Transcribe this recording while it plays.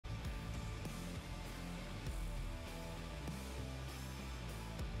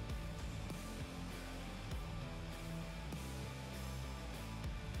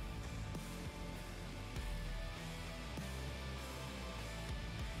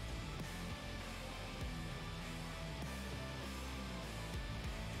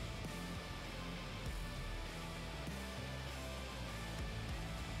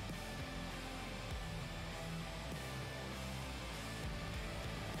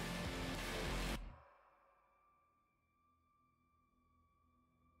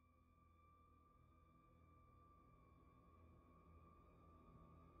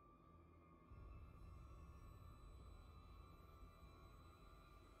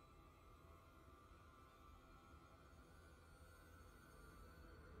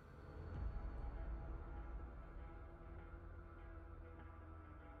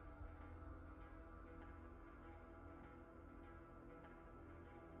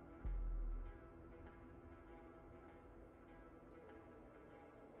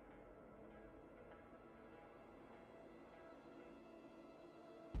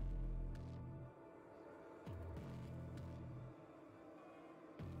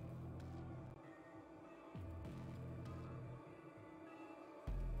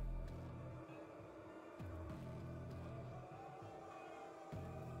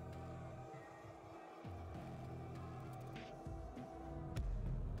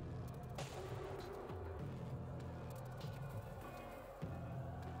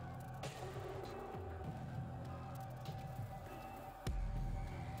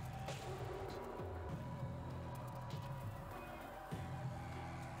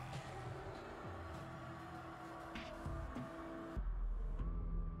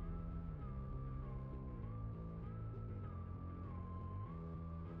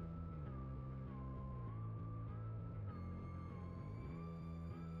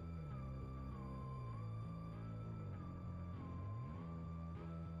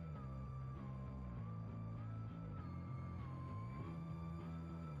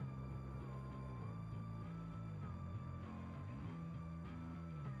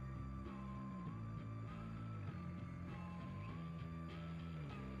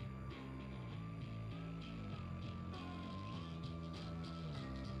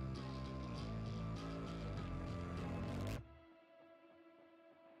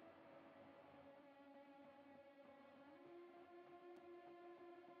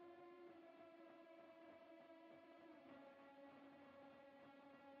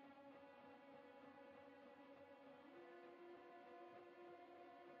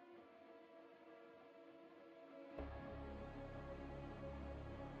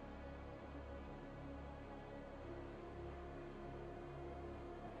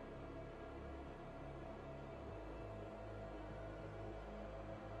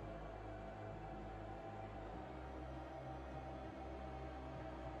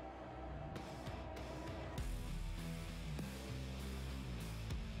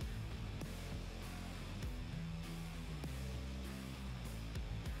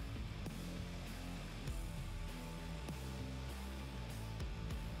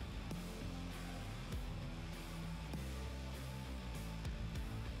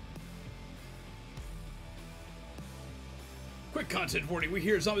Quick content warning, we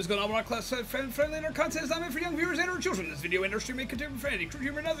here is always going to all class friendly and our content is not meant for young viewers and or children. This video and our stream may contain profanity, crude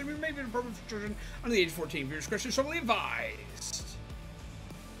humor, and other may be appropriate for children under the age of 14. Viewer discretion is strongly advised.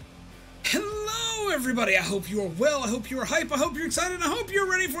 Hello everybody, I hope you are well, I hope you are hype, I hope you're excited, and I hope you're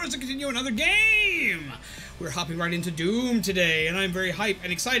ready for us to continue another game! We're hopping right into Doom today, and I'm very hype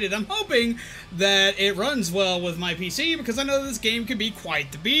and excited. I'm hoping that it runs well with my PC, because I know this game can be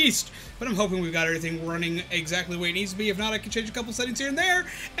quite the beast. But I'm hoping we've got everything running exactly the way it needs to be. If not, I can change a couple settings here and there,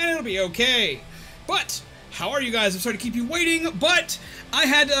 and it'll be okay. But, how are you guys? I'm sorry to keep you waiting, but I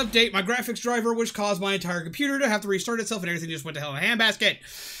had to update my graphics driver, which caused my entire computer to have to restart itself, and everything just went to hell in a handbasket.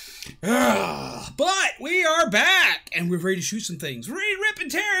 But we are back, and we're ready to shoot some things. We're ready to rip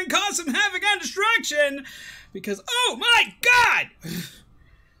and tear and cause some havoc and destruction, because, oh my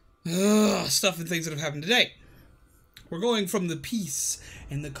god! Stuff and things that have happened today. We're going from the peace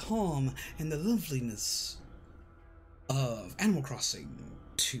and the calm and the loveliness of Animal Crossing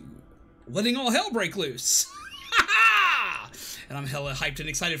to letting all hell break loose. And I'm hella hyped and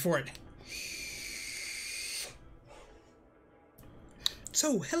excited for it.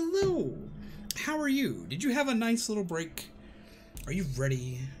 So, hello! How are you? Did you have a nice little break? Are you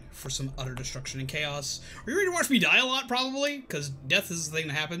ready for some utter destruction and chaos? Are you ready to watch me die a lot, probably? Because death is the thing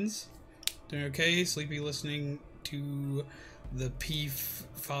that happens. Doing okay? Sleepy listening to the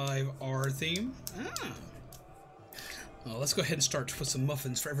P5R theme. Well, let's go ahead and start with some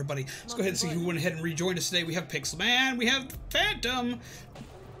muffins for everybody. Let's go ahead and see who went ahead and rejoined us today. We have Pixelman, we have Phantom,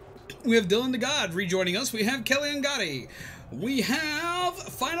 we have Dylan the God rejoining us, we have Kelly and Gotti. We have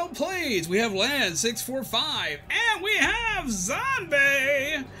Final Plays, we have Land645, and we have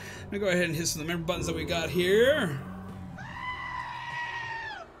Zombie! Let me go ahead and hit some of the member buttons that we got here.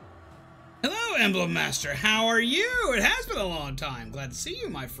 Hello, Emblem Master, how are you? It has been a long time. Glad to see you,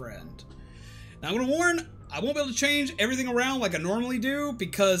 my friend. Now, I'm going to warn, I won't be able to change everything around like I normally do,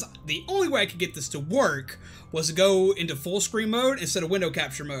 because the only way I could get this to work was to go into full screen mode instead of window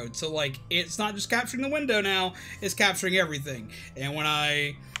capture mode. So, like, it's not just capturing the window now, it's capturing everything. And when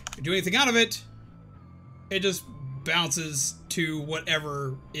I do anything out of it, it just bounces to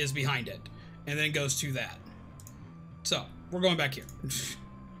whatever is behind it. And then goes to that. So, we're going back here.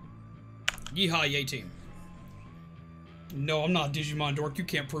 Yeehaw, yay team. No, I'm not Digimon Dork, you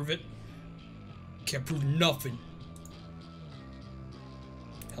can't prove it. Can't prove nothing.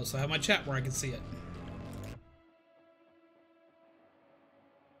 I also have my chat where I can see it.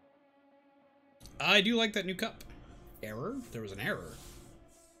 I do like that new cup. Error? There was an error.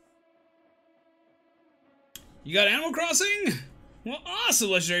 You got Animal Crossing? Well,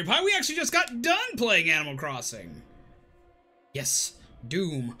 awesome, Legendary Pie. We actually just got done playing Animal Crossing. Yes,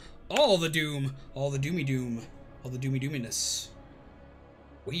 Doom. All the Doom. All the Doomy Doom. All the Doomy Doominess.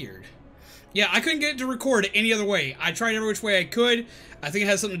 Weird. Yeah, I couldn't get it to record any other way. I tried every which way I could. I think it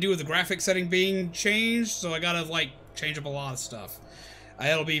has something to do with the graphic setting being changed, so I gotta, like, change up a lot of stuff.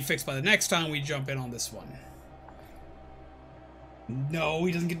 It'll be fixed by the next time we jump in on this one. No,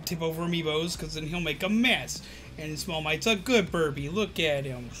 he doesn't get to tip over amiibos, because then he'll make a mess. And Small Mite's a good burpee. Look at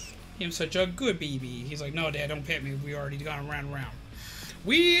him. He's such a good baby. He's like, no, Dad, don't pet me. We already gone around and around.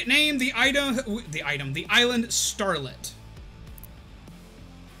 We named the island Starlet.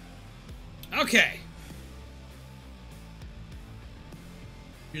 Okay.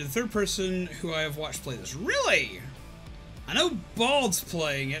 You're the third person who I have watched play this. Really? I know Bald's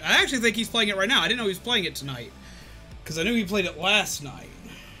playing it. I actually think he's playing it right now. I didn't know he was playing it tonight. Because I knew he played it last night.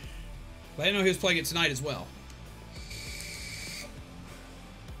 But I didn't know he was playing it tonight as well.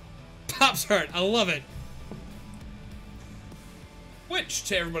 Pop's Heart. I love it. Which,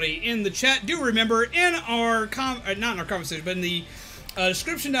 to everybody in the chat, do remember in our, not in our conversation, but in the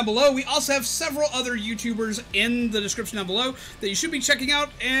description down below, we also have several other YouTubers in the description down below that you should be checking out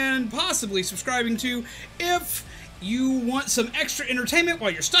and possibly subscribing to if you want some extra entertainment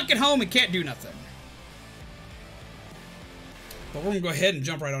while you're stuck at home and can't do nothing. But we're going to go ahead and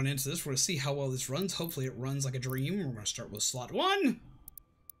jump right on into this. We're going to see how well this runs. Hopefully it runs like a dream. We're going to start with slot 1.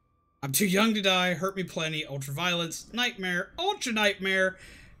 I'm too young to die, hurt me plenty, ultraviolence, nightmare, ultra nightmare,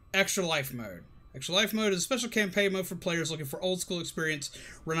 extra life mode. Extra life mode is a special campaign mode for players looking for old school experience,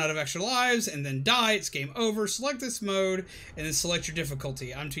 run out of extra lives, and then die. It's game over. Select this mode, and then select your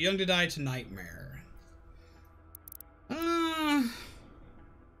difficulty. I'm too young to die to nightmare.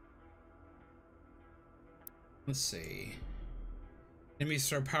 Let's see. Enemies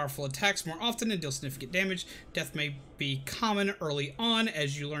throw powerful attacks more often and deal significant damage. Death may be common early on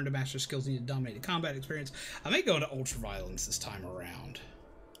as you learn to master skills needed to dominate the combat experience. I may go into ultraviolence this time around.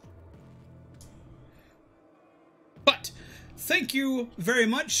 But thank you very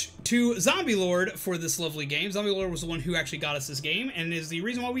much to Zombie Lord for this lovely game. Zombie Lord was the one who actually got us this game, and is the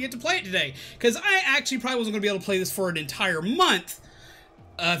reason why we get to play it today. Because I actually probably wasn't going to be able to play this for an entire month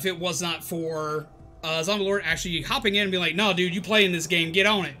if it was not for Zombie Lord actually hopping in and being like, no, dude, you playing this game, get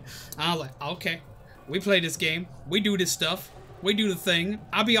on it. And I was like, okay, we play this game, we do this stuff, we do the thing,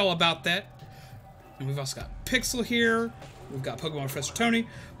 I'll be all about that. And we've also got Pixel here, we've got Pokemon Professor Tony,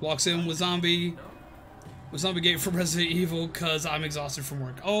 walks in with Zombie Gate for Resident Evil, because I'm exhausted from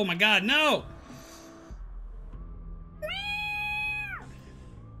work. Oh my god, no!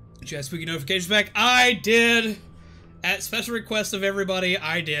 Did you have spooky notifications back? I did! At special request of everybody,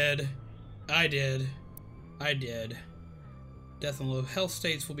 I did. Death and low health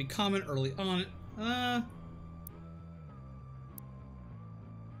states will be common early on.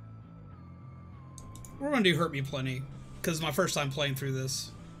 We're gonna do Hurt Me Plenty, because it's my first time playing through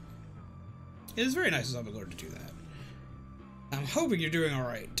this. It is very nice of Zombie Lord to do that. I'm hoping you're doing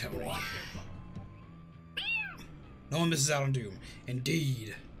alright, Tony. No one misses out on Doom.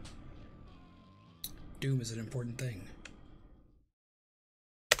 Indeed. Doom is an important thing.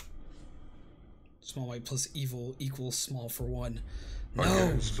 Small white plus evil equals small for one. No!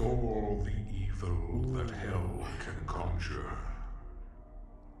 Against all the evil that hell can conjure,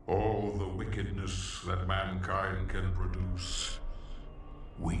 all the wickedness that mankind can produce,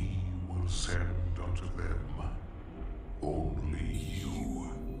 we will send unto them only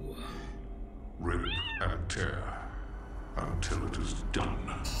you. Rip and tear until it is done.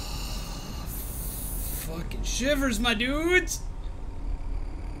 Fucking shivers, my dudes!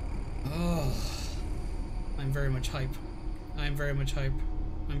 Oh. I'm very much hype. I'm very much hype.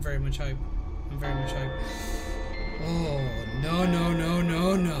 I'm very much hype. I'm very much hype. Oh, no, no, no,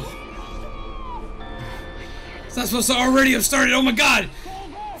 no, no. It's not supposed to already have started. Oh my god!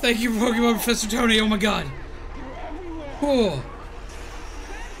 Thank you, Pokemon Professor Tony. Oh my god. Oh.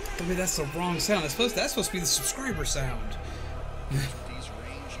 I mean, that's the wrong sound. That's supposed to be the subscriber sound.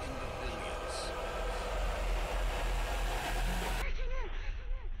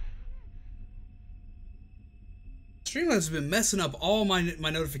 Streamlabs has been messing up all my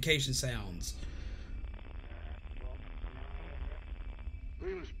notification sounds.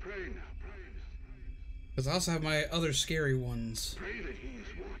 Because I also have my other scary ones.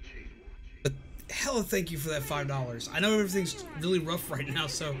 But hella thank you for that $5. I know everything's really rough right now,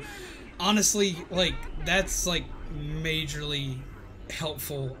 so honestly, like, that's like majorly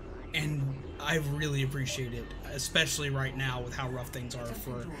helpful, and I really appreciate it, especially right now with how rough things are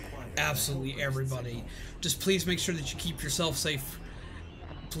for absolutely everybody. Just please make sure that you keep yourself safe.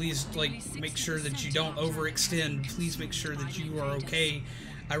 Please, like, make sure that you don't overextend. Please make sure that you are okay.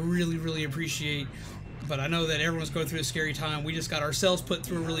 I really, really appreciate, but I know that everyone's going through a scary time. We just got ourselves put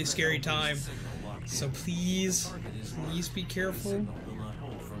through a really scary time. So please, please be careful. Ooh,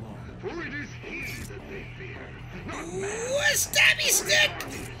 a stabby stick!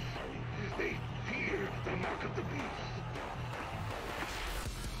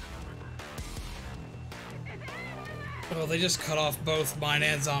 Well, they just cut off both mine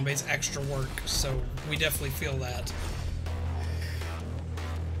and Zombie's extra work, so we definitely feel that.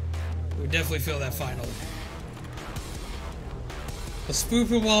 We definitely feel that finally. We'll spook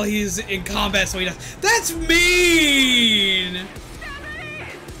him while he's in combat so he does. That's mean!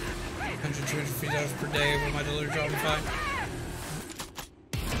 100, 200 feet out per day with my delivery job fine.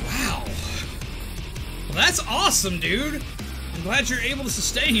 Wow. Well, that's awesome, dude. I'm glad you're able to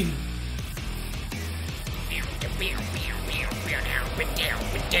sustain.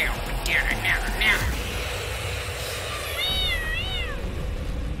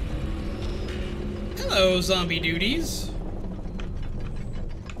 Hello, zombie duties.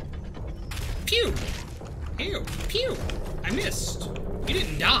 Pew! Ew, pew! I missed. You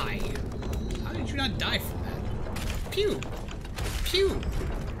didn't die. How did you not die from that? Pew! Pew!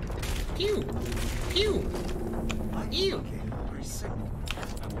 Pew! Pew! Ew!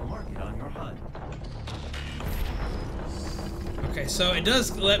 Okay, so it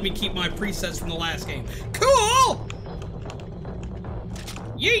does let me keep my presets from the last game. Cool!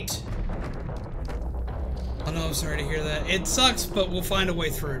 Yeet! Oh no, I'm sorry to hear that. It sucks, but we'll find a way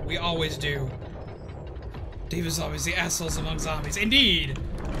through it. We always do. Diva zombies, the assholes among zombies. Indeed!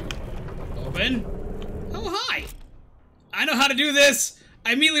 Open. Oh, hi! I know how to do this!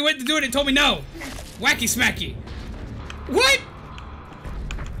 I immediately went to do it and told me no! Wacky smacky! What?!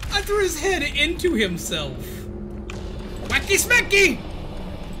 I threw his head into himself. Wacky smacky!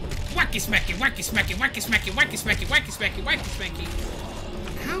 Wacky smacky, wacky smacky, wacky smacky, wacky smacky, wacky smacky, wacky smacky.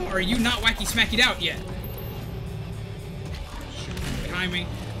 How are you not wacky smackied out yet? Behind me.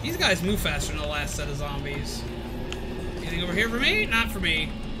 These guys move faster than the last set of zombies. Anything over here for me? Not for me.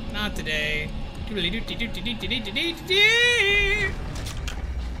 Not today. Already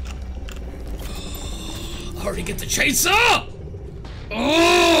get the chainsaw!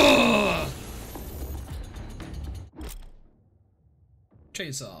 Oh!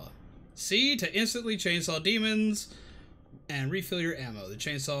 Chainsaw. C to instantly chainsaw demons and refill your ammo. The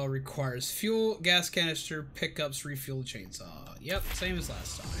chainsaw requires fuel, gas canister, pickups, refuel the chainsaw. Yep, same as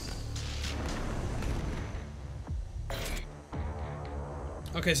last time.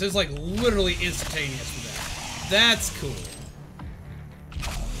 Okay, so it's like literally instantaneous for that. That's cool.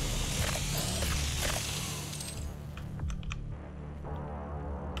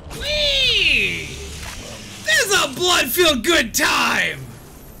 Whee! This is a blood-filled good time!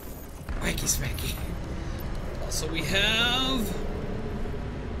 Wacky smacky. Also, we have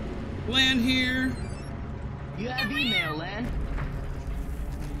Lan here. You have email, Lan.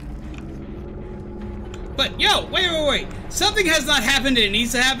 But, yo, wait. Something has not happened and it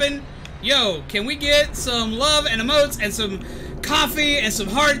needs to happen. Yo, can we get some love and emotes and some coffee and some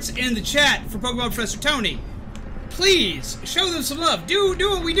hearts in the chat for Pokemon Professor Tony? Please, show them some love. Do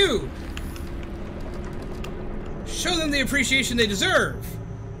what we do. Show them the appreciation they deserve.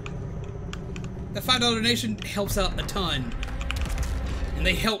 That $5 donation helps out a ton. And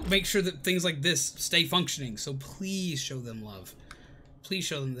they help make sure that things like this stay functioning. So please show them love. Please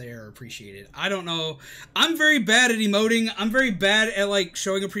show them they are appreciated. I don't know. I'm very bad at emoting. I'm very bad at, like,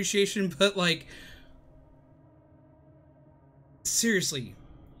 showing appreciation. But, like, seriously,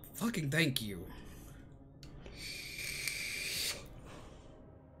 fucking thank you.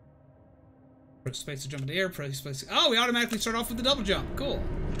 Press space to jump in the air. Press space. Oh, we automatically start off with the double jump. Cool.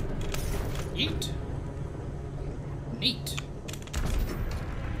 Yeet. Neat.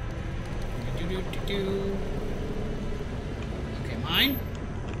 Do. Okay, mine.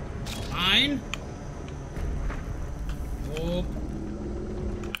 Whoop.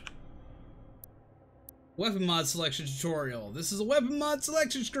 Weapon mod selection tutorial. This is a weapon mod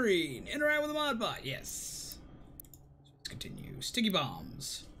selection screen. Interact with the mod bot. Yes. Let's continue. Sticky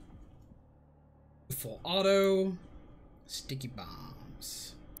bombs. Full auto. Sticky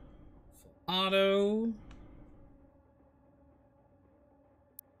bombs. Full auto.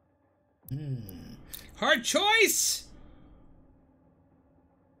 Hard choice.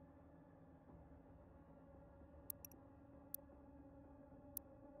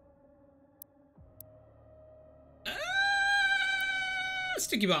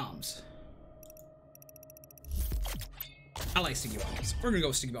 Sticky bombs. I like sticky bombs. We're gonna go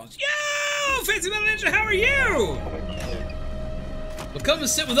with sticky bombs. Yo! Fancy Metal Ninja, how are you? Well, come and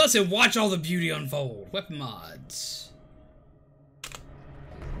sit with us and watch all the beauty unfold. Weapon mods.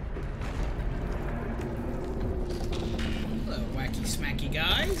 Hello, wacky smacky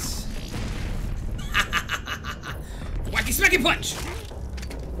guys. Wacky smacky punch!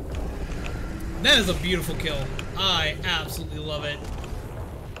 That is a beautiful kill. I absolutely love it.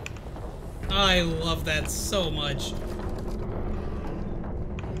 I love that so much.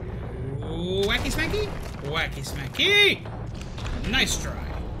 Ooh, wacky smacky? Wacky smacky! Nice try.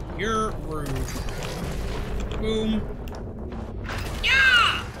 You're rude. Boom.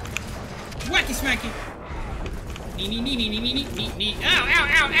 Yeah! Wacky smacky. Nee.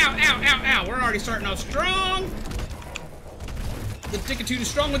 Ow. We're already starting off strong. The Tickatude is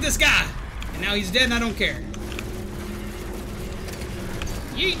strong with this guy. And now he's dead and I don't care.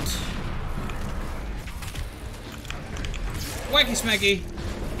 Yeet. Wacky smacky.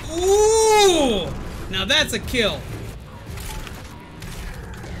 Ooh! Now that's a kill.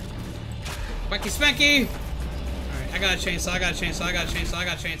 Wacky smacky. Alright, I got a chainsaw.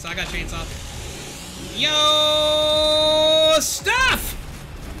 Yo! Stuff!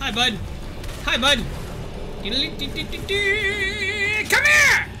 Hi, bud. Come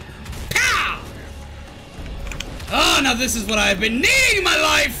here! Pow! Oh, now this is what I've been needing in my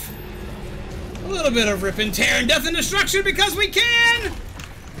life! A little bit of rip and tear and death and destruction because we can!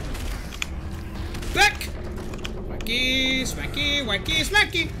 Back! Wacky,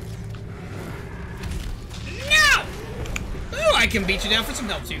 smacky! No! Ooh, I can beat you down for some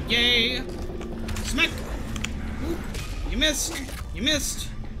health too. Yay! Smack! Ooh, you missed.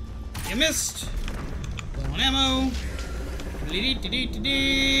 Low on ammo.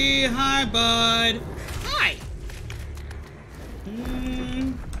 Hi, bud. Hi!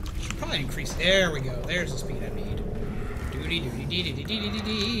 Should probably increase. There we go. There's the speed I need.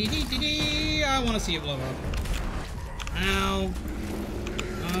 I want to see it blow up. Ow.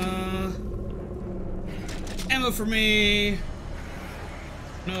 Ammo for me.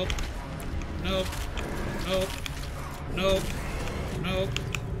 Nope.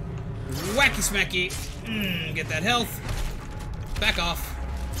 Wacky smacky. Get that health. Back off.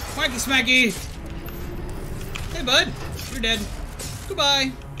 Wacky smacky. Hey, bud. You're dead.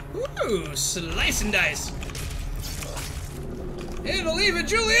 Goodbye. Ooh, slice and dice. It'll even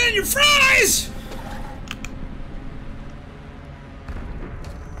Julian your fries!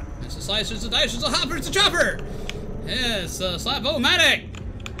 It's a slice, it's a dice, it's a hopper, it's a chopper! It's a slap-o-matic!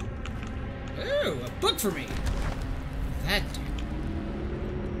 Ooh, a book for me. That dude.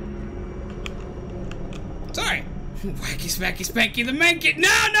 Sorry. Wacky smacky spanky the manky.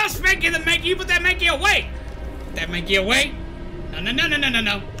 No, no, Spanky the manky. You put that manky away. Put that manky away. No, no, no, no, no, no,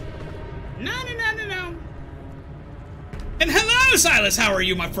 no. No, no, no, no, no. And hello, Silas. How are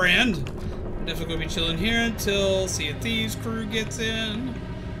you, my friend? I'm definitely going to be chilling here until Sea of Thieves crew gets in.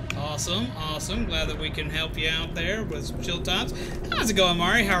 Awesome, awesome. Glad that we can help you out there with some chill times. How's it going,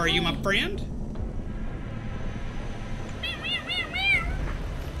 Mari? How are you, my friend?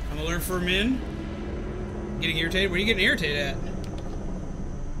 I'm alert for men. Getting irritated? Where are you getting irritated at?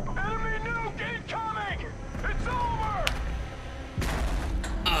 Enemy nuke incoming! It's over!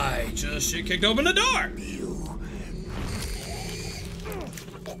 I just shit kicked open the door!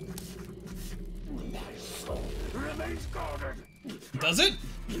 Remains guarded! Does it?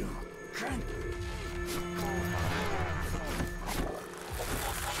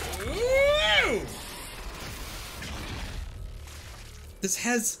 Ooh! This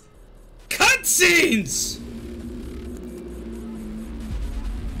has cutscenes!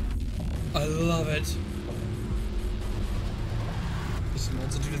 I love it. Just a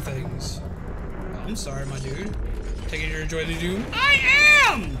multitude of things. Oh, I'm sorry, my dude. Taking your enjoy the doom. I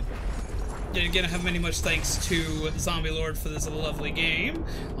am! Yet again, I have many much thanks to Zombie Lord for this lovely game.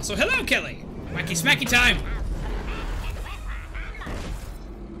 Also, hello, Kelly! Wacky smacky time!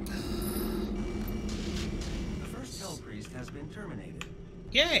 The first Hell Priest has been terminated.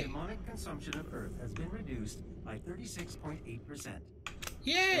 Yay! Demonic consumption of Earth has been reduced by 36.8%.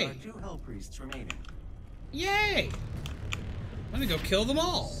 Yay! There are 2 Hell Priests remaining. Yay! Let me go kill them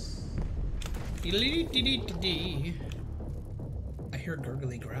all. Dee-dee-dee-dee-dee-dee. I hear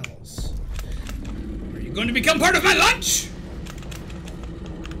gurgly growls. Are you going to become part of my lunch?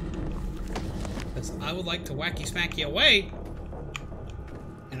 Because I would like to wacky smack you away.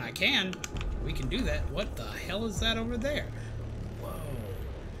 And I can. We can do that. What the hell is that over there? Whoa.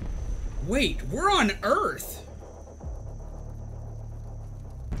 Wait, we're on Earth.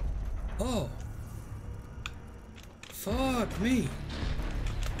 Oh. Fuck me.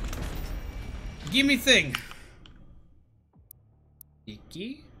 Give me thing.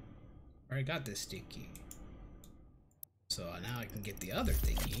 Sticky. Already got this sticky. So now I can get the other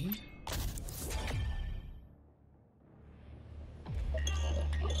thingy.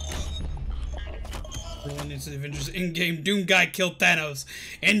 Rolling into the Avengers in-game Doom guy killed Thanos.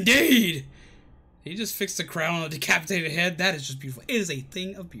 Indeed! He just fixed the crown on a decapitated head. That is just beautiful. It is a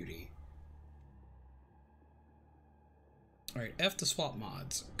thing of beauty. Alright, F to swap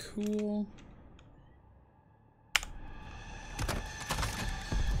mods. Cool.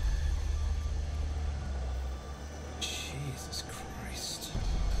 Jesus Christ.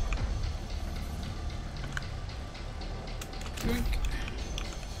 Yoink.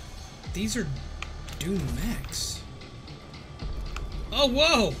 These are Doom mechs. Oh,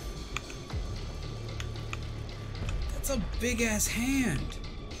 whoa! That's a big ass hand.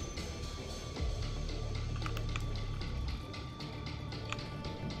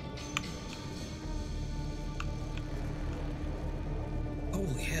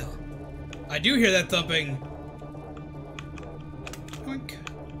 Holy hell. I do hear that thumping. Yoink.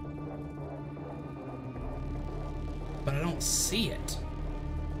 But I don't see it.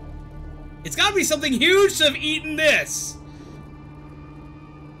 It's gotta be something huge to have eaten this.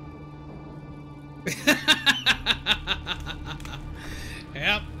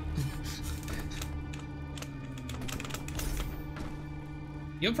 Yep.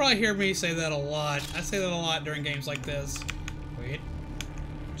 You'll probably hear me say that a lot. I say that a lot during games like this. Wait.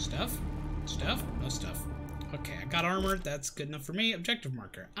 Stuff? Stuff? No stuff. Okay, I got armor. That's good enough for me. Objective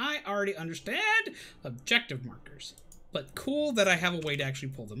marker. I already understand objective markers. But cool that I have a way to actually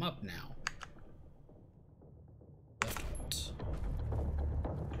pull them up now. Left alt.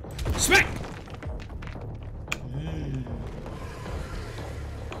 Smack!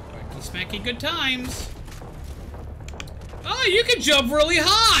 Wacky smacky good times. Oh, you can jump really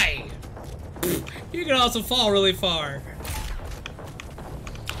high! You can also fall really far.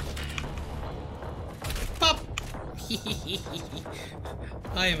 Pop!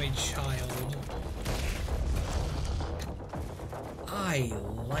 I am a child. I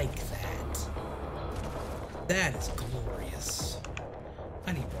like that. That is glorious.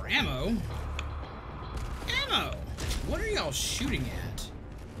 I need more ammo. Ammo! What are y'all shooting at?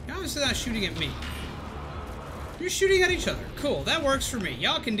 You're obviously not shooting at me. You're shooting at each other. Cool, that works for me.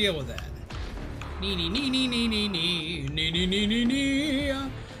 Y'all can deal with that. Nee nee nee nee nee nee nee nee nee nee nee nee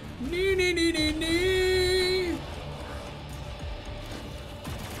nee nee nee nee nee.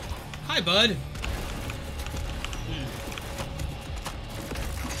 Hi, bud.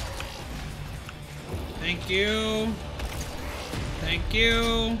 Thank you. Thank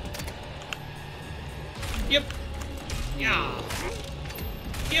you. Yep. Yeah.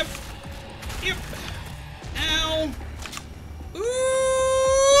 Yep. Yep. Ow.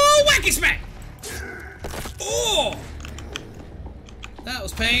 Ooh, wacky smack. Oh. That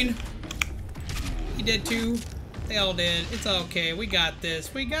was pain. He did too. They all did. It's okay. We got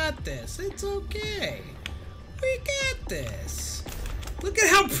this. We got this. It's okay. We got this. Look at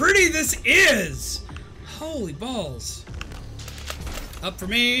how pretty this is. Holy balls. Up for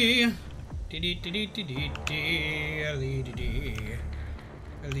me.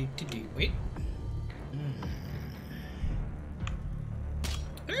 Wait.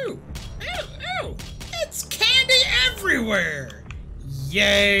 Ooh. Ooh. Ooh. It's candy everywhere.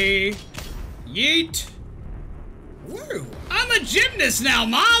 Yay. Yeet. Woo. I'm a gymnast now,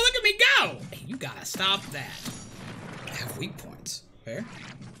 Ma. Look at me go. Hey, you gotta stop that. I have weak points. Fair?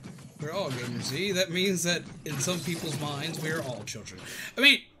 We're all gamers, see? That means that in some people's minds, we are all children. I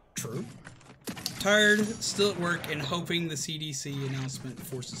mean, true. Tired, still at work, and hoping the CDC announcement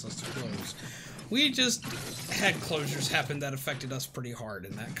forces us to close. We just had closures happen that affected us pretty hard,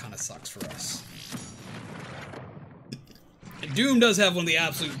 and that kind of sucks for us. Doom does have one of the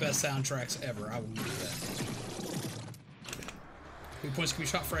absolute best soundtracks ever, I will give you that. 3 points can be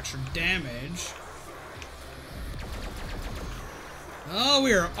shot for extra damage. Oh,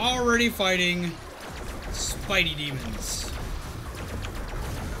 we are already fighting Spidey demons.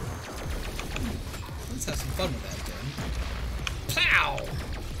 Let's have some fun with that then. Pow!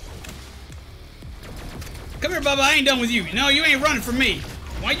 Come here, Bubba, I ain't done with you. No, you ain't running from me.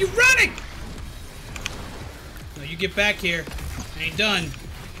 Why are you running? No, you get back here. I ain't done.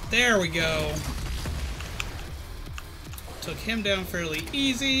 There we go. Took him down fairly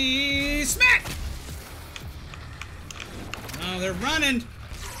easy. Smack! Oh, they're running.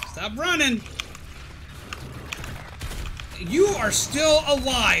 Stop running. You are still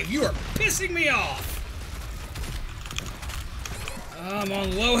alive. You are pissing me off. I'm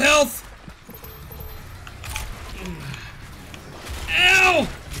on low health. Ow!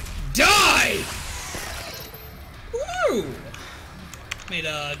 Die! Woo! Made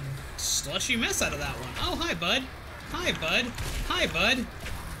a slushy mess out of that one. Oh, hi, bud. Hi, bud. Hi, bud.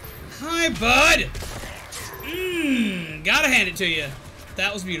 Hi, bud. Gotta hand it to you.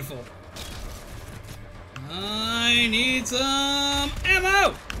 That was beautiful. I need some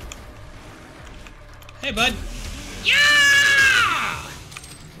ammo. Hey, bud. Yeah!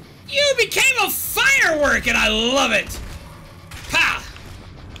 You became a firework, and I love it. Pa!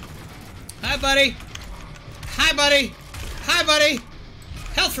 Hi, buddy. Hi, buddy. Hi, buddy.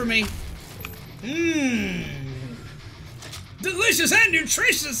 Health for me. Delicious and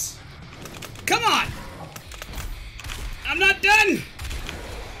nutritious. Come on. I'm not done.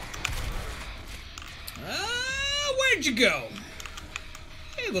 Where'd you go?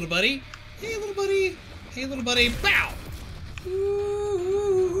 Hey, little buddy. Hey, little buddy. Hey, little buddy. Bow.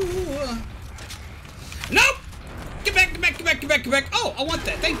 Ooh. Nope. Get back, get back, get back, get back, get back. Oh, I want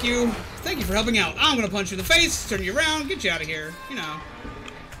that. Thank you. Thank you for helping out. I'm going to punch you in the face, turn you around, get you out of here. You know.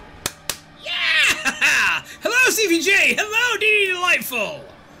 Yeah! Hello, CVJ. Hello, DD Delightful.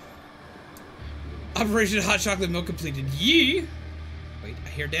 Operation Hot Chocolate Milk completed. Yee! Wait, I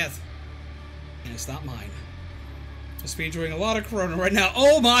hear death. And it's not mine. Must be enjoying a lot of Corona right now.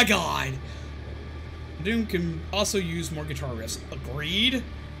 Oh my god! Doom can also use more guitar riffs. Agreed?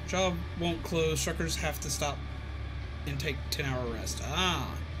 Job won't close. Truckers have to stop and take 10-hour rest.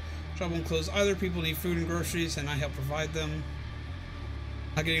 Ah. Job won't close either. People need food and groceries, and I help provide them.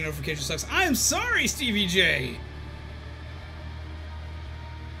 Not getting a notification sucks. I'm sorry, Stevie J!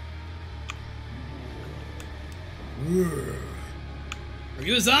 Are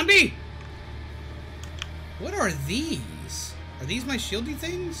you a zombie? What are these? Are these my shieldy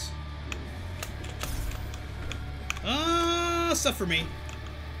things? Stuff for me.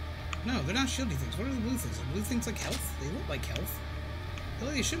 No, they're not shieldy things. What are the blue things? Are blue things like health? They look like health. I feel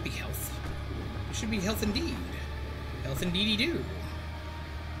like they should be health. It should be health indeed. Health indeedy do.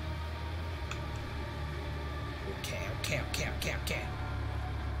 Okay.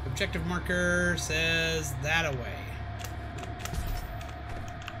 Objective marker says that away.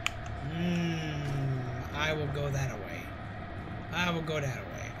 I will go that away. I will go that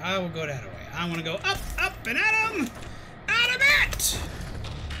away. I will go that away. I want to go up, up, and at him! it!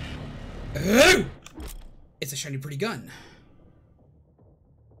 Oh! It's a shiny, pretty gun.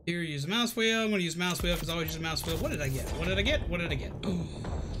 Here, use a mouse wheel. I'm gonna use mouse wheel because I always use a mouse wheel. What did I get? What did I get? What did I get? Oh.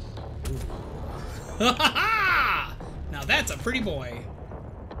 Ha ha ha! Now that's a pretty boy.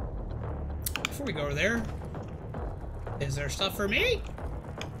 Before we go over there, is there stuff for me?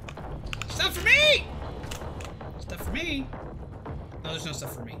 Stuff for me! Stuff for me? No, there's no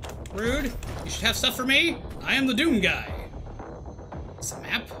stuff for me. Rude. You should have stuff for me. I am the Doom guy. It's a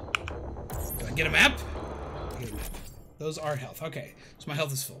map. Do I get a map? I get a map. Those are health. Okay, so my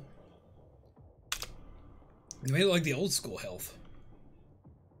health is full. You may like the old school health.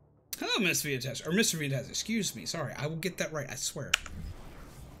 Hello, Miss Vietaz. Or Mr. Vietaz, excuse me. Sorry, I will get that right, I swear.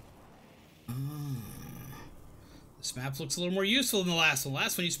 This map looks a little more useful than the last one.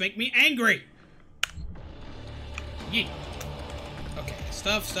 Last one used to make me angry. Yeet. Okay,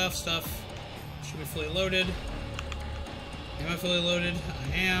 stuff. Should be fully loaded. Am I fully loaded?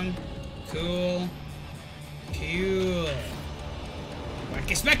 I am. Cool. Cool.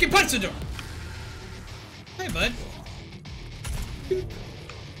 Wacky smacky punch the door. Hey, bud. Doop.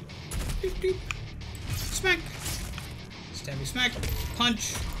 Doop, doop. Smack. Stabby smack.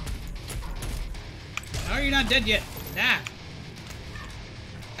 Punch. How are you not dead yet? Die.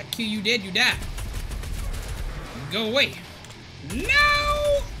 I kill you dead, you die. Go away.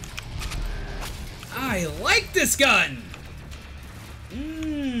 No! I like this gun!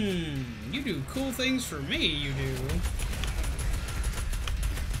 You do cool things for me, you do.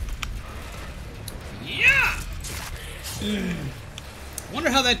 Yeah! Wonder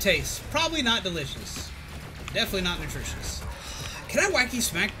how that tastes. Probably not delicious. Definitely not nutritious. Can I wacky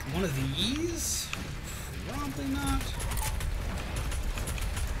smack one of these? Probably not.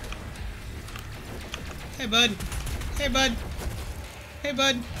 Hey, bud. Hey, bud. Hey,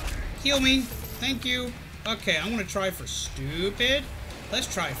 bud. Heal me. Thank you. Okay, I'm gonna try for stupid. Let's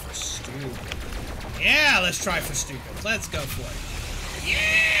try for stupid. Yeah, let's try for stupid. Let's go for it.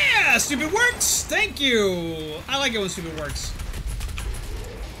 Yeah! Stupid works! Thank you! I like it when stupid works.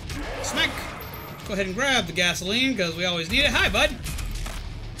 Smack! Go ahead and grab the gasoline, because we always need it. Hi, bud!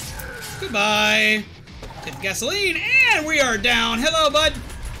 Goodbye! Take the gasoline, and we are down! Hello, bud!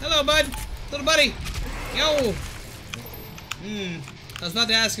 Hello, bud! Little buddy! Yo! I was about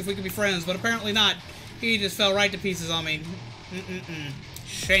to ask if we could be friends, but apparently not. He just fell right to pieces on me.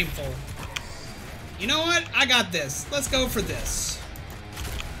 Shameful. You know what? I got this. Let's go for this.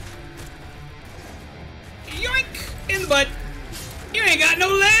 Yoink! In the butt. You ain't got no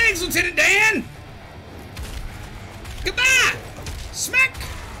legs, Lieutenant Dan! Goodbye! Smack!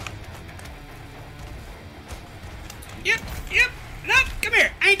 Yep. Nope, come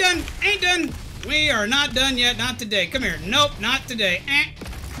here. Ain't done. We are not done yet. Not today. Come here. Nope, not today.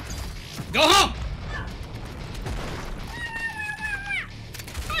 Go home!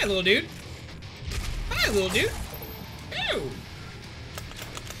 Hi, little dude. Ew.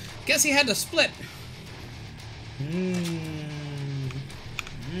 Guess he had to split.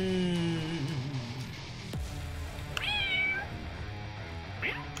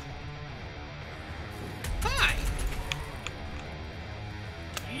 Hi.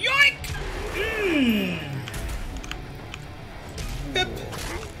 Yoink! Pip.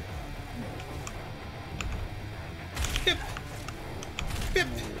 Pip. Pip.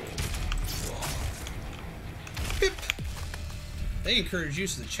 Pip. They encourage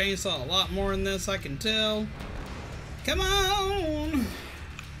use of the chainsaw a lot more in this, I can tell. Come on!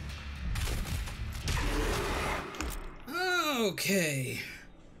 Okay.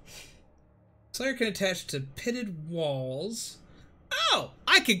 Slayer can attach to pitted walls. Oh!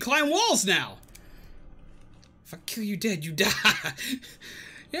 I can climb walls now! If I kill you dead, you die.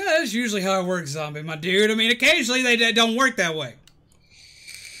 Yeah, that's usually how it works, zombie, my dude. I mean, occasionally they don't work that way.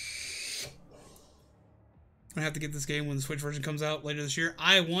 I have to get this game when the Switch version comes out later this year.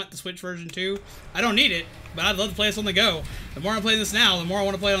 I want the Switch version too. I don't need it, but I'd love to play this on the go. The more I'm playing this now, the more I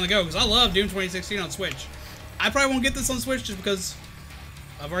want to play it on the go, because I love Doom 2016 on Switch. I probably won't get this on Switch just because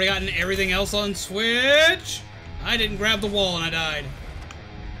I've already gotten everything else on Switch. I didn't grab the wall and I died.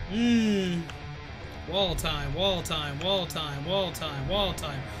 Wall time.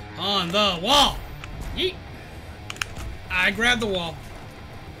 On the wall! Yeet! I grabbed the wall.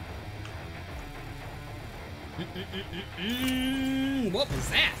 What was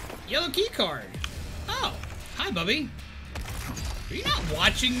that? Yellow key card. Oh, hi, Bubby. Are you not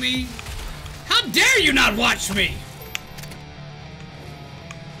watching me? How dare you not watch me?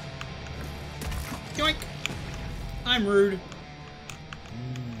 Yoink. I'm rude.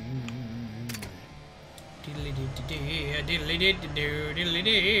 Diddly-dee-dee-dee, diddly-dee-dee-doo,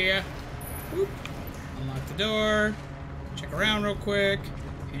 diddly-dee. Whoop. Unlock the door. Check around real quick.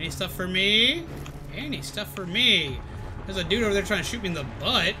 Any stuff for me? Any stuff for me? There's a dude over there trying to shoot me in the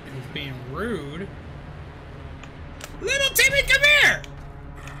butt. He's being rude. Little Timmy, come here!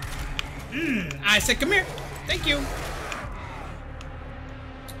 I said come here. Thank you.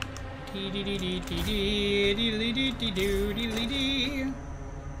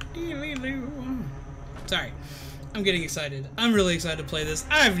 Sorry. I'm getting excited. I'm really excited to play this.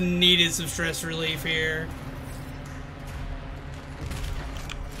 I've needed some stress relief here.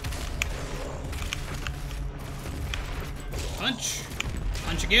 Punch.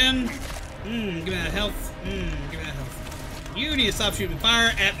 Punch again. Give me that health. Give me that health. You need to stop shooting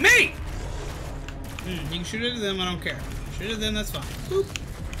fire at me! You can shoot it at them, I don't care. Shoot it at them, that's fine. Boop.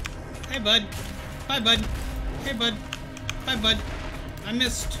 Hey, bud. Bye, bud. Hey, bud. Bye, bud. I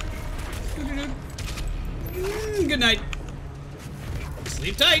missed. Good night.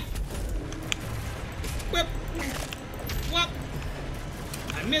 Sleep tight. Whip. Whoop.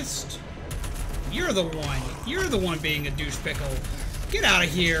 I missed. You're the one. You're the one being a douche pickle. Get out of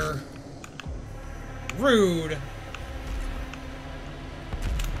here. Rude.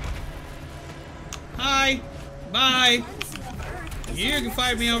 Hi. Bye. You can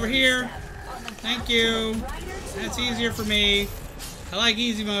fight me over here. Thank you. That's easier for me. I like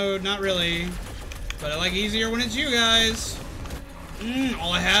easy mode. Not really. But I like easier when it's you guys.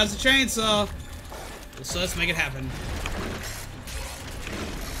 All I have is a chainsaw. So let's make it happen.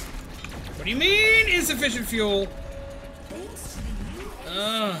 What do you mean, insufficient fuel?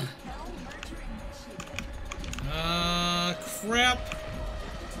 Crap.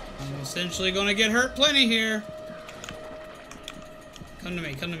 I'm essentially gonna get hurt plenty here. Come to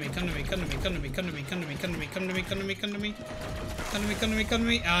me, come to me, come to me, come to me, come to me, come to me, come to me, come to me, come to me, come to me, come to me, come to me, come to me, come to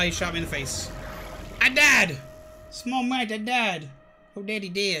me. Ah, he shot me in the face. I died! Small mite, I died. Oh, daddy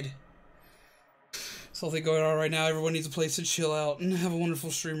dead. That's all thing going on right now. Everyone needs a place to chill out and have a wonderful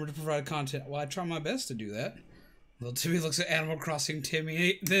streamer to provide content. Well, I try my best to do that. Little Timmy looks at Animal Crossing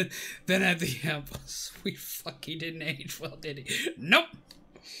Timmy, then at the amp. Sweet fuck, he didn't age well, did he? Nope!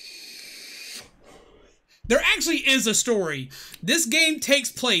 There actually is a story. This game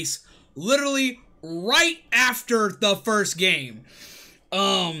takes place literally right after the first game.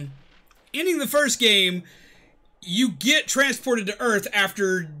 Ending the first game, you get transported to Earth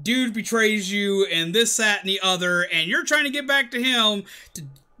after dude betrays you and this, that, and the other, and you're trying to get back to him to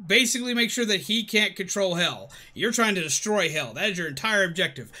basically make sure that he can't control hell. You're trying to destroy hell. That is your entire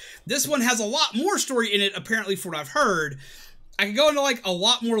objective. This one has a lot more story in it, apparently, from what I've heard. I could go into, like, a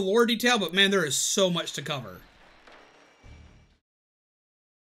lot more lore detail, but, man, there is so much to cover.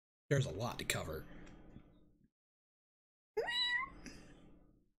 There's a lot to cover.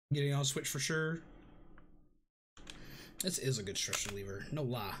 Getting on Switch for sure. This is a good stress reliever, no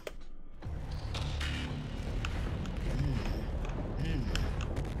lie.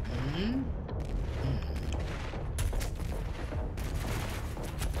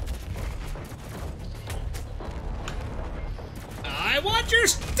 I want your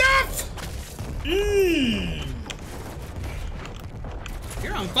stuff!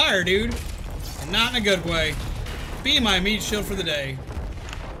 You're on fire, dude. And not in a good way. Be my meat shield for the day.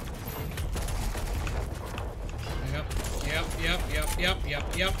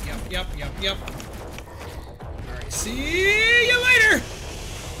 Yep. Alright, see you later!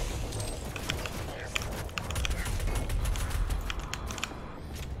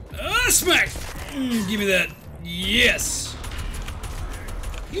 Smack! Give me that. Yes!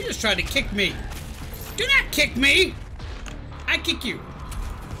 You just tried to kick me. Do not kick me! I kick you.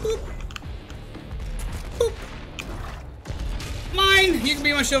 Boop. Boop. Mine! You can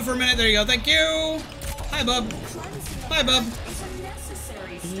be my shield for a minute. There you go. Thank you! Hi, bub. Bye, bub.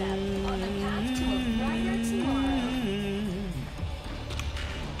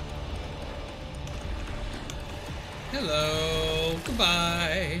 Hello.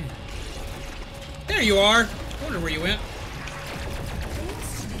 Goodbye. There you are. I wonder where you went.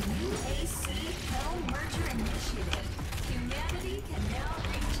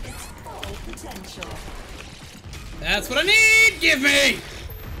 That's what I need! Give me!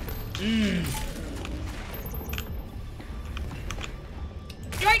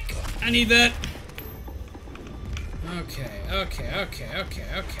 Yike! I need that. Okay.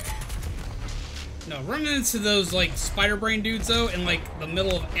 No, running into those, like, spider brain dudes, though, in, like, the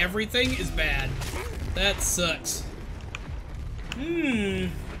middle of everything is bad. That sucks.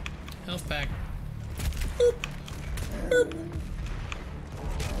 Health pack. Boop. Boop.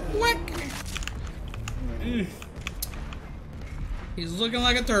 Whack! He's looking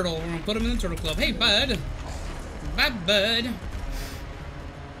like a turtle. We're gonna put him in the turtle club. Hey, bud. Bye, bud.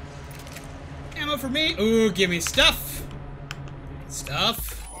 Ammo for me. Ooh, give me stuff.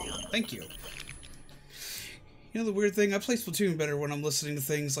 Stuff. Thank you. You know the weird thing? I play Splatoon better when I'm listening to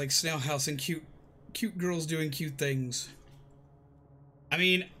things like Snail House and cute girls doing cute things. I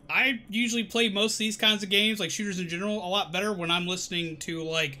mean, I usually play most of these kinds of games, like shooters in general, a lot better when I'm listening to,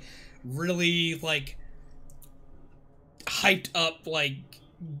 like, really, like, hyped up, like,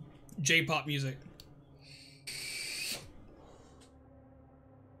 J-pop music.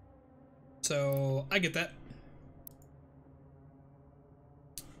 So, I get that.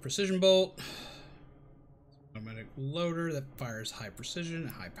 Precision bolt. Automatic loader that fires high precision,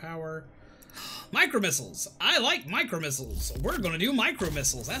 high power. Micro missiles. I like micro missiles. We're gonna do micro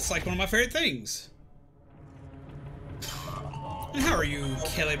missiles. That's like one of my favorite things. And how are you,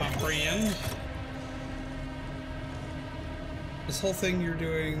 Kelly, my friend? This whole thing you're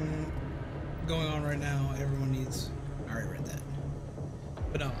doing, going on right now, everyone needs. I already read that.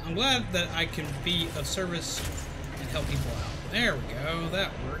 But no, I'm glad that I can be of service and help people out. There we go. That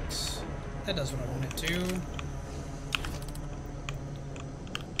works. That does what I want it to.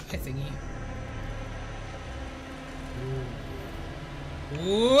 Hi, thingy.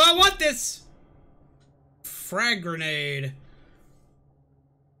 Ooh, I want this! Frag grenade.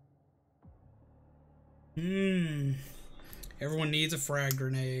 Everyone needs a frag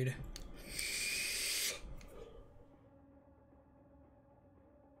grenade.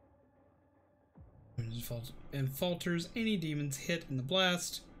 And falters any demons hit in the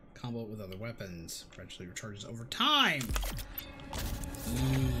blast. Combo it with other weapons. Gradually recharges over time.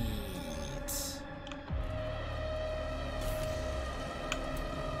 Yeet.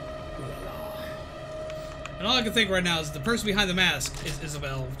 And all I can think right now is the person behind the mask is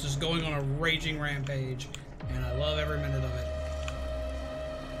Isabel, just going on a raging rampage. And I love every minute of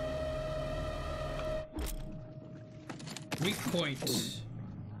it. Weak point.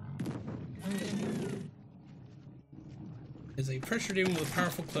 Is a pressure demon with a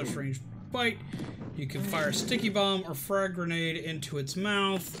powerful close range bite. You can fire a sticky bomb or frag grenade into its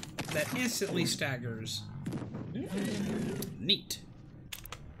mouth that instantly staggers. Neat.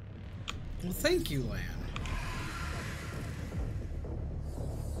 Well, thank you, Lan.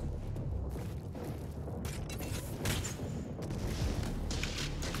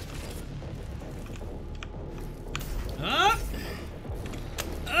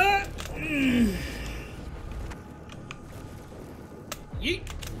 Yeet.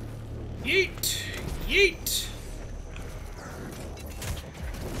 Yeet. Yeet.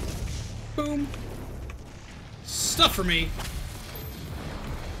 Boom. Stuff for me.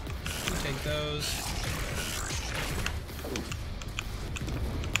 I'll take those.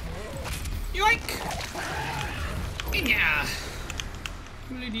 Yoink! Yeah.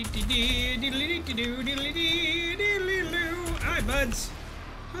 Hi, buds.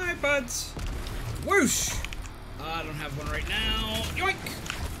 Hi, buds. Whoosh! I don't have one right now. Yoink!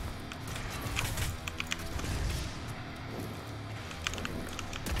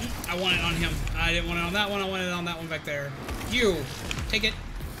 I want it on him. I didn't want it on that one. I wanted it on that one back there. You. Take it.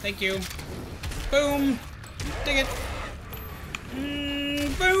 Thank you. Boom. Take it.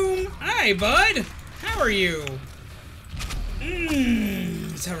 Boom. Hi, bud. How are you?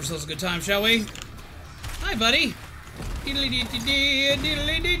 Let's have ourselves a good time, shall we? Hi, buddy.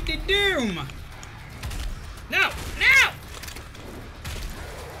 Diddly-dee-dee-dee-diddly-dee-dee-doom. No! No!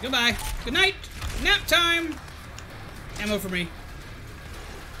 Goodbye. Good night. Nap time. Ammo for me.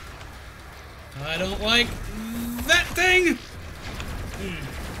 I don't like that thing.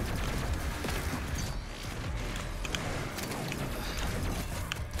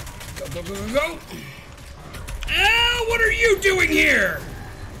 Go, go, go, go, go. Ow, what are you doing here?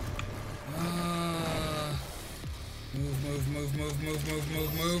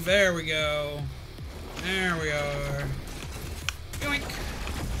 Move. There we go. There we are. Yoink.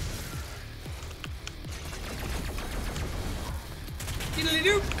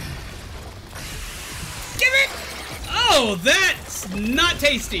 Diddly-doo. Give it! Oh, that's not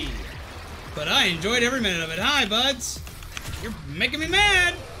tasty. But I enjoyed every minute of it. Hi, buds. You're making me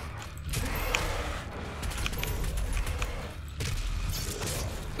mad.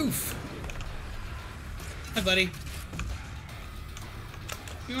 Oof. Hi, buddy.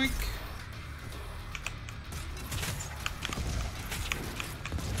 Yoink.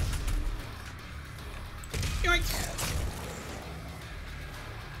 Yoink.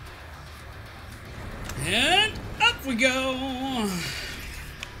 And up we go.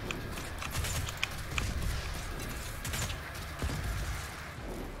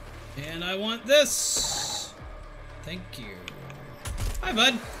 And I want this. Thank you. Hi,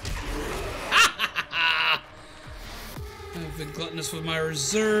 bud. been gluttonous with my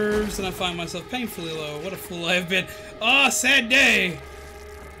reserves, and I find myself painfully low. What a fool I have been. Oh, sad day!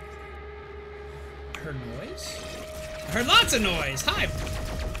 I heard noise? I heard lots of noise! Hi,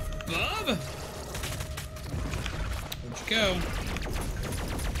 bub! Where'd you go?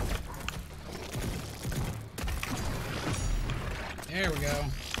 There we go.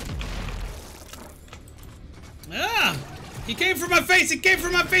 Ah! He came for my face! He came for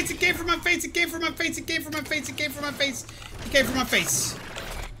my face! He came for my face! He came for my face! He came for my face! He came for my face! He came for my face!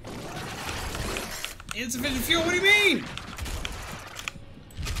 Insufficient fuel? What do you mean?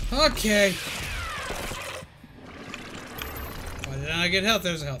 Okay. Why did I get health?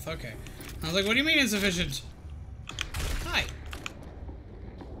 There's health. Okay. I was like, what do you mean insufficient? Hi.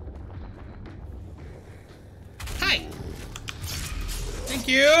 Hi. Thank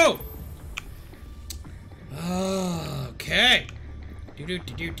you. Okay.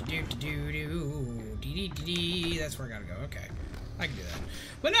 That's where I gotta go. Okay. I can do that.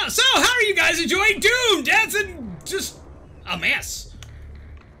 But no, so how are you guys enjoying Doom? That's just a mess.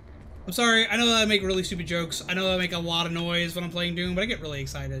 I'm sorry, I know that I make really stupid jokes. I know that I make a lot of noise when I'm playing Doom, but I get really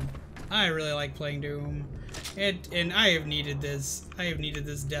excited. I really like playing Doom. And I have needed this. I have needed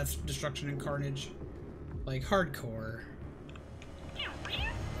this death, destruction, and carnage. Like, hardcore.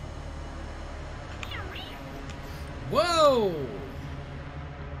 Whoa!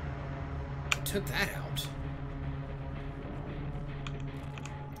 Took that out.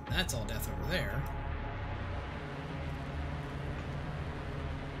 That's all death over there.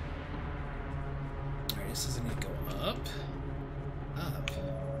 Alright, this doesn't need to go up. Up.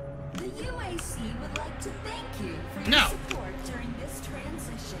 The UAC would like to thank you for No. your support during this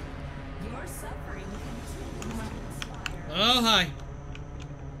transition. Your suffering continues uninspired. Oh, hi.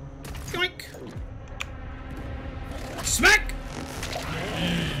 Yoink! Smack!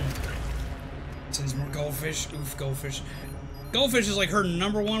 Sends more goldfish. Oof, goldfish. Goldfish is like her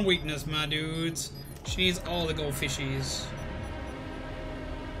 #1 weakness, my dudes. She needs all the goldfishies.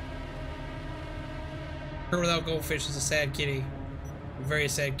 Her without goldfish is a sad kitty. A very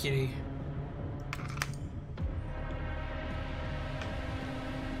sad kitty.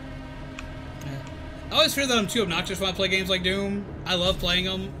 I always fear that I'm too obnoxious when I play games like Doom. I love playing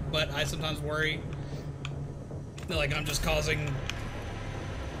them, but I sometimes worry that, like, I'm just causing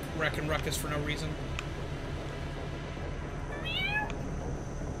wreck and ruckus for no reason.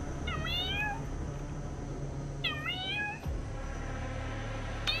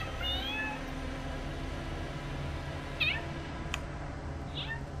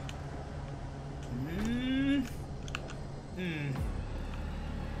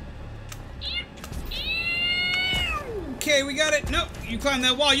 Okay, we got it. No, you climb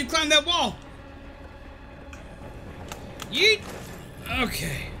that wall. You climb that wall. Yeet.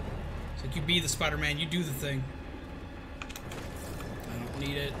 Okay. It's like you be the Spider-Man. You do the thing. I don't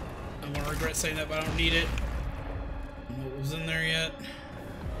need it. I'm gonna regret saying that, but I don't need it. I don't know what was in there yet.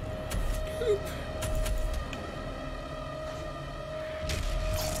 Oop.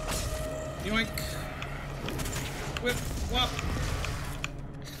 Yoink. Whip. Whop.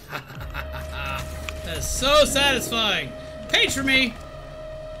 That is so satisfying. Page for me.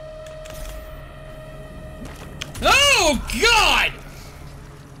 Oh, God!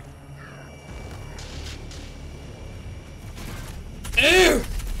 Ew!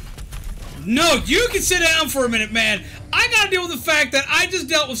 No, you can sit down for a minute, man. I gotta deal with the fact that I just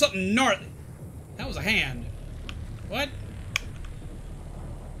dealt with something gnarly. That was a hand. What?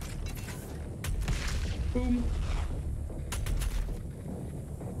 Boom.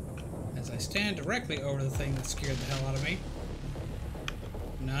 As I stand directly over the thing that scared the hell out of me.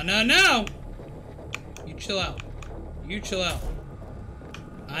 No, no, no! You chill out. You chill out.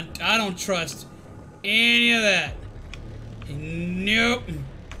 I don't trust any of that. Nope.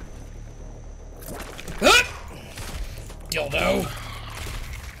 Hup! Dildo.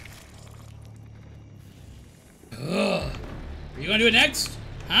 Ugh. Are you gonna do it next?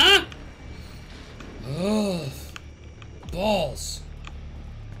 Huh? Ugh. Balls.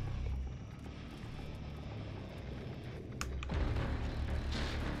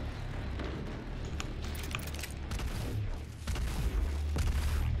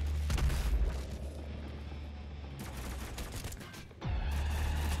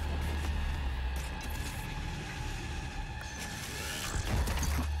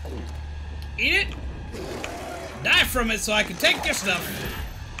 Eat it. Die from it so I can take your stuff.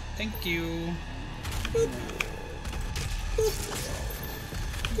 Thank you. Boop. Boop.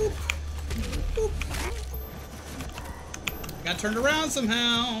 Boop. Boop. Got turned around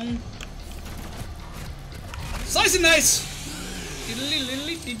somehow. Slice and dice.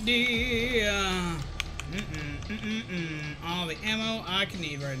 All the ammo I can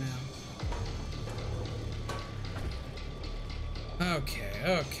need right now. Okay.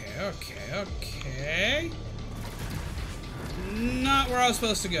 Not where I was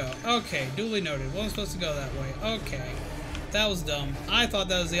supposed to go. Okay, duly noted. Wasn't supposed to go that way. Okay. That was dumb. I thought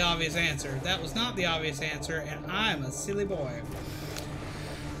that was the obvious answer. That was not the obvious answer, and I'm a silly boy.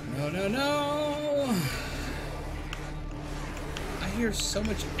 No. I hear so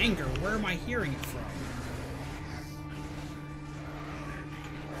much anger. Where am I hearing it from?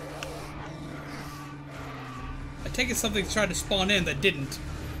 I take it something tried to spawn in that didn't.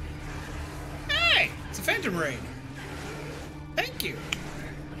 Hey! It's a phantom raid. Thank you.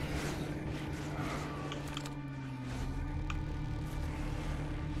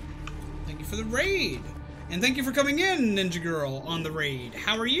 Thank you for the raid. And thank you for coming in, Ninja Girl, on the raid.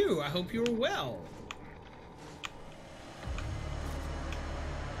 How are you? I hope you're well.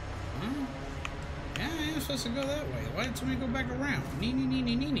 Huh? Yeah, I am supposed to go that way. Why did somebody go back around? Nee.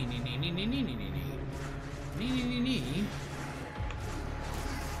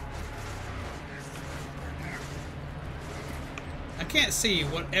 I can't see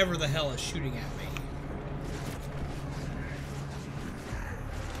whatever the hell is shooting at me.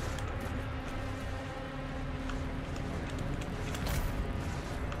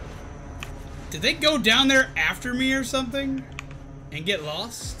 Did they go down there after me or something? And get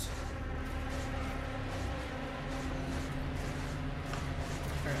lost?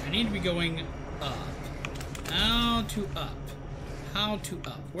 Alright, I need to be going up. How to up? How to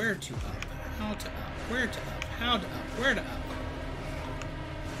up? Where to up? How to up? Where to up? How to up? Where to up?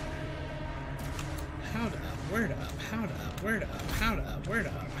 How to up? Where to up? How to up? Where to up? How to up? Where to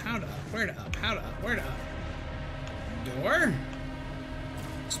up? How to up? Where to up? How to up? Where to up? Door?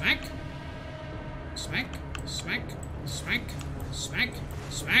 Smack? Smack, smack, smack, smack,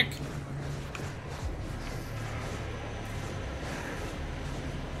 smack.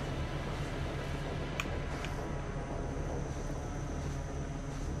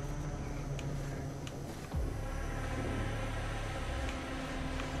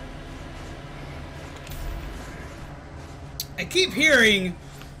 I keep hearing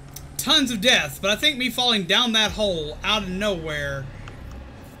tons of death, but I think me falling down that hole out of nowhere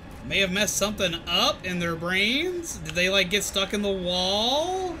may have messed something up in their brains. Did they like get stuck in the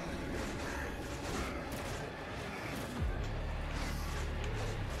wall?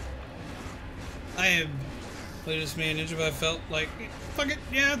 I have played this man ninja, but I felt like, fuck it,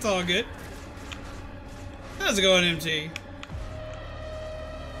 yeah, it's all good. How's it going, MT?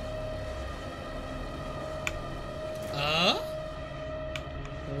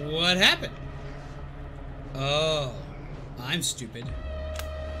 What happened? Oh, I'm stupid.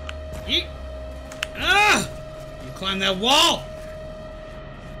 Yeet! Ah! You climb that wall!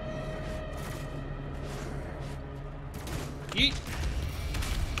 Yeet!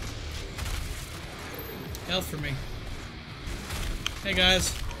 Health for me. Hey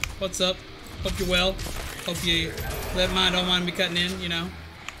guys, what's up? Hope you're well. Hope you don't mind me cutting in, you know.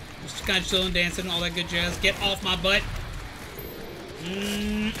 Just kind of chilling, dancing, all that good jazz. Get off my butt.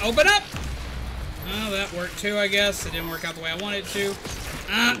 Open up! Oh, that worked too, I guess. It didn't work out the way I wanted it to.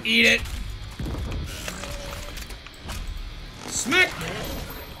 Eat it. Smack!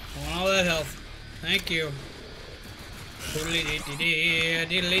 I want all that health. Thank you.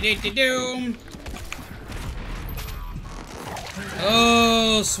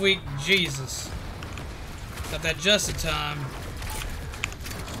 Oh, sweet Jesus. Got that just in time.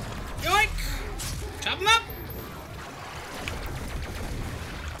 Yoink! Chop him up!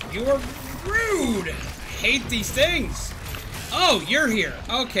 You are rude! I hate these things. Oh, you're here.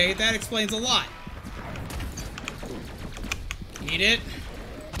 Okay, that explains a lot. Need it?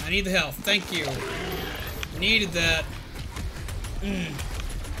 I need the health. Thank you. Needed that. Need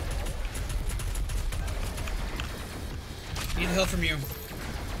the health from you.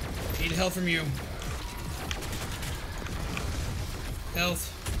 Need health from you. Health.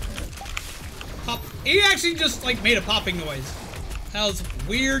 Pop. He actually just, like, made a popping noise. That was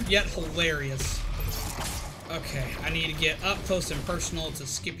weird yet hilarious. Okay, I need to get up close and personal to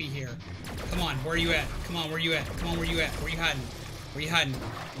Skippy here. Come on, where are you at? Come on, where are you at? Come on, where are you at? Where are you hiding? Where are you hiding?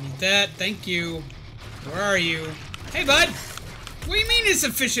 I need that. Thank you. Where are you? Hey, bud! What do you mean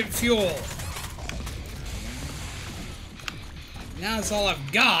insufficient fuel? Now that's all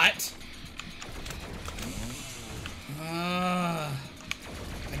I've got. I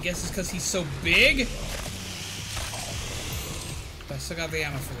guess it's because he's so big? But I still got the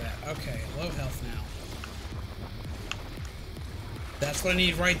ammo for that. Okay, low health now. That's what I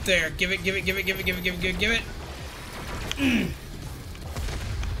need right there. Give it, give it, give it, give it, give it, give it, give it, give it.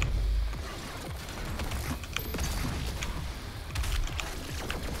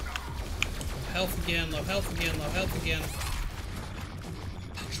 health again, low health again, low health again.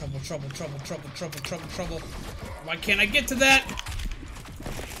 Trouble, trouble, trouble, trouble, trouble, trouble, trouble. Why can't I get to that?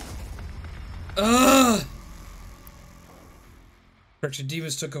 Ugh! Correction,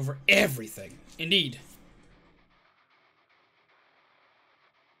 demons took over everything. Indeed.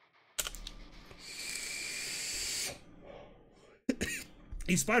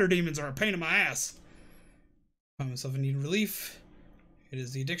 These spider demons are a pain in my ass. I find myself in need of relief. It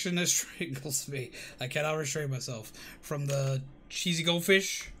is the addiction that strangles me. I cannot restrain myself from the cheesy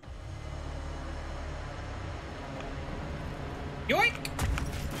goldfish. Yoink!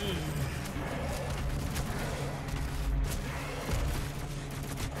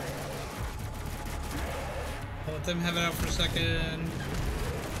 I'll let them have it out for a second.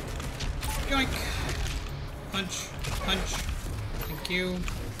 Yoink! Punch, punch. Thank you.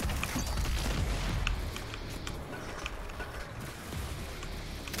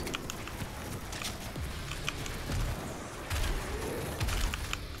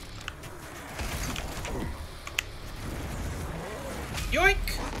 Yoink!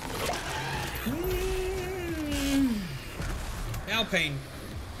 Ow pain.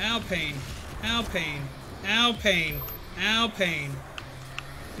 Ow pain. Ow pain. Ow pain. Ow pain.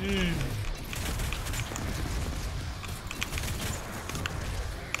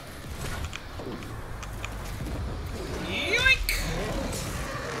 Yoink!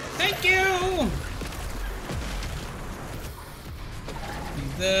 Thank you!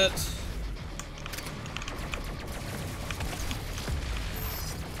 Need that.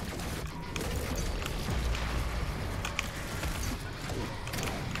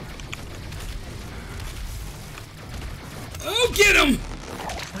 Oh, get him!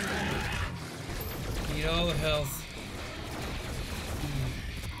 Need all the health.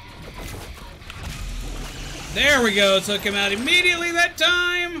 There we go. Took him out immediately that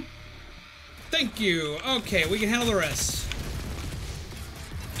time. Thank you. Okay, we can handle the rest.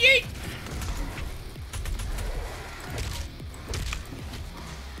 Yeet!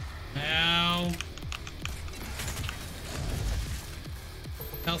 Ow.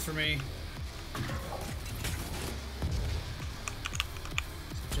 Health for me.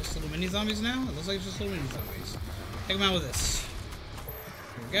 Just little mini zombies now? It looks like it's just little mini zombies. Take them out with this.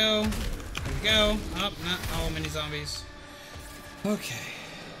 Here we go. Here we go. Oh, not all mini zombies. Okay.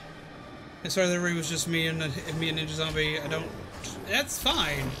 And sorry, there was just me and a ninja zombie. I don't. That's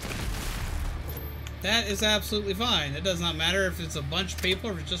fine. That is absolutely fine. It does not matter if it's a bunch of people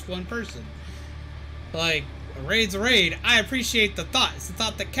or if it's just one person. Like, a raid's a raid. I appreciate the thought. It's the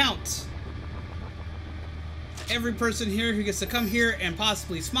thought that counts. Every person here who gets to come here and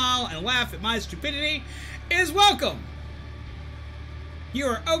possibly smile and laugh at my stupidity is welcome. You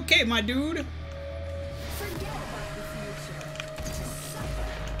are okay, my dude. Forget about the future. To suffer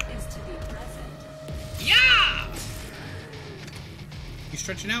is to be present. Yeah! You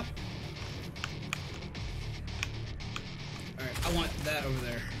stretching out? Alright, I want that over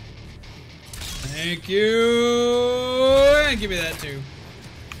there. Thank you! And give me that too.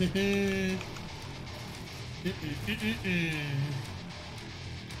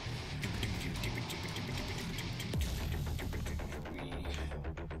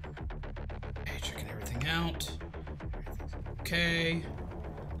 Okay, checking everything out. Okay.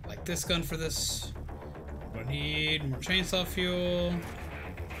 Like this gun for this. I need more chainsaw fuel.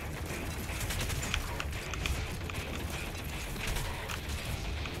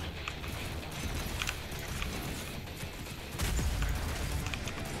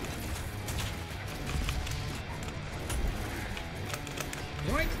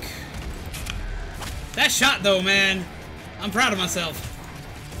 Yoink. That shot though, man. I'm proud of myself.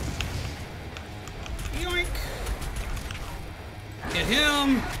 Yoink. Get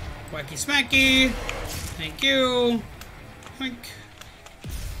him. Wacky smacky. Thank you. Yoink.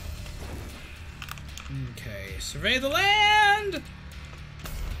 Okay, survey the land.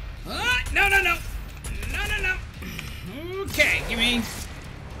 No, no, no. No, no, no. Okay, give me.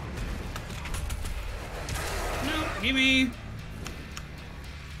 No, give me.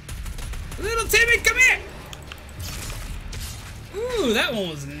 Little Timmy, come here! Ooh, that one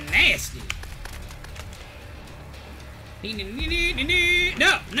was nasty.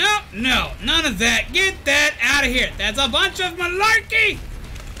 No, no, no, none of that. Get that out of here. That's a bunch of malarkey.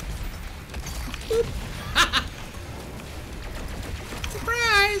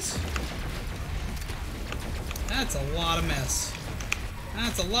 Surprise! That's a lot of mess.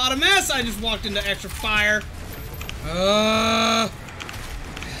 That's a lot of mess. I just walked into extra fire.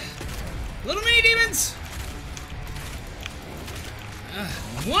 Little mini demons!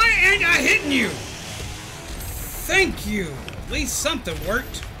 Why ain't I hitting you? Thank you. At least something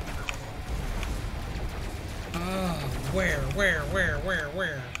worked.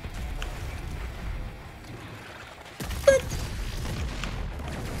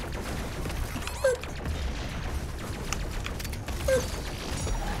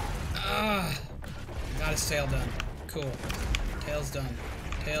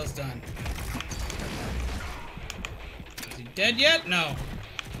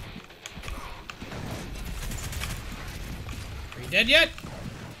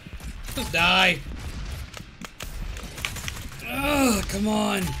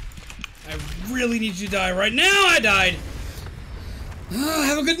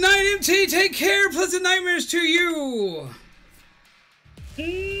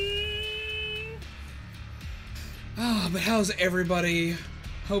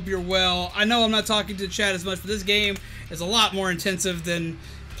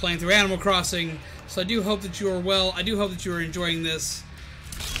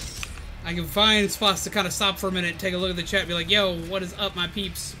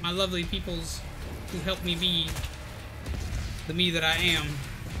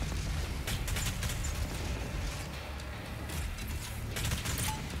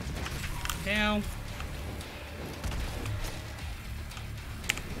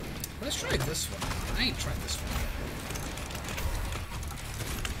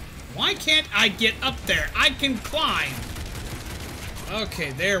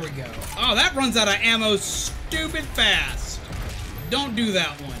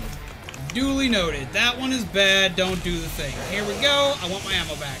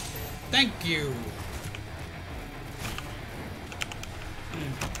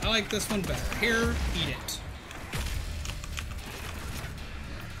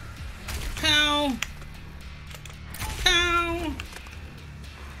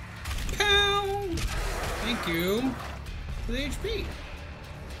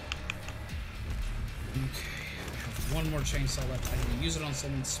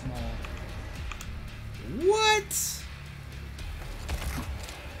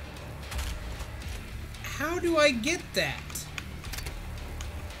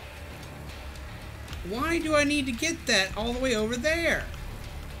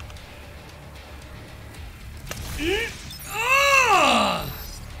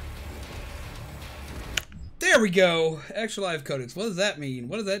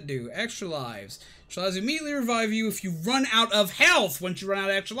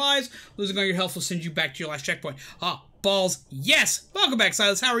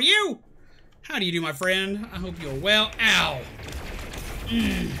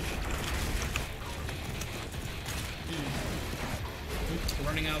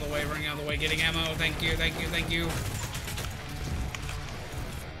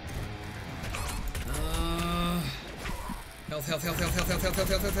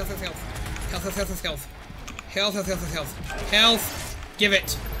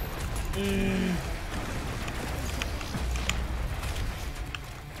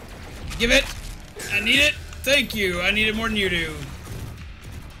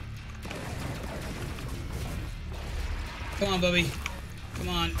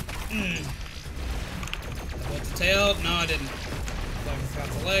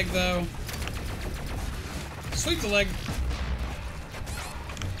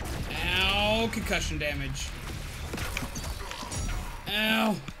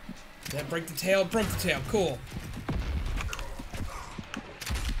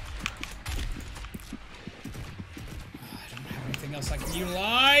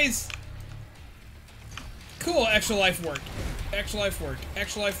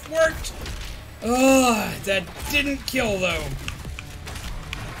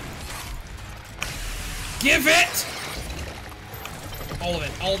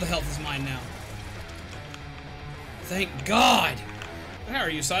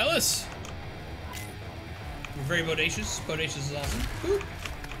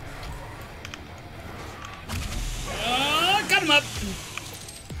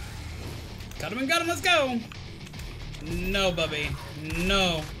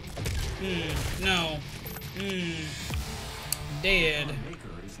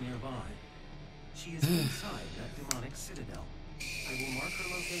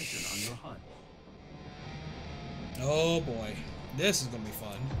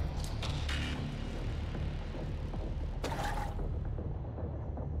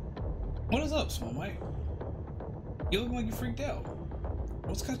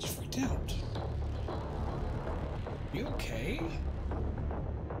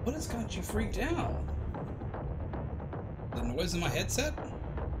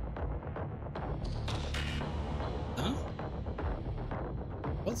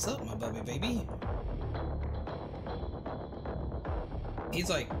 He's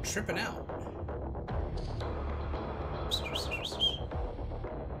like tripping out.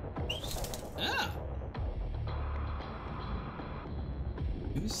 Ah!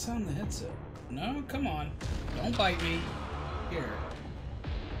 Maybe it's on the headset. No, come on. Don't bite me. Here.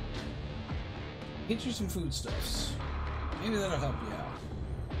 Get you some foodstuffs. Maybe that'll help you out.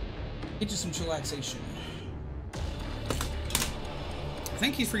 Get you some chillaxation. I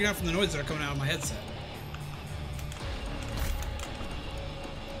think he's freaking out from the noises that are coming out of my headset.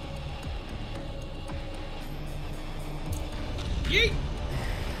 Yeet!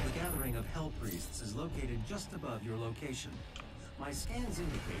 The gathering of Hell Priests is located just above your location. My scans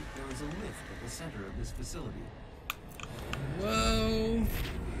indicate there is a lift at the center of this facility. Whoa.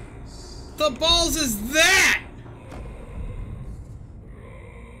 The balls is that?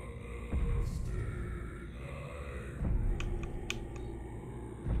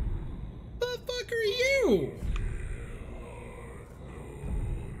 The fuck are you?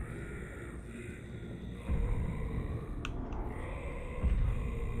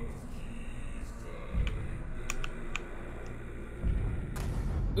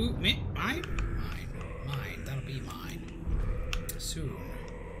 Ooh, me? Mine? Mine. That'll be mine. Soon.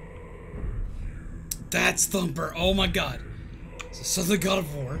 That's Thumper. Oh my god. It's the son of the God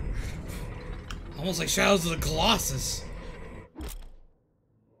of War. Almost like Shadows of the Colossus.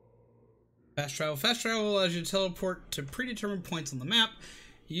 Fast travel. Fast travel allows you to teleport to predetermined points on the map.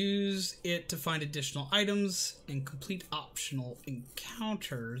 Use it to find additional items and complete optional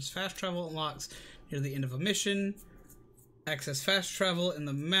encounters. Fast travel unlocks near the end of a mission. Access fast travel in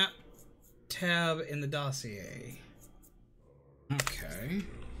the map tab in the dossier. Okay.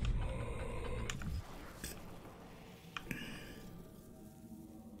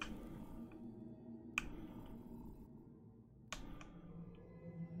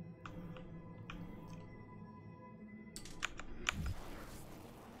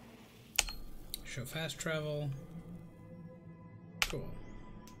 Show fast travel. Cool.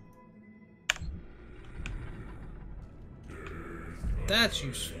 That's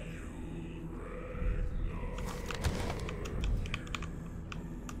useful.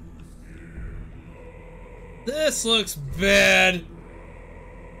 This looks bad.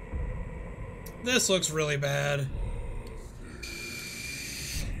 This looks really bad.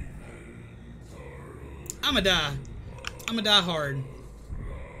 I'ma die. I'ma die hard.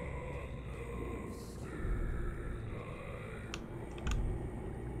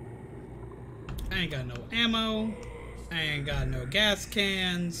 I ain't got no ammo. I ain't got no gas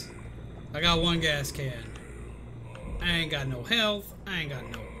cans. I got one gas can. I ain't got no health. I ain't got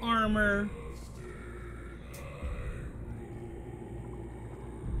no armor.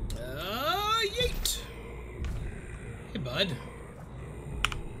 Yeet. Hey, bud.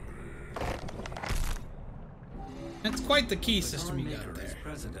 That's quite the key system you got there. Is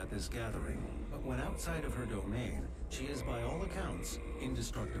present at this gathering, but when outside of her domain, she is by all accounts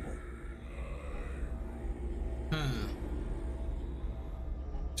indestructible. Huh.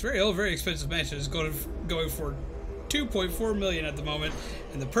 It's very old, very expensive mansion. It's going for $2.4 million at the moment,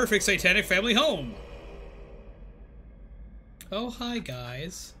 and the perfect satanic family home. Oh, hi,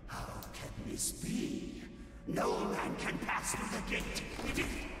 guys. How can this be? No man can pass through the gate.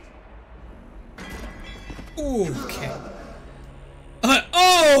 Okay.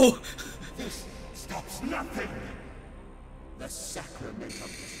 Oh! This stops nothing. The sacrament of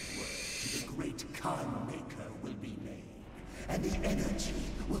this word to the great Khan Maker will be made, and the energy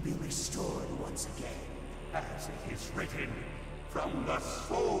will be restored once again. As it is written, from the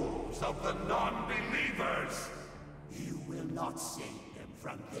souls of the non-believers. You will not save them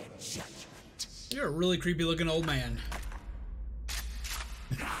from their judgment. You're a really creepy looking old man.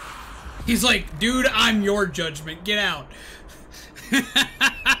 He's like, dude, I'm your judgment. Get out.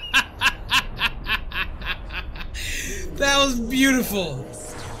 That was beautiful.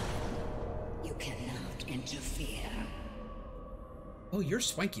 You cannot interfere. Oh, you're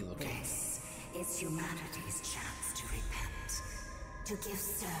swanky looking. This is humanity's chance to repent, to give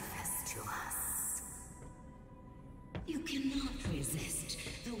service to us. You cannot resist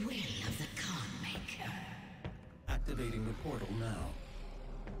the will of the Khan Maker. Activating the portal now.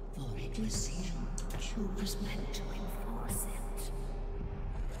 For it was him who was meant to enforce it.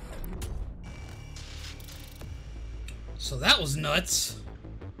 So that was nuts.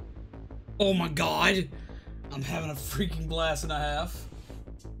 Oh my god. I'm having a freaking blast and a half.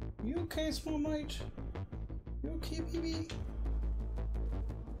 You okay, small mate? You okay, baby?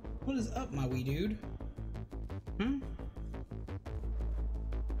 What is up, my wee dude? Huh?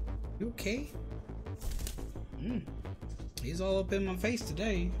 You okay? He's all up in my face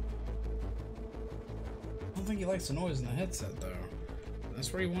today. I don't think he likes the noise in the headset, though.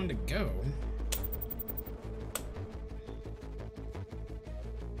 That's where he wanted to go.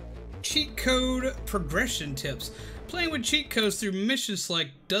 Cheat code progression tips. Playing with cheat codes through mission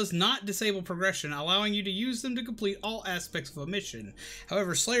select does not disable progression, allowing you to use them to complete all aspects of a mission.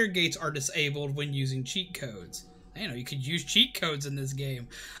 However, Slayer gates are disabled when using cheat codes. I know you could use cheat codes in this game.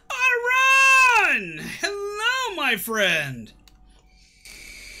 Run! Hello, my friend!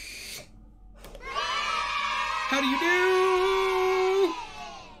 How do you do?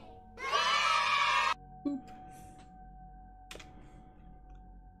 Boop.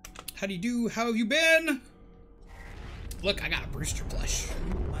 How do you do? How have you been? Look, I got a Brewster plush.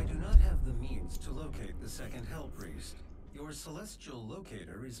 I do not have the means to locate the second Hell Priest. Your celestial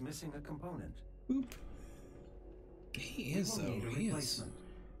locator is missing a component. Boop. He is, though. He is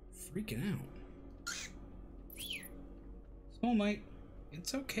freaking out. Small Knight,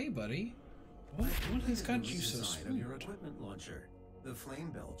 it's okay, buddy. What has got you so sweet? sweet? Your equipment launcher. The flame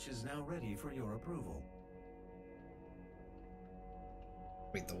belch is now ready for your approval.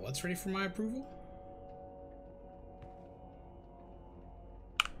 Wait, the what's ready for my approval?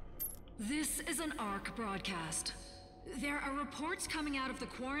 This is an ARC broadcast. There are reports coming out of the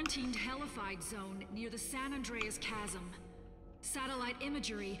quarantined Hellified zone near the San Andreas Chasm. Satellite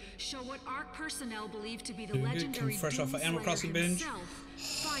imagery show what ARC personnel believe to be the legendary fresh off of Animal Crossing binge. himself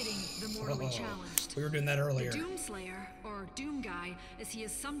fighting the mortally challenged. We were doing that earlier. The Doomslayer, or Doom Guy, as he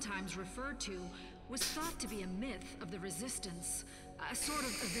is sometimes referred to, was thought to be a myth of the Resistance, a sort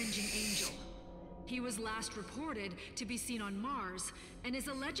of avenging angel. He was last reported to be seen on Mars, and is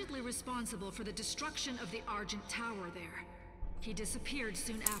allegedly responsible for the destruction of the Argent Tower there. He disappeared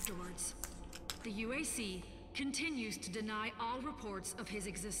soon afterwards. The UAC continues to deny all reports of his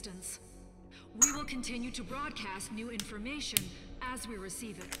existence. We will continue to broadcast new information as we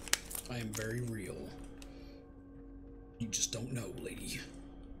receive it. I am very real. You just don't know, lady.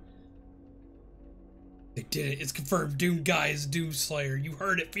 They did it. It's confirmed. Doom Guy is Doom Slayer. You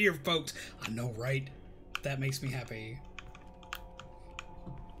heard it here, folks. I know, right? That makes me happy.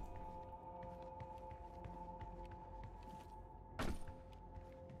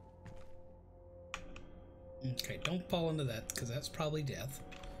 Okay, don't fall into that, because that's probably death.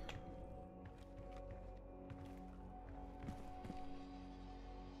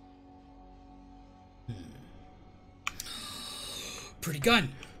 Pretty gun.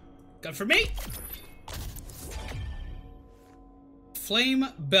 Gun for me. Flame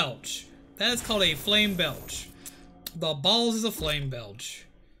belch. That is called a flame belch. The balls is a flame belch.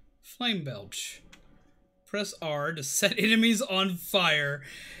 Flame belch. Press R to set enemies on fire,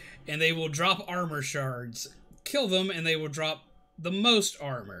 and they will drop armor shards. Kill them, and they will drop the most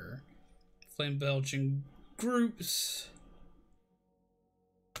armor. Flame belch in groups.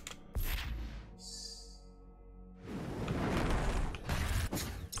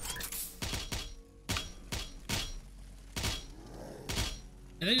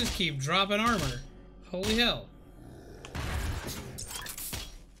 And they just keep dropping armor. Holy hell.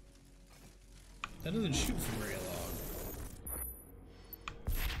 That doesn't shoot for very long.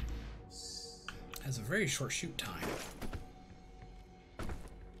 Has a very short shoot time.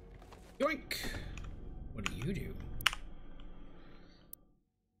 Yoink! What do you do?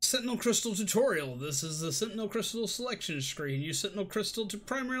 Sentinel Crystal tutorial. This is the Sentinel Crystal selection screen. Use Sentinel Crystal to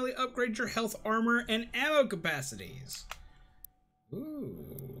primarily upgrade your health, armor, and ammo capacities.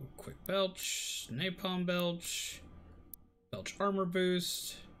 Ooh, quick belch, napalm belch, belch armor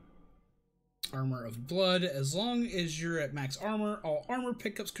boost, armor of blood. As long as you're at max armor, all armor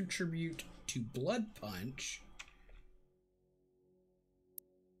pickups contribute to blood punch.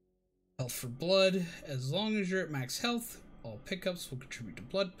 Health for blood. As long as you're at max health, all pickups will contribute to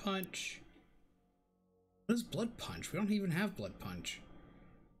blood punch. What is blood punch? We don't even have blood punch.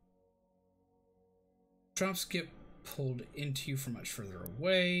 Drop skip pulled into you from much further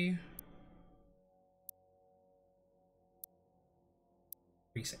away.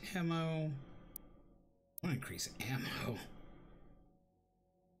 Increase ammo. I want to increase ammo.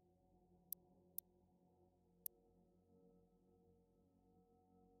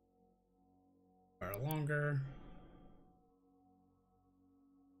 Fire longer.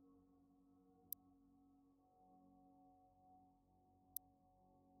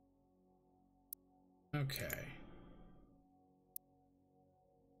 Okay.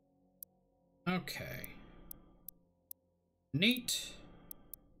 Okay. Neat.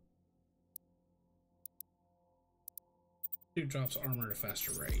 2 drops armor at a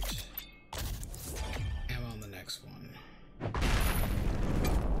faster rate. Ammo on the next one.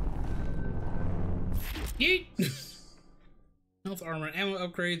 Yeet! Health, armor, and ammo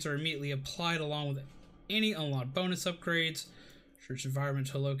upgrades are immediately applied along with any unlocked bonus upgrades. Search environment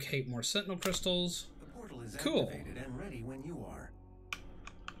to locate more sentinel crystals. The portal is Cool. activated and ready when you are.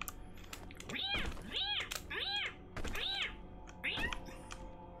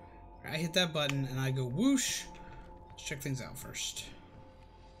 I hit that button and I go whoosh. Let's check things out first.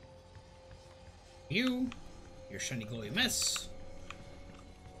 Your shiny glowy mess.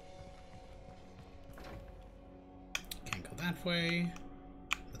 Can't go that way.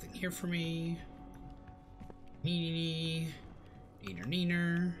 Nothing here for me. Neener,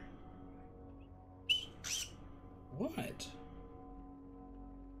 neener. What?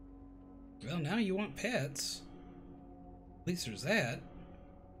 Well, now you want pets. At least there's that.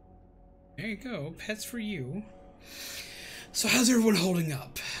 There you go, pets for you. So how's everyone holding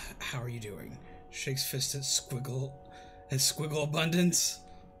up? How are you doing? Shakes fist at squiggle abundance.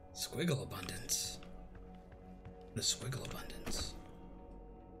 Squiggle abundance. What is squiggle abundance?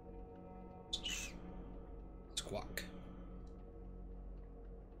 Squawk.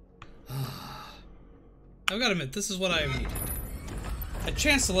 I've got to admit, this is what I needed. A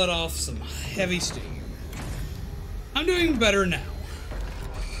chance to let off some heavy steam. I'm doing better now.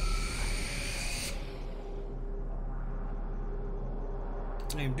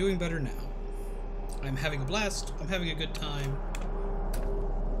 I am doing better now. I'm having a blast. I'm having a good time.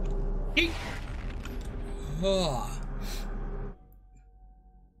 Eek. Oh.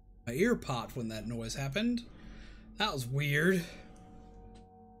 My ear popped when that noise happened. That was weird.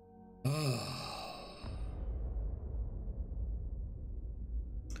 Oh.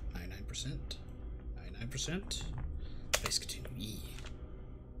 99%. 99%. Please continue. E.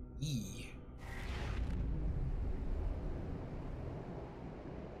 E.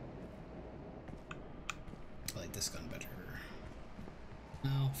 I like this gun better.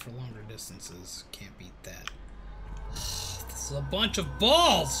 Now, for longer distances, can't beat that. This is a bunch of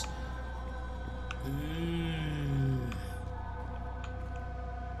balls!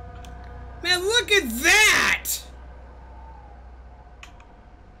 Man, look at that!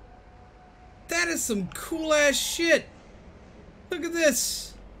 That is some cool ass shit! Look at this!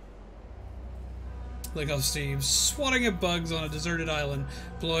 Look how Steve's swatting at bugs on a deserted island,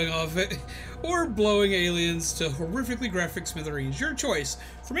 blowing off it, or blowing aliens to horrifically graphic smithereens. Your choice.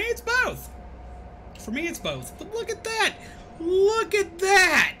 For me, it's both. For me, it's both. But look at that! Look at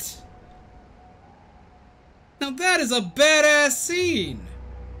that! Now that is a badass scene!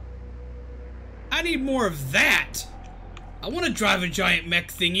 I need more of that! I want to drive a giant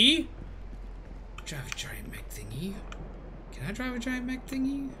mech thingy! Drive a giant mech thingy? Can I drive a giant mech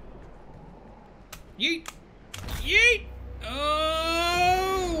thingy? Yeet! Yeet!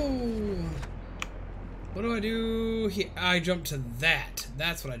 Oh! What do I do here? I jump to that.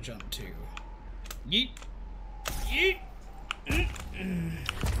 That's what I jump to. Yeet! Yeet!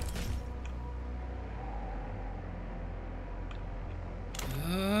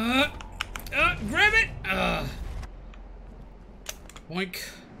 Grab it! Boink.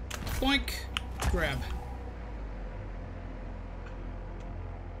 Boink. Grab.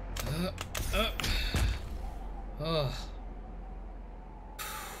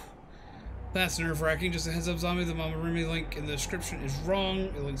 That's nerve-wracking. Just a heads up, zombie. The Mamarumi link in the description is wrong.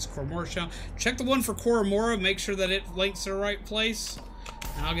 It links to Koromora channel. Check the one for Koromora. Make sure that it links to the right place,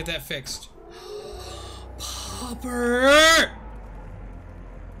 and I'll get that fixed. Pupper!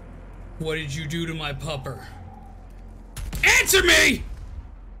 What did you do to my pupper? Answer me!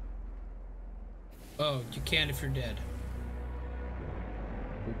 Oh, you can't if you're dead.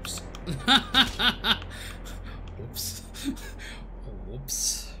 Oops. Whoops.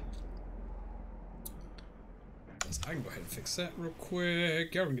 Whoops. I can go ahead and fix that real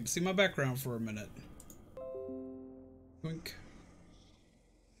quick. Yeah, we're gonna see my background for a minute. Boink.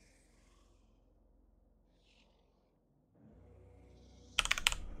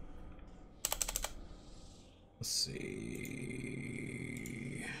 Let's see.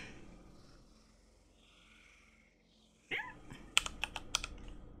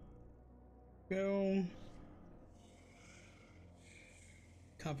 Go.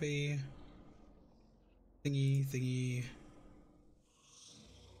 Copy. Thingy.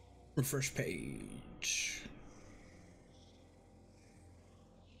 Refresh page.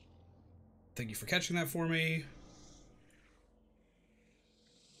 Thank you for catching that for me.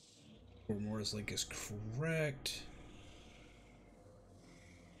 Koromora's link is correct.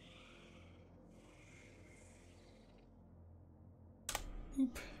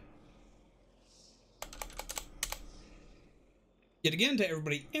 Oop. Yet again, to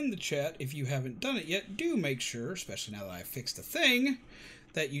everybody in the chat, if you haven't done it yet, do make sure, especially now that I fixed the thing,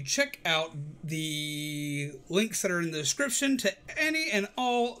 that you check out the links that are in the description to any and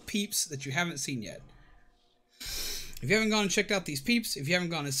all peeps that you haven't seen yet. If you haven't gone and checked out these peeps, if you haven't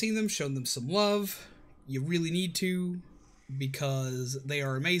gone and seen them, shown them some love, you really need to, because they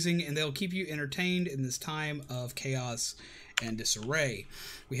are amazing and they'll keep you entertained in this time of chaos and disarray.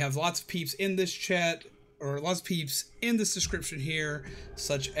 We have lots of peeps in this chat, or lots of peeps in this description here,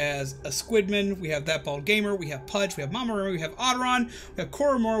 such as a Squidman, we have That Bald Gamer, we have Pudge, we have Mama Remy, we have Audron, we have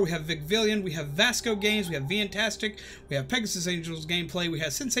Koromor, we have Vic Villian, we have Vasco Games, we have Fantastic, we have Pegasus Angels Gameplay, we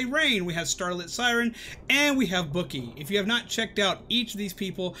have Sensei Rain, we have Starlit Siren, and we have Bookie. If you have not checked out each of these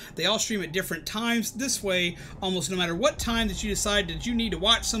people, they all stream at different times. This way, almost no matter what time that you decide that you need to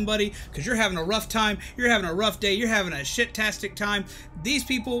watch somebody, because you're having a rough time, you're having a rough day, you're having a shit-tastic time, these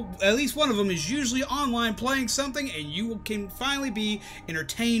people, at least one of them, is usually online playing something, and you can finally be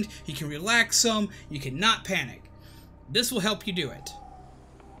entertained, you can relax some, you can not panic. This will help you do it.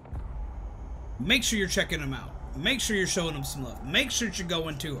 Make sure you're checking them out. Make sure you're showing them some love. Make sure that you're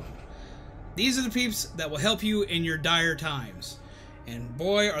going to them. These are the peeps that will help you in your dire times. And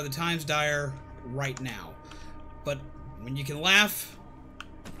boy, are the times dire right now. But when you can laugh,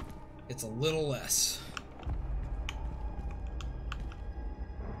 it's a little less.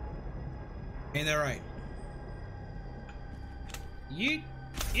 Ain't that right? Yeet,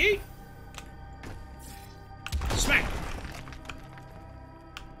 yeet. Smack.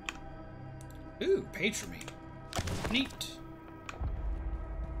 Ooh, paid for me. Neat.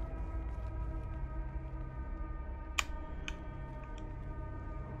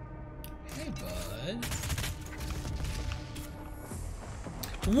 Hey, bud.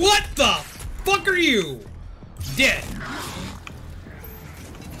 What the fuck are you? Dead.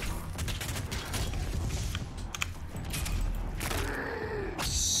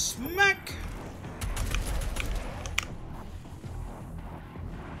 Smack.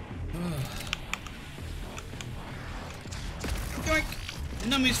 Yoink.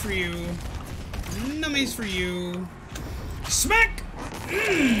 Nummies for you. Nummies for you. Smack!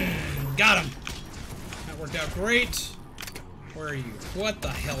 Got him. That worked out great. Where are you? What the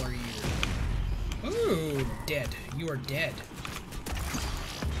hell are you? Ooh, dead. You are dead.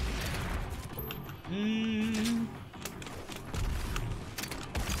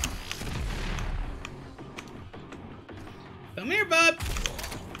 Come here, bub.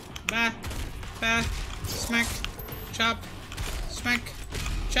 Bah. Bah. Smack. Chop. Smack.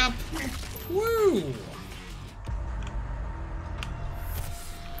 Chop. Woo!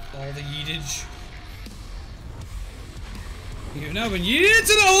 All the yeetage. You've now been yeeted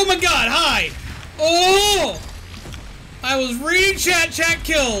to the— oh my god, hi! Oh! I was reading chat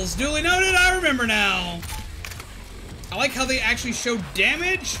kills. Duly noted, I remember now. I like how they actually show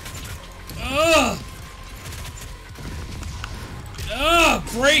damage. Ugh! Ugh,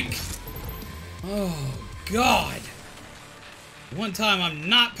 break! Oh, God. One time I'm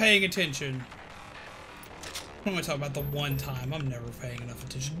not paying attention. What am I talking about? The one time? I'm never paying enough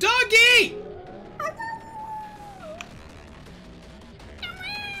attention. Doggy!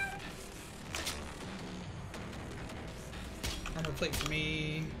 Armor plate for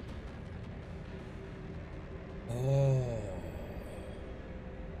me. Oh.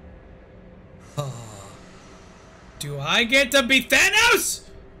 Do I get to be Thanos?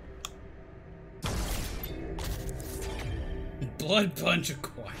 Blood Punch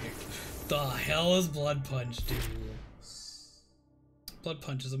acquired. The hell is Blood Punch do? Blood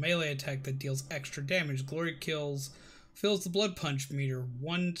Punch is a melee attack that deals extra damage. Glory kills. Fills the Blood Punch meter.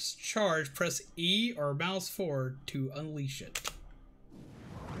 Once charged, press E or mouse forward to unleash it.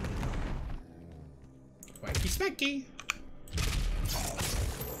 Wacky smacky.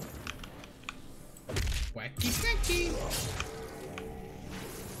 Wacky smacky.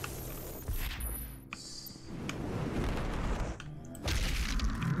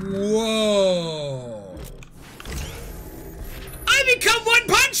 Whoa. I become One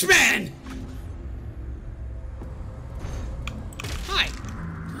Punch Man! Hi.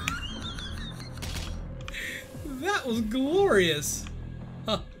 That was glorious.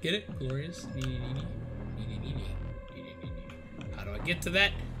 Huh, get it? Glorious. How do I get to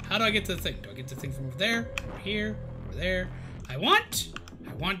that? How do I get to the thing? Do I get to the thing from over there? Over here? Over there? I want.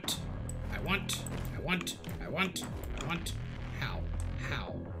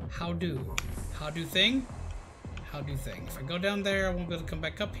 How do thing? If I go down there, I won't be able to come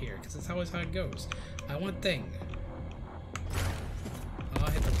back up here, because that's always how it goes. I want thing. Oh, I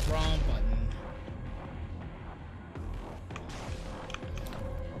hit the wrong button.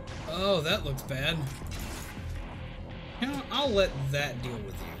 Oh, that looks bad. You know, I'll let that deal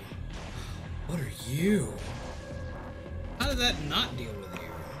with you. What are you? How did that not deal with you?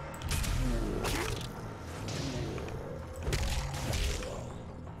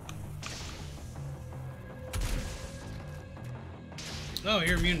 Oh,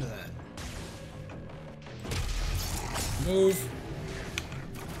 you're immune to that. Move.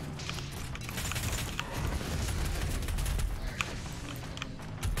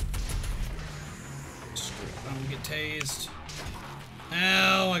 I don't get tased.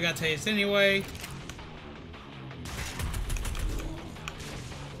 Ow, I got tased anyway.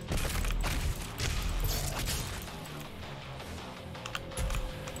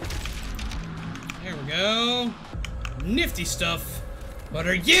 There we go. Nifty stuff. What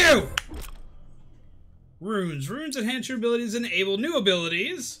are you? Runes. Runes enhance your abilities and enable new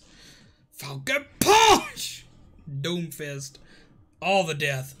abilities. Falcon Punch! Doom Fist. All the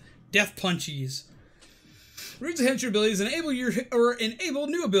death. Death Punchies. Runes enhance your abilities and enable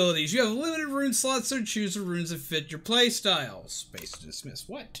new abilities. You have limited rune slots, so choose the runes that fit your playstyle. Space to dismiss.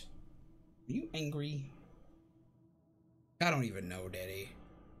 What? Are you angry? I don't even know, Daddy.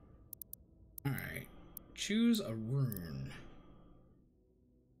 Alright. Choose a rune.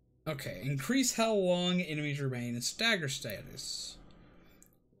 Okay. Increase how long enemies remain in stagger status.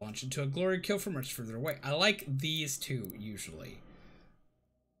 Launch into a glory kill from much further away. I like these two, usually.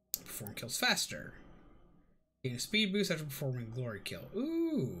 Perform kills faster. Gain a speed boost after performing a glory kill.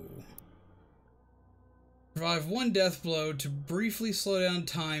 Ooh. Revive one death blow to briefly slow down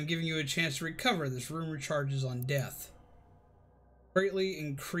time, giving you a chance to recover. This rune recharges on death. Greatly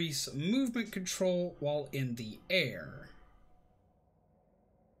increase movement control while in the air.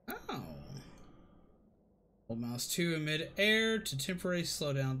 Oh. Hold mouse 2 in mid-air to temporarily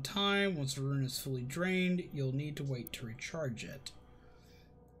slow down time. Once the rune is fully drained, you'll need to wait to recharge it.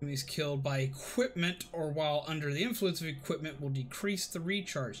 Enemies killed by equipment or while under the influence of equipment will decrease the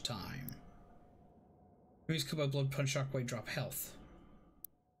recharge time. Enemies killed by blood punch, shockwave, drop health.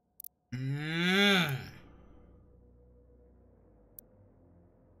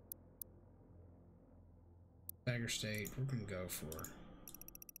 Stagger state, we're gonna go for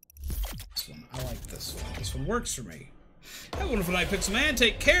this one. I like this one. This one works for me. Have a wonderful night, Pixel Man.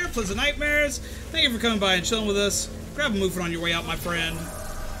 Take care, pleasant nightmares. Thank you for coming by and chilling with us. Grab a movement on your way out, my friend.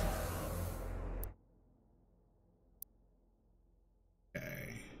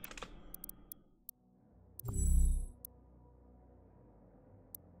 Okay.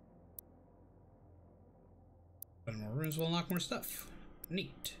 More rooms will unlock more stuff.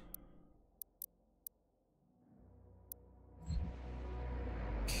 Neat.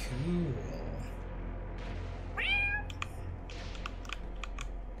 Cool.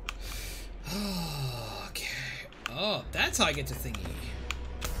 Okay. Oh, that's how I get to thingy.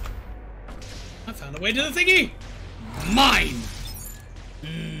 I found the way to the thingy! Mine!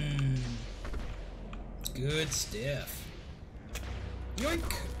 Good stuff.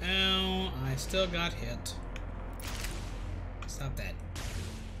 Yoink! Ow, I still got hit. Stop that.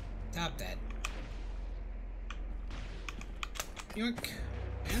 Stop that. Yoink.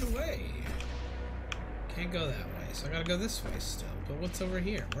 And away. Can't go that way, so I gotta go this way still. But what's over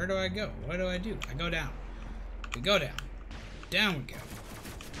here? Where do I go? What do? I go down. We go down. Down we go.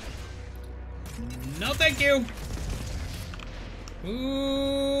 No thank you!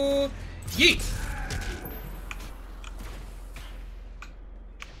 Ooh! Yeet!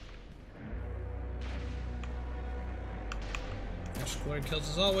 Extra glory kills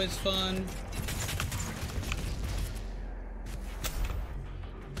is always fun.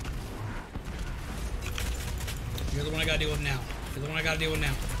 You're the one I gotta deal with now. You're the one I gotta deal with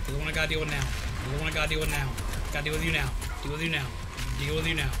now. You're the one I gotta deal with now. You're the one I gotta deal with now. Gotta deal with you now. Deal with you now. Deal with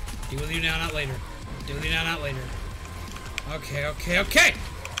you now. Deal with you now, not later. Deal with you now, not later. Okay, okay, okay!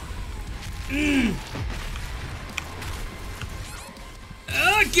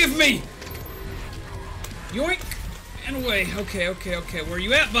 Give me! Yoink! And away. Okay, okay, okay. Where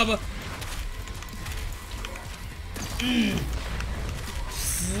you at, Bubba?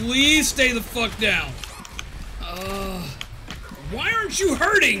 Please stay the fuck down. Why aren't you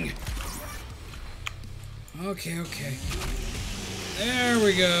hurting? Okay, okay. There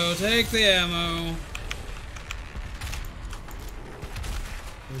we go. Take the ammo.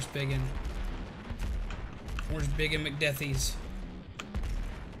 Where's Biggin? Where's Biggin McDeathies?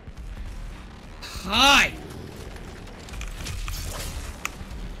 Hi!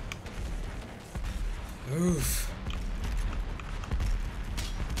 Oof.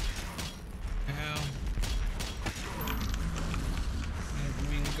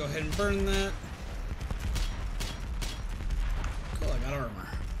 Go ahead and burn that. Cool, I got armor.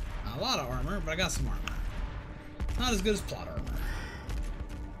 Not a lot of armor, but I got some armor. Not as good as plot armor.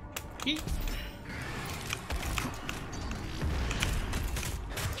 Yeet.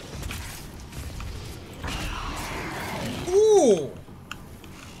 Ooh!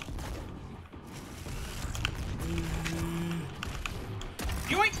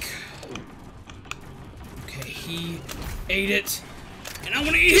 ate it. And I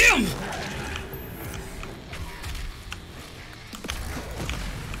want to eat him!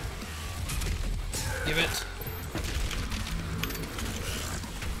 Give it.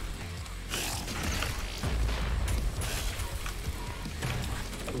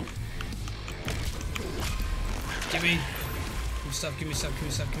 Give me stuff, give me stuff, give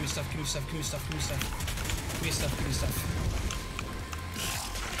me stuff, give me stuff, give me stuff, give me stuff, give me stuff. Give me stuff, give me stuff.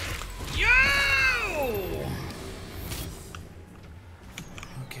 Yo!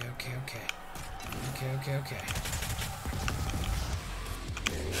 Okay.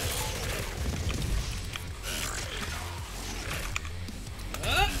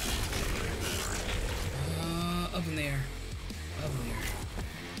 Up in the air.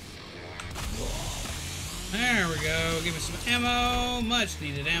 There we go. Give me some ammo. Much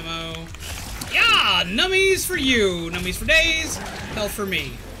needed ammo. Yeah! Nummies for you. Nummies for days. Health for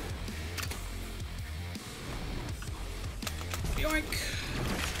me. Yoink.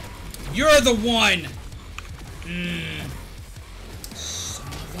 You're the one! Son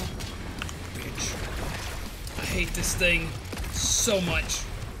of a bitch. I hate this thing so much.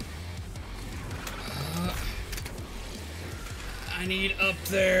 I need up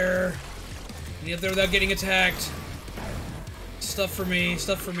there. I need up there without getting attacked. Stuff for me,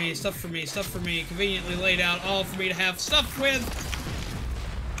 stuff for me, stuff for me, stuff for me. Conveniently laid out, all for me to have stuff with.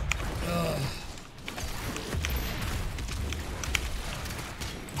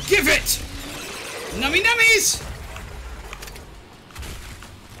 Give it! Nummy nummies!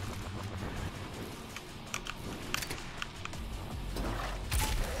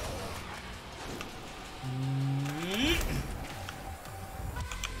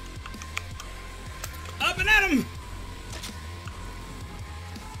 Up and at him!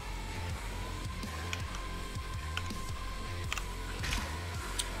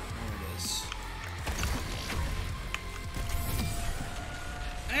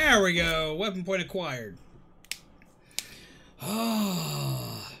 There we go. Weapon point acquired.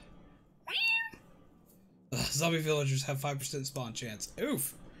 Oh. Zombie villagers have 5% spawn chance.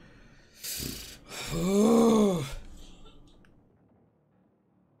 Oof. Oh.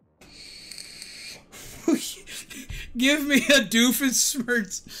 Give me a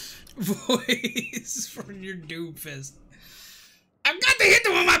Doofenshmirtz voice from your Doofus. I've got to hit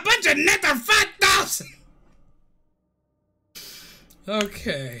them with my bunch of nether fat dolls.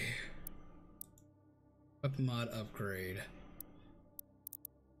 Okay. Weapon mod upgrade.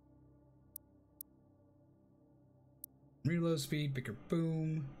 Reload speed, bigger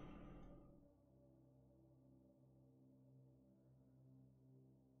boom.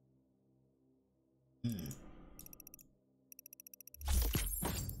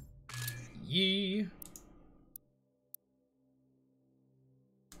 Yee.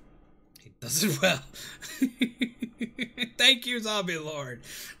 He does it well. Thank you, Zombie Lord.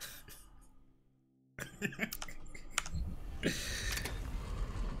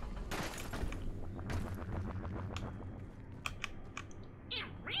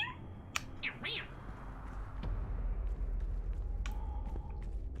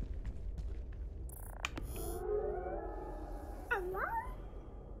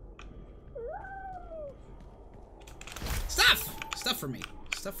 Stuff for me.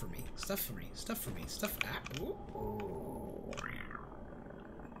 Stuff for me. Stuff for me. Stuff for me. Stuff. Ah. Ooh.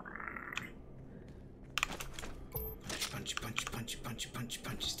 Punchy, punchy, punchy, punchy, punchy,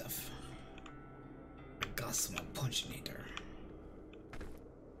 punchy stuff. I got some punch neater.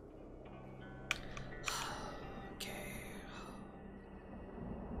 Okay.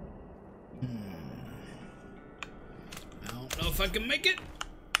 I don't know if I can make it.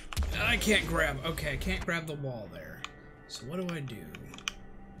 I can't grab. Okay, I can't grab the wall there. So what do I do?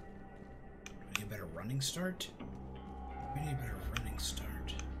 I need a better running start? I need a better running start.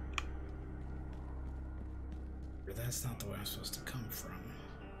 Or that's not the way I'm supposed to come from.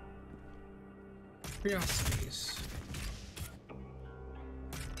 Curiosities.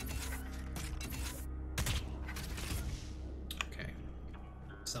 Okay.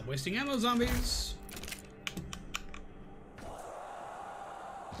 Stop wasting ammo, zombies!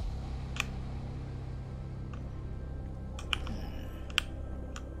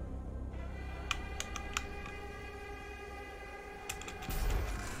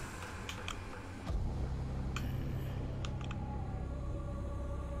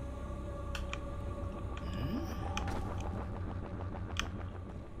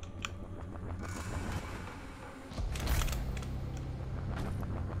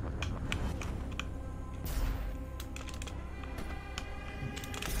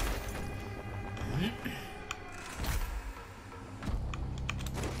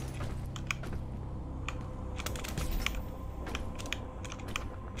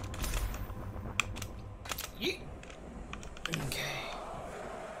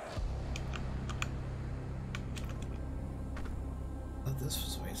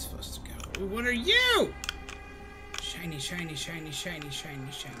 What are you? Shiny, shiny, shiny, shiny,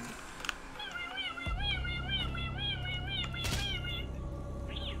 shiny, shiny.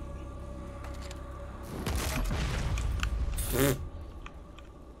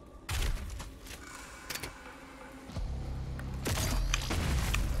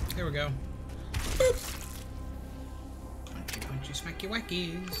 There we go. Boop. Punchy, punchy, smacky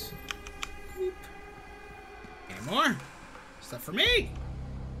wackies. Boop. Any more? Stuff for me!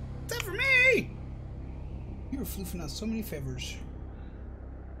 Stuff for me! You're floofing out so many favors.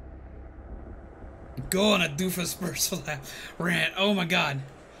 Go on a doofus personal rant. Oh my god.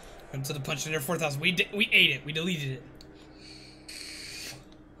 Went to the punch in there 4,000. We ate it. We deleted it.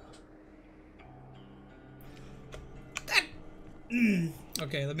 That.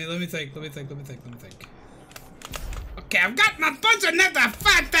 Okay, let me think. Let me think. Okay, I've got my punch in there at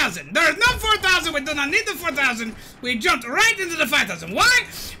 5,000. There's no 4,000. We do not need the 4,000. We jumped right into the 5,000. Why?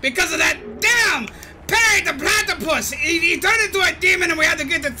 Because of that damn Perry the platypus. He turned into a demon and we had to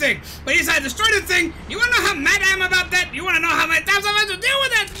get the thing. But he decided to destroy the thing. You want to know how mad I am about that? You want to know how many times I've had to deal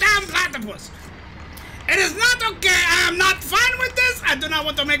with that damn platypus? It is not okay. I am not fine with this. I do not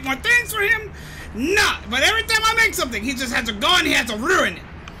want to make more things for him. No. But every time I make something, he just has to go and he has to ruin it.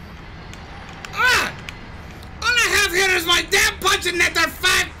 Ah! All I have here is my damn punching nether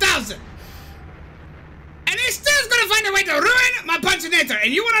 5,000. And he still's gonna find a way to ruin my punching nether.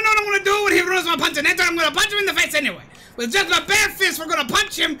 And you wanna know what I'm gonna do when he ruins my punching nether? I'm gonna punch him in the face anyway. With just my bare fist, we're gonna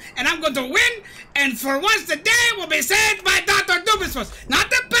punch him, and I'm going to win. And for once the day will be saved by Dr. Doofus. Not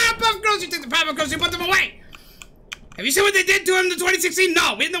the Powerpuff Girls. You take the Powerpuff Girls, you put them away. Have you seen what they did to him in 2016?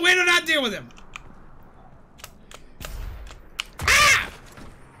 No, we do not deal with him. Ah!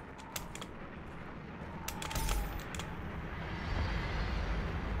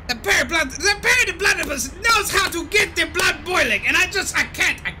 The Perry the Platypus knows how to get the blood boiling, and I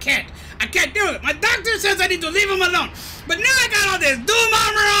can't do it. My doctor says I need to leave him alone. But now I got all this Doom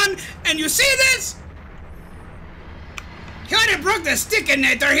armor on, and you see this? He already broke the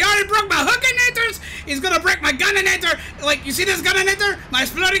stickinator. He already broke my hookinators. He's gonna break my guninator. Like, you see this guninator? My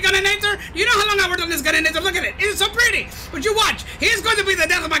exploding guninator? You know how long I worked on this guninator? Look at it. It's so pretty. But you watch. He's going to be the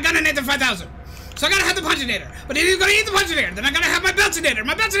death of my guninator 5,000. So I gotta have the punchinator. But then he's gonna eat the punchinator. Then I gotta have my belchinator.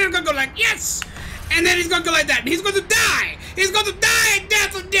 My belchinator gonna go like, yes! And then he's gonna go like that. And he's going to die. He's going to die a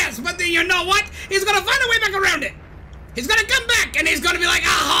death of death. But then you know what? He's gonna find a way back around it. He's gonna come back and he's gonna be like, ah,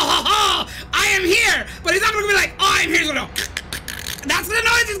 ha, ha, ha, I am here. But he's not gonna be like, oh, I'm here. He's gonna go, that's the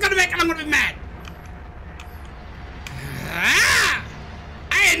noise he's gonna make, and I'm gonna be mad. Ah!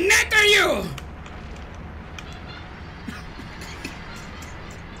 I nether you!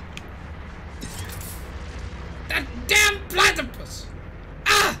 That damn platypus!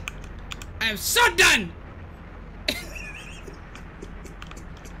 Ah! I am so done!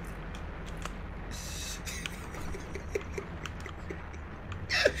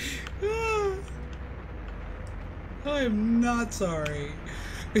 I am not sorry.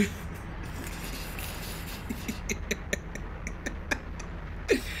 You're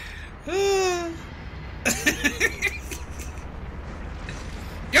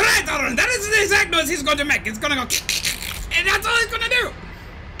right, Doran. That is the exact noise he's going to make. It's going to go, and that's all he's going to do.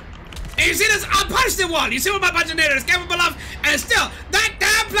 And you see this unpunched wall. You see what my punchinator is capable of, and still, that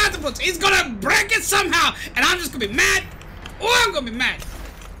damn platypus, he's going to break it somehow, and I'm just going to be mad. Oh, I'm going to be mad.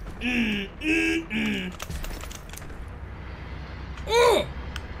 Ooh!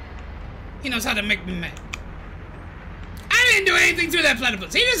 He knows how to make me mad. I didn't do anything to that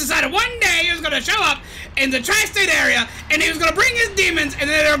platypus. He just decided one day he was going to show up in the tri-state area, and he was going to bring his demons, and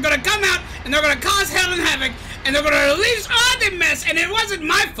then they were going to come out, and they're going to cause hell and havoc, and they're going to release all the mess, and it wasn't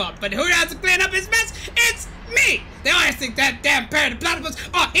my fault. But who has to clean up his mess? It's me! They always think that damn parrot platypus,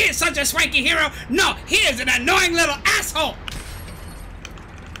 oh, he is such a swanky hero. No, he is an annoying little asshole.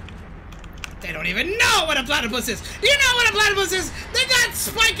 They don't even know what a platypus is. Do you know what a platypus is? They got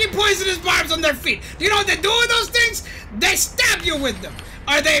spiky poisonous barbs on their feet. Do you know what they do with those things? They stab you with them.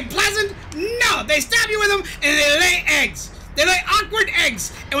 Are they pleasant? No, they stab you with them and they lay eggs. They lay awkward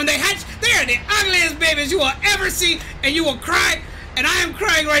eggs. And when they hatch, they are the ugliest babies you will ever see, and you will cry. And I am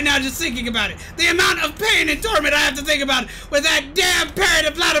crying right now just thinking about it. The amount of pain and torment I have to think about with that damn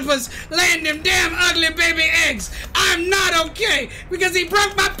parrot platypus laying them damn ugly baby eggs. I'm not okay because he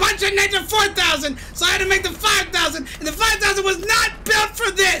broke my punchinator 4,000, so I had to make the 5,000, and the 5,000 was not built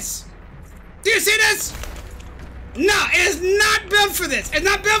for this. Do you see this? No, it is not built for this. It's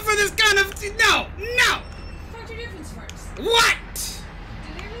not built for this kind of... No, no. Talk to your difference first. What?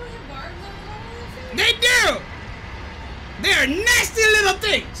 Do they really have barbs on the bottom of their feet? They do. They are nasty little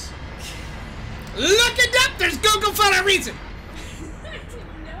things. Look it up. There's Google for a reason. I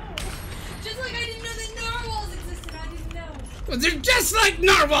didn't know. Well, they're just like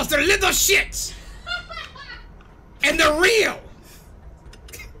narwhals. They're little shits. And they're real.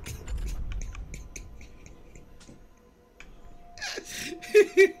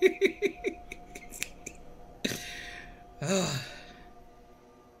 Oh.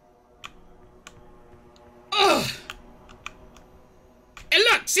 Oh. And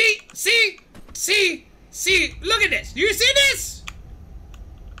look, see, look at this. Do you see this?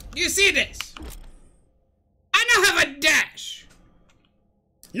 Do you see this? I now have a dash.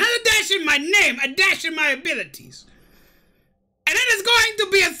 Not a dash in my name, a dash in my abilities. And it is going to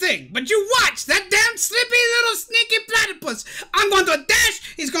be a thing. But you watch that damn slippy little sneaky platypus. I'm going to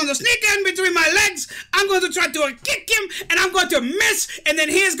dash. He's going to sneak in between my legs. I'm going to try to kick him. And I'm going to miss. And then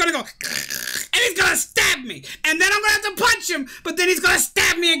he is going to go. And he's going to stab me. And then I'm going to have to punch him. But then he's going to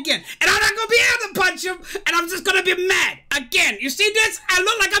stab me again. And I'm not going to be able to punch him. And I'm just going to be mad. Again. You see this? I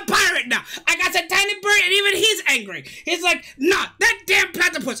look like a pirate now. I got a tiny bird. And even he's angry. He's like, nah, that damn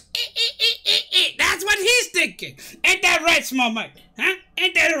platypus. That's what he's thinking. Ain't that right, small Mike? Huh?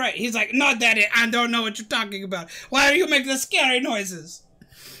 Ain't that right? He's like, no, Daddy, I don't know what you're talking about. Why are you making the scary noises?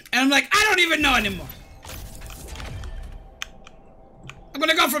 And I'm like, I don't even know anymore. I'm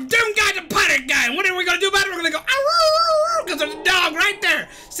gonna go from Doom Guy to Pirate Guy. And what are we gonna do about it? We're gonna go, because there's a dog right there.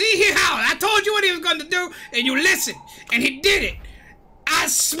 See, he howled. I told you what he was gonna do, and you listened. And he did it. I'm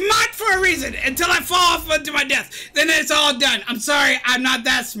smart for a reason until I fall off into my death. Then it's all done. I'm sorry, I'm not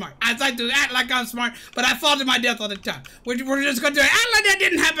that smart. I like to act like I'm smart, but I fall to my death all the time. We're just going to act like that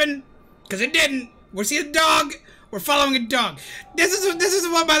didn't happen, because it didn't. We're seeing a dog. We're following a dog. This is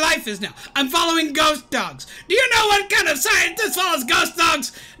what my life is now. I'm following ghost dogs. Do you know what kind of scientist follows ghost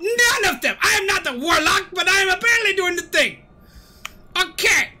dogs? None of them. I am not the warlock, but I am apparently doing the thing.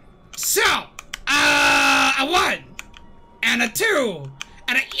 Okay, so a 1 and a 2.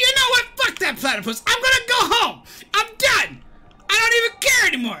 And you know what? Fuck that platypus. I'm gonna go home. I'm done. I don't even care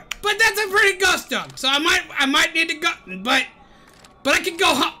anymore. But that's a pretty ghost dog. So I might need to go, but I can go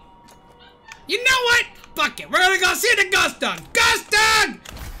home. You know what? Fuck it. We're gonna go see the ghost dog. Ghost dog!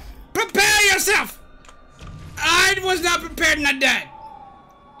 Prepare yourself. I was not prepared and I died.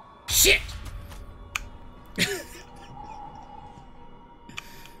 Shit.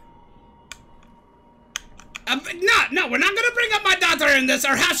 No, we're not gonna bring up my daughter in this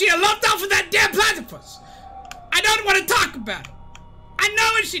or how she eloped off with that damn platypus. I don't want to talk about it. I know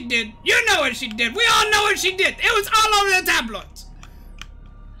what she did. You know what she did. We all know what she did. It was all over the tabloids.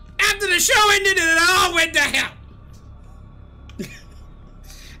 After the show ended, it all went to hell.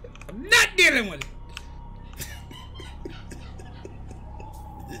 I'm not dealing with it.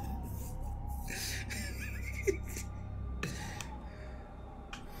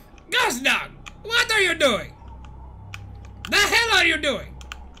 Ghost dog, what are you doing? The hell are you doing?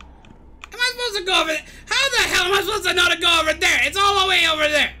 Am I supposed to go over there? How the hell am I supposed to know to go over there? It's all the way over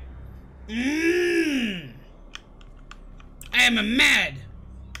there. I am mad.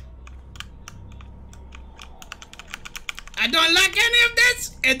 I don't like any of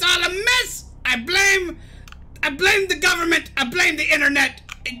this. It's all a mess. I blame the government. I blame the internet.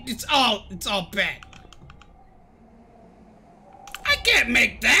 It's all bad. I can't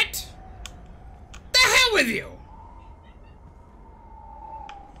make that. The hell with you.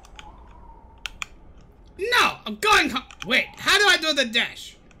 No, I'm going home. Wait, how do I do the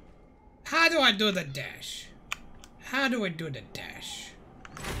dash? How do I do the dash? How do I do the dash?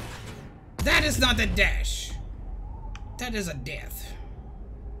 That is not the dash. That is a death.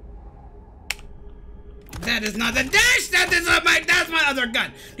 That is not the dash. That's my other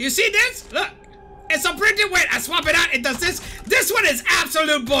gun. Do you see this? Look, it's so pretty. Wait, I swap it out. It does this. This one is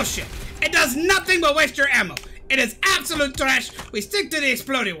absolute bullshit. It does nothing but waste your ammo. It is absolute trash. We stick to the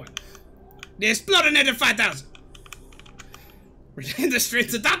exploding one. The explodinator 5000. We're in the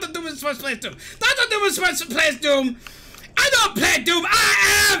streets. Dr. Doom is supposed to play Doom. Dr. Doom is supposed to play Doom. I don't play Doom.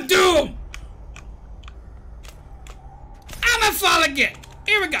 I am Doom. I'm gonna fall again.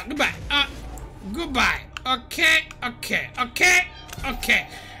 Here we go. Goodbye. Goodbye. Okay.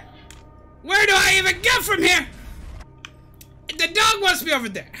 Where do I even go from here? The dog wants me over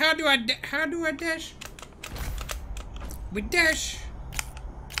there. How do I dash? We dash.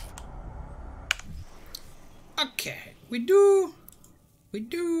 Okay, we do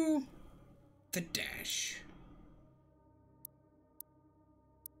the dash.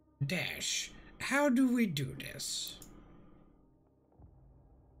 Dash. How do we do this?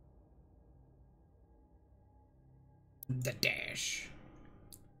 The dash.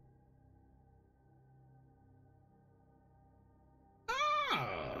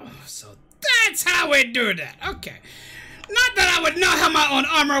 Oh, so that's how we do that. Okay. Not that I would know how my own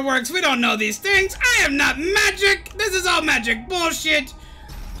armor works. We don't know these things. I am not magic. This is all magic bullshit.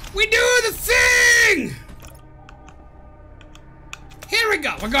 We do the thing. Here we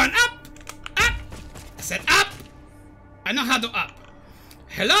go. We're going up. Up. I said up. I know how to up.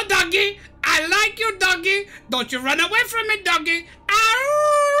 Hello, doggy. I like you, doggy. Don't you run away from me, doggy.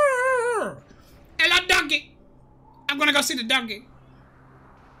 Ow! Hello, doggy. I'm gonna go see the doggy.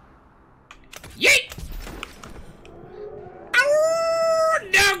 Yeet! Ow!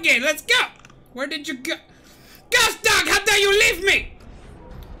 Doggy, let's go. Where did you go? Ghost dog, how dare you leave me?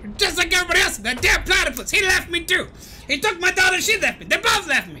 You're just like everybody else. That damn platypus, he left me too. He took my daughter, she left me. They both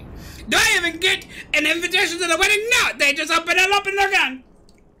left me. Do I even get an invitation to the wedding? No, they just open it up and they're gone.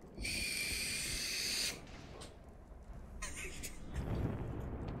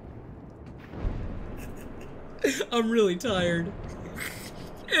 I'm really tired.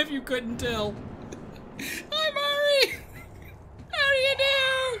 If you couldn't tell. Hi, Mari. How do you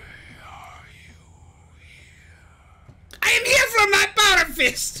do? I am here for my powder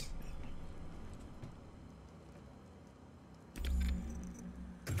fist.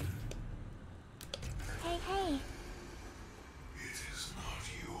 Hey, hey. It is not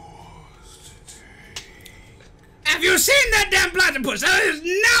yours to take. Have you seen that damn platypus? That is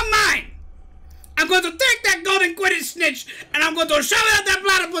now mine. I'm going to take that golden Quidditch snitch and I'm going to shove it at that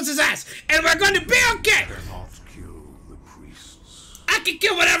platypus's ass. And we're going to be okay. You cannot kill the priests. I can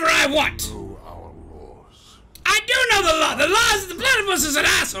kill whatever I want. Know our laws. I do know the law. The law is the platypus is an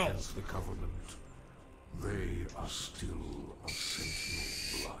asshole. As the Covenant, they are still of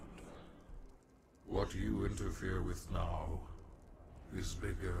sentinel blood. What you interfere with now is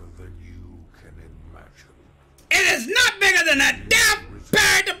bigger than you can imagine. It is not bigger than a damn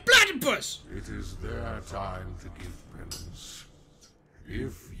parrot of platypus. It is their time to give penance.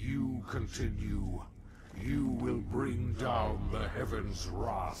 If you continue, you will bring down the heavens'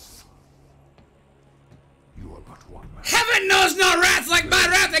 wrath. You are but one man. Heaven knows no wrath like my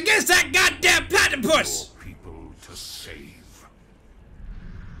wrath against that goddamn platypus. For people to save.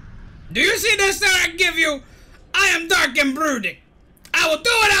 Do you see this that I give you? I am dark and brooding. I will do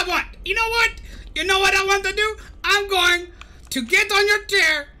what I want. You know what? You know what I want to do? I'm going to get on your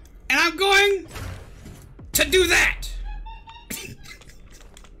chair and I'm going to do that.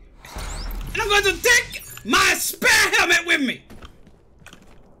 And I'm going to take my spare helmet with me.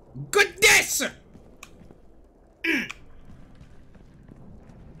 Good day, sir.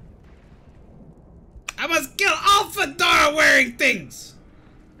 I must kill all fedora-wearing things.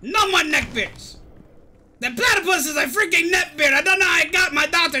 No more neckbeards. The platypus is a freaking neckbeard. I don't know how he got my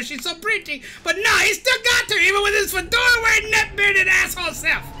daughter. She's so pretty. But no, he still got her, even with his fedora-wearing neckbearded asshole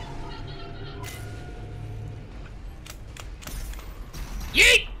self.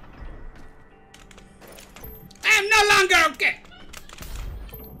 Yeet! I am no longer okay.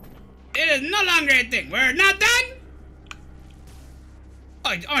 It is no longer a thing. We're not done?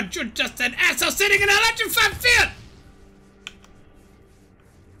 Oh, aren't you just an asshole sitting in an electrified field?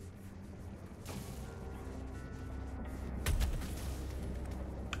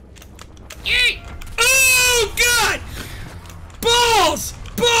 Yeet! Oh, God! Balls!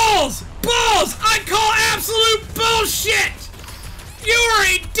 Balls! Balls! I call absolute bullshit! You are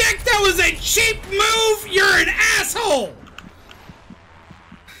a dick! That was a cheap move! You're an asshole!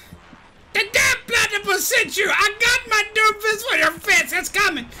 The damn platypus sent you! I got my doofus for your face! It's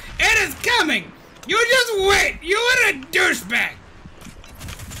coming! It is coming! You just wait! You are a douchebag!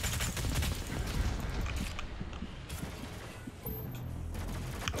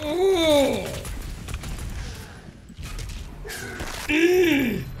 Ooh!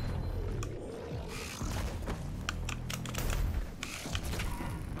 Mmm!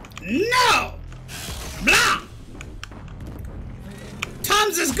 No! Blah!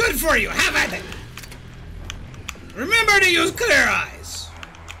 Tom's is good for you. Have at it. Remember to use clear eyes.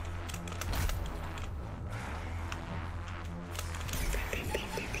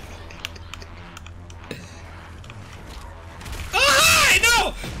 Oh, hi!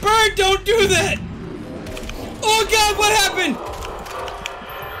 No! Bird, don't do that! Oh, God, what happened?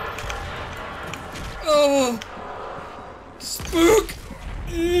 Oh. Spook.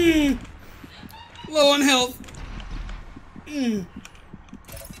 Low on health. No,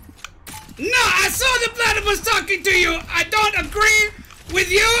 I saw the platypus talking to you. I don't agree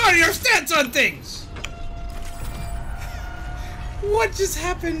with you or your stance on things. What just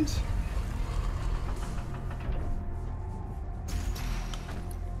happened?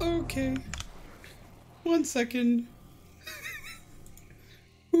 Okay. 1 second.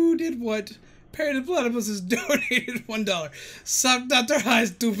 Who did what? Perry the Platypus has donated $1. Suck Dr.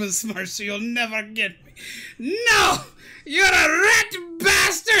 High's doofus mercy, you'll never get me. No! You're a rat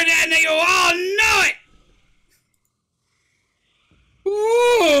bastard and you all know it!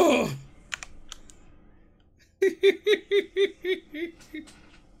 Ooh!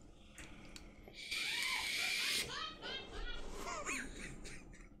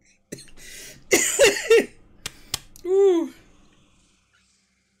 Ooh.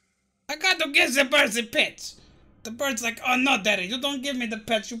 I got to get the birds the pets. The bird's like, oh no, Daddy, you don't give me the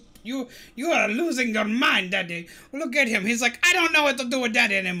pets. You are losing your mind, Daddy. Look at him. He's like, I don't know what to do with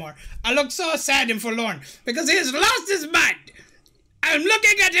Daddy anymore. I look so sad and forlorn because he has lost his mind. I'm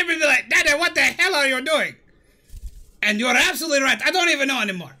looking at him and be like, Daddy, what the hell are you doing? And you're absolutely right. I don't even know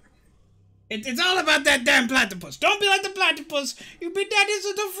anymore. It's all about that damn platypus. Don't be like the platypus. You be Daddy's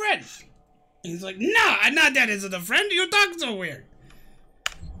little friend. He's like, no, I'm not Daddy's little friend. You talk so weird.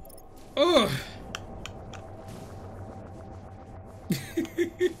 Oh.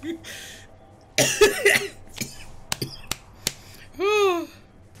 Oh.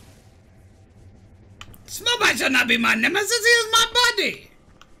 Snowbite shall not be my nemesis. He is my buddy.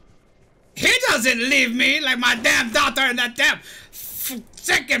 He doesn't leave me like my damn daughter and that damn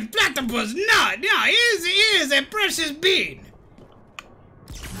second platypus. No, he is a precious being.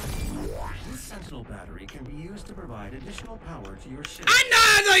 This Sentinel battery can be used to provide additional power to your ship. I know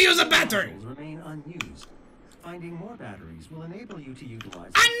how to use a battery. Remain unused. Finding more batteries will enable you to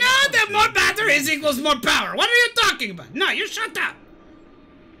utilize. I know that more batteries equals more power. What are you talking about? No, you shut up.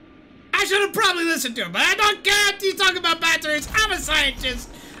 I should have probably listened to him, but I don't care if you talk about batteries. I'm a scientist.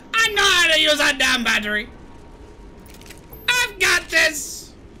 I know how to use that damn battery. I've got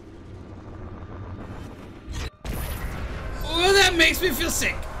this. Oh, that makes me feel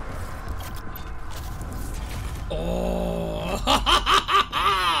sick. Oh.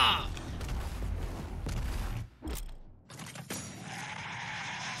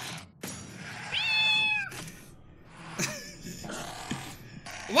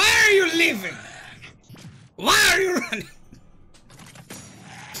 Why are you leaving? Why are you running?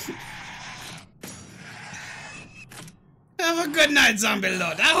 Have a good night, Zombie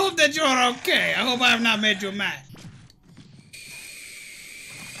Lord. I hope that you're okay. I hope I have not made you mad.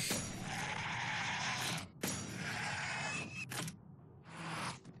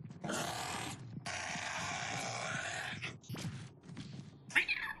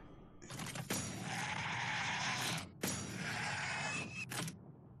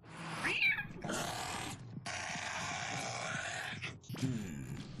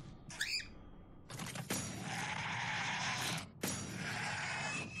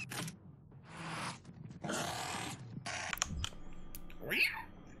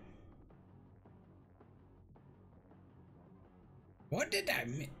 What did I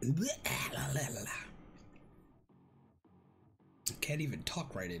miss? I can't even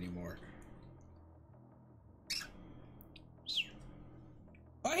talk right anymore.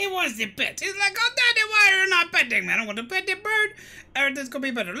 Oh, he wants the pet. He's like, oh, Daddy, why are you not petting me? I don't want to pet the bird. Everything's gonna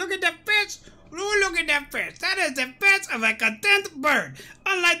be better. Look at that fish. Look at that fish. That is the face of a content bird.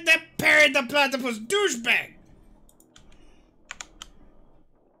 Unlike that Perry the Platypus douchebag.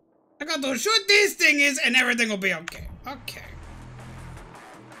 I got to shoot these thingies and everything will be okay. Okay.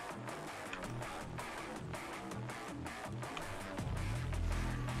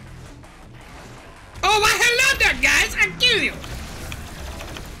 Oh, well, hello there, guys! I'll kill you!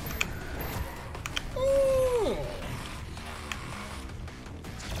 Ooh.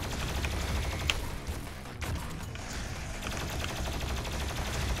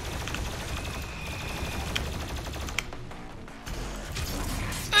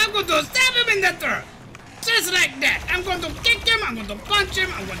 I'm going to stab him in the throat! Just like that! I'm going to kick him, I'm going to punch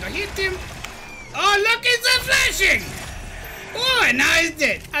him, I'm going to hit him. Oh, look, he's flashing! Oh, and now he's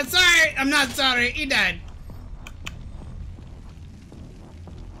dead. I'm sorry. I'm not sorry. He died.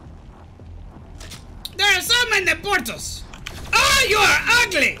 There are so many portals. Oh, you are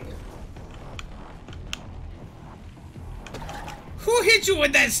ugly. Who hit you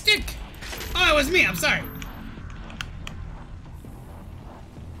with that stick? Oh, it was me. I'm sorry.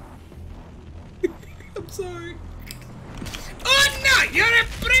 I'm sorry. Oh, no. You're a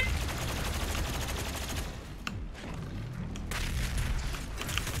prick.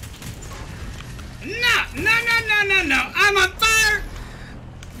 No. I'm on fire.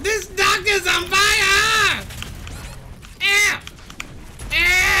 This dock is on fire. Ow.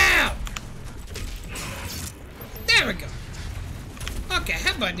 Ow. There we go. Okay,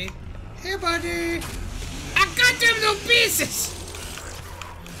 hey, buddy. Hey, buddy. I got them to pieces.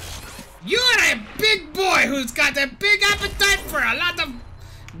 You're a big boy who's got a big appetite for a lot of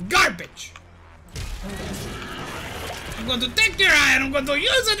garbage. I'm going to take your eye and I'm going to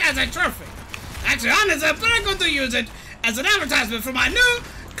use it as a trophy. Actually, honestly, I'm probably going to use it as an advertisement for my new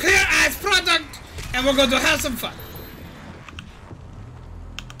Clear Eyes product, and we're going to have some fun.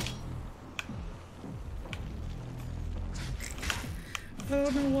 I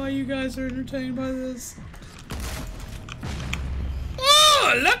don't know why you guys are entertained by this.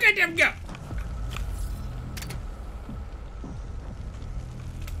 Oh, look at him go!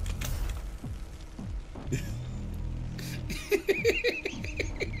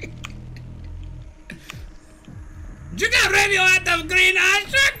 You got radioactive green eyes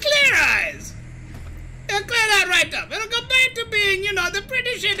or clear eyes? It'll clear that right up. It'll go back to being, you know, the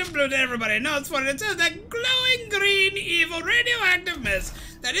pretty shade of blue that everybody knows for. It says that glowing green, evil, radioactive mess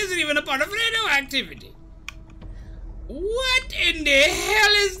that isn't even a part of radioactivity. What in the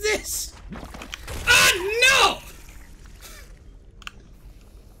hell is this? Oh, no!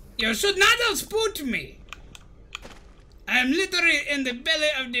 You should not have spooked me. I am literally in the belly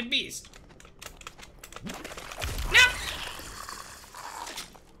of the beast.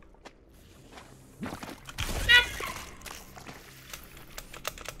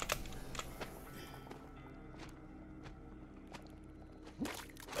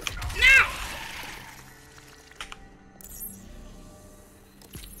 No!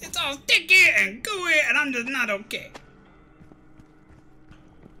 It's all sticky and gooey and I'm just not okay.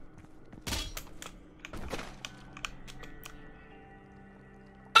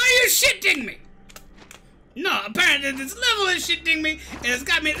 Are you shitting me? No, apparently this level is shitting me. It has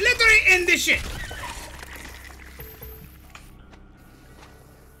got me literally in the shit.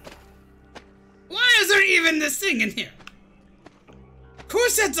 Why is there even this thing in here? Who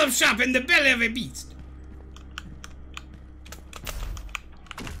sets up shop in the belly of a beast?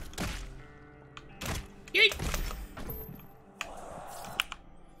 Yeet.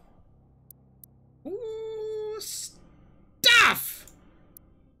 Ooh, stuff!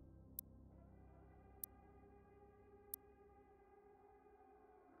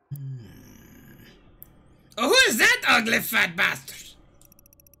 Oh, who is that ugly fat bastard?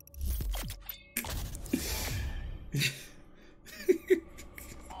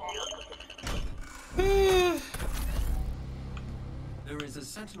 There is a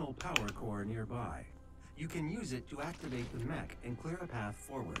Sentinel power core nearby. You can use it to activate the mech and clear a path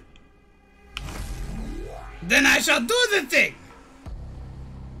forward. Then I shall do the thing!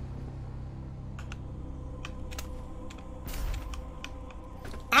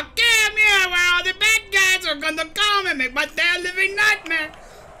 Okay, I'm here where all the bad guys are gonna come and make my day a living nightmare.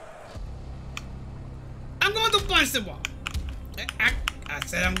 I'm going to punch the wall. I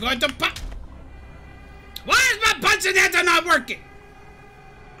said I'm going to punch. Why is my punching answer not working?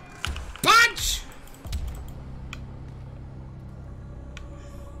 Punch!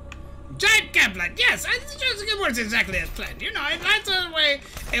 Giant cap light. Yes, it works exactly as planned. You know, that's the way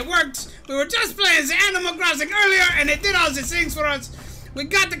it works. We were just playing the Animal Crossing earlier, and it did all these things for us. We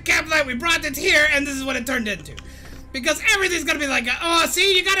got the cap light, we brought it here, and this is what it turned into. Because everything's gonna be like, oh,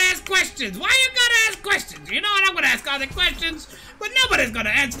 see, you gotta ask questions. Why you gotta ask questions? You know what? I'm gonna ask all the questions, but nobody's gonna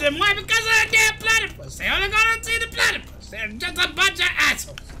answer them. Why? Because of the damn platypus. They only gonna see the platypus. They're just a bunch of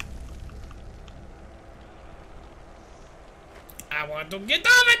assholes. I want to get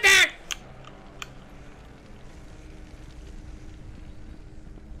over there.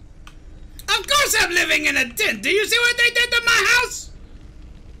 Of course I'm living in a tent. Do you see what they did to my house?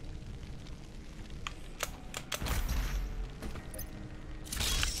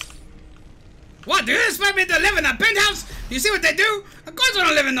 What, do you expect me to live in a penthouse? Do you see what they do? Of course I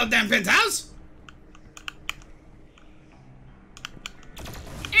don't live in no damn penthouse.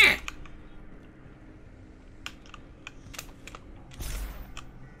 Eh.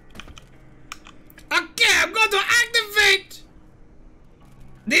 Okay, I'm going to activate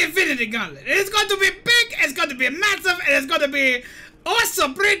the Infinity Gauntlet. It's going to be big, it's going to be massive, and it's going to be oh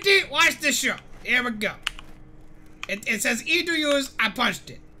so pretty. Watch this show. Here we go. It says E to use. I punched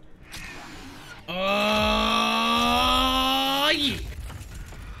it. Oh, yeah.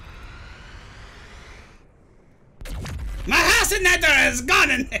 My house in Nether is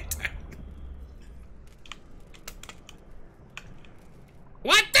gone in Nether.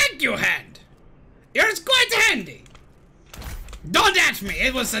 What? Thank you, hand. You're quite handy. Don't at me.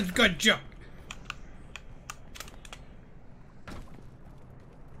 It was a good joke.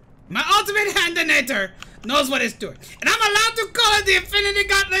 My ultimate handinator knows what it's doing. And I'm allowed to call it the Infinity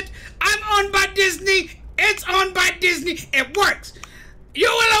Gauntlet. I'm owned by Disney. It's owned by Disney. It works. You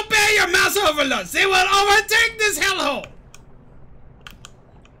will obey your mouse overlords. They will overtake this hellhole.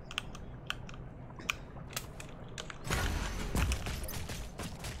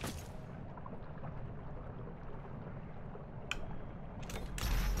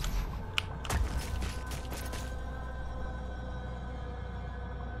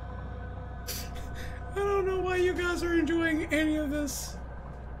 you guys are enjoying any of this.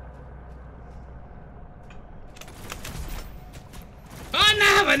 Oh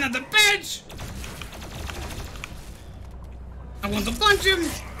no, another bitch! I want to punch him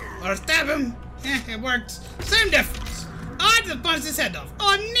or stab him. It works. Same difference. I just punched his head off.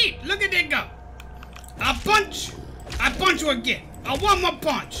 Oh neat, look at it go. I punch you again. I want more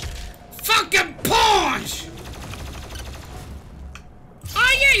punch. Fucking punch!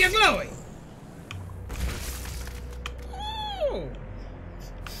 Oh yeah, you're glowing. Ooh.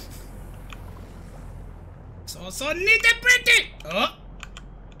 So neat and pretty. Oh.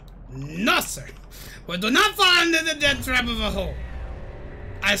 No, sir. We do not fall under the death trap of a hole.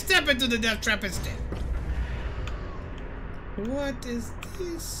 I step into the death trap instead. What is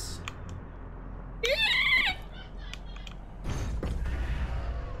this?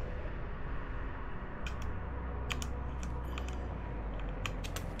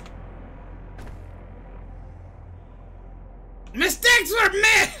 Mistakes were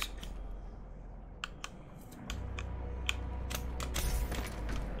made!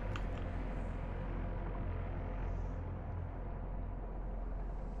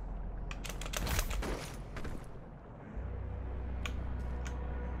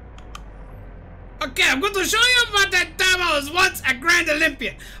 Okay, I'm going to show you about that time I was once a Grand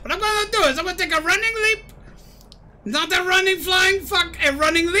Olympian. What I'm going to do is I'm going to take a running leap. Not a running, flying, fuck, a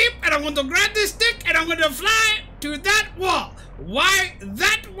running leap. And I'm going to grab this stick and I'm going to fly to that wall. Why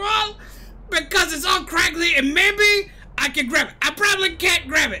that wall? Because it's all crackly and maybe I can grab it. I probably can't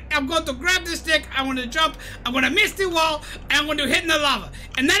grab it. I'm going to grab this stick. I'm going to jump. I'm going to miss the wall. And I'm going to hit in the lava.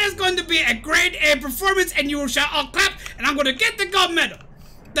 And that is going to be a grade A performance. And you shall all clap. And I'm going to get the gold medal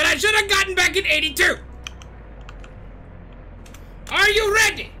that I should have gotten back in '82. Are you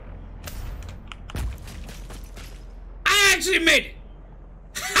ready? I actually made it.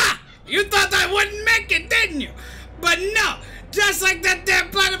 Ha! You thought I wouldn't make it, didn't you? But no. Just like that damn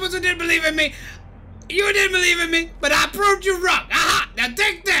platypus who didn't believe in me. You didn't believe in me, but I proved you wrong. Aha! Now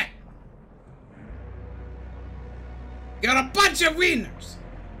take that. You're a bunch of wieners.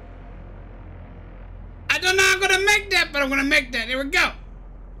 I don't know how I'm gonna make that, but I'm gonna make that. Here we go.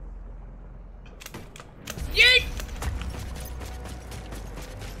 Yeet!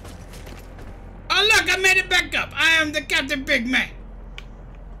 Oh look, I made it back up. I am the Captain Big Man.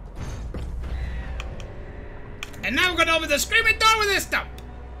 And now we're gonna open the screaming door with this stump.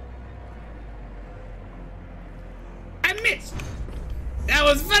 I missed. That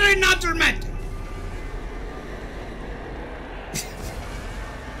was very not romantic.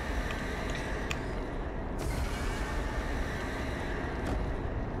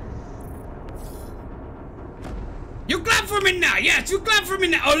 You clap for me now. Yes, you clap for me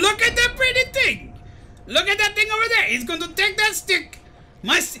now. Oh, look at that pretty thing. Look at that thing over there. He's going to take that stick.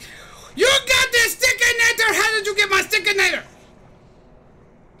 You got this stickinator. How did you get my stickinator?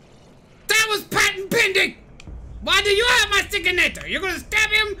 That was patent pending. Why do you have my stickinator? You're going to stab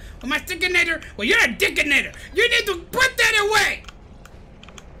him with my stickinator? Well, you're a dickinator. You need to put that away.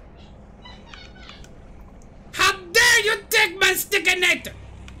 How dare you take my stickinator?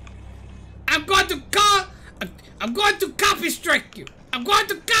 I'm going to copy strike you. I'm going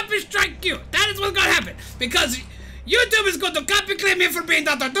to copy strike you. That is what's going to happen. Because YouTube is going to copy claim me for being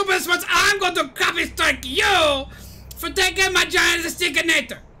Dr. Dubus, but I'm going to copy strike you for taking my giant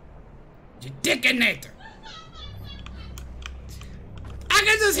stickinator. You dickinator. I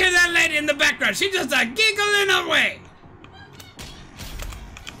can just hear that lady in the background. She's just giggling away.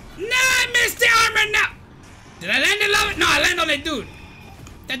 No, I missed the armor now. Did I land in lava? No, I landed on that dude.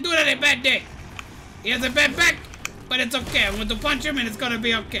 That dude had a bad day. He has a bad back, but it's okay. I'm going to punch him and it's going to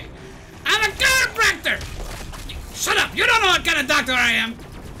be okay. I'm a chiropractor. Shut up. You don't know what kind of doctor I am.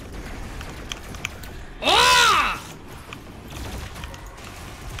 Oh!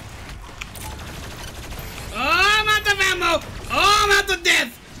 Oh, I'm out of ammo. Oh, I'm out of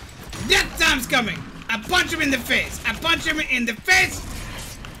death. Death time's coming. I punch him in the face. I punch him in the face.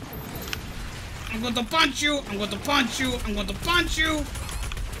 I'm going to punch you. I'm going to punch you. I'm going to punch you.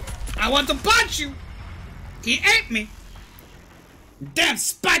 I want to punch you. He ate me. Damn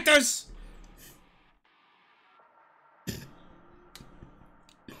spiders.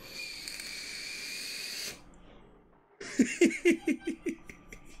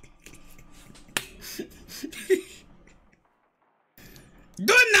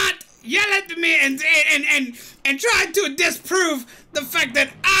 Do not yell at me and try to disprove the fact that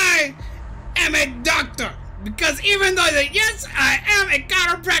I am a doctor. Because even though yes, I am a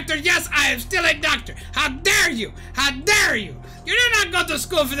chiropractor, yes, I am still a doctor. How dare you? How dare you? You did not go to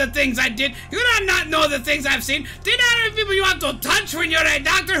school for the things I did. You do not know the things I've seen. Do you know how many people you have to touch when you're a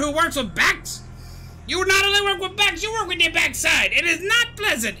doctor who works with backs? You not only work with backs, you work with your backside. It is not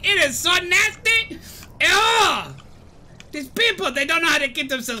pleasant. It is so nasty. Oh! These people, they don't know how to keep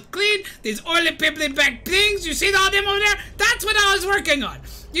themselves clean. These oily, pimply back things. You see all them over there? That's what I was working on.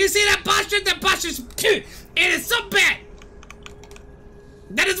 You see that posture? That posture's... It is so bad.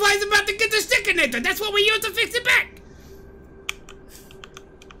 That is why he's about to get the stickinator. That's what we use to fix it back.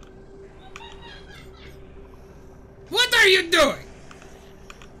 What are you doing?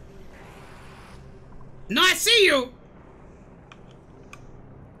 No, I see you.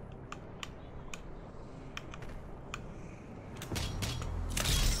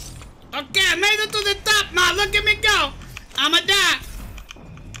 Okay, I made it to the top now. Look at me go. I'ma die.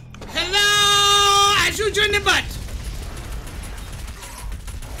 Hello! I shoot you in the butt.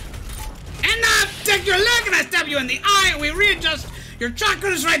 And now I take your leg and I stab you in the eye and we readjust your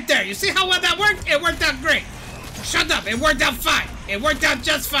chakras right there. You see how well that worked? It worked out great. Shut up. It worked out fine. It worked out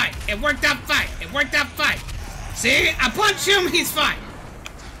just fine. It worked out fine. It worked out fine. See? I punch him, he's fine.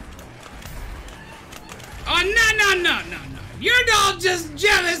 Oh, no. You're all just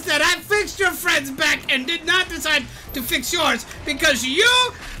jealous that I fixed your friend's back and did not decide to fix yours because you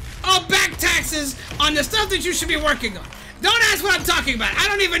owe back taxes on the stuff that you should be working on. Don't ask what I'm talking about. I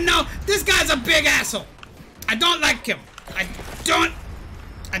don't even know. This guy's a big asshole. I don't like him. I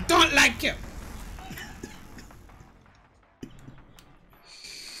don't like him.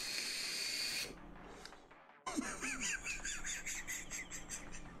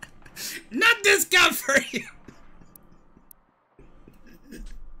 Not this guy for you.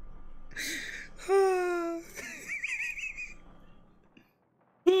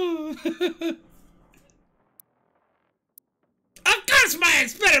 Of course my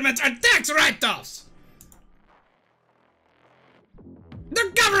experiments are tax write-offs.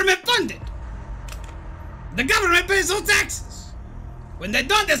 They're government funded. The government pays those taxes. When they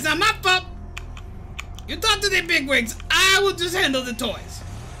don't, it's not my fault. You talk to the bigwigs, I will just handle the toys.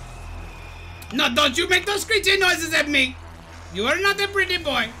 No, don't you make those screeching noises at me. You are not a pretty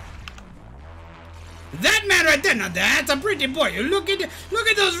boy. That man right there, now that's a pretty boy. You look at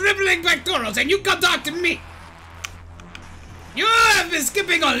those rippling pectorals and you come talk to me. You have been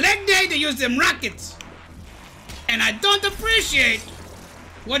skipping on leg day to use them rockets. And I don't appreciate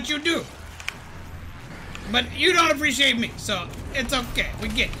what you do. But you don't appreciate me, so it's okay. We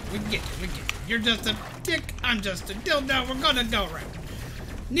get it. You're just a dick, I'm just a dildo. We're gonna go right.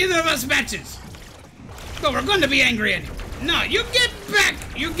 Neither of us matches. But we're gonna be angry anyway. No, you get back.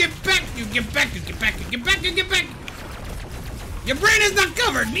 You get back. Your brain is not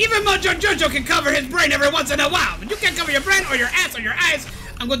covered. Even Mojo Jojo can cover his brain every once in a while. But you can't cover your brain or your ass or your eyes.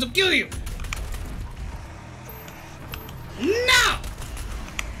 I'm going to kill you. No!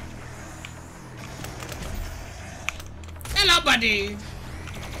 Hello, buddy.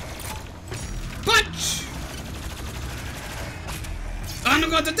 Punch! I'm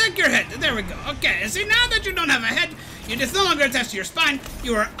going to take your head. There we go. Okay, see, now that you don't have a head, you just no longer attached to your spine.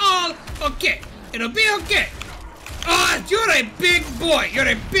 You are all okay. It'll be okay. Oh, you're a big boy. You're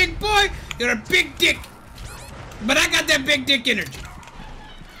a big boy. You're a big dick. But I got that big dick energy.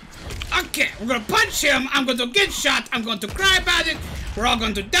 Okay, we're going to punch him. I'm going to get shot. I'm going to cry about it. We're all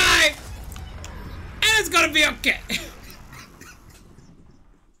going to die. And it's going to be okay.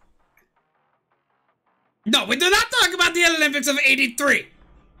 No, we do not talk about the Olympics of '83.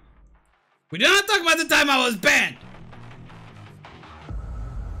 We do not talk about the time I was banned.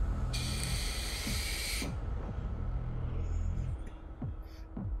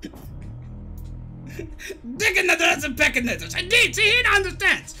 Digging the nuts and pecking nuts. Indeed, see, he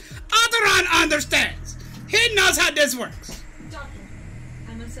understands. Alderaan understands. He knows how this works. Doctor,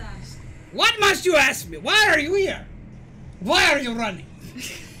 I must ask. What must you ask me? Why are you here? Why are you running?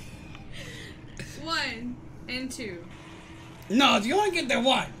 1 and 2. No, you only get the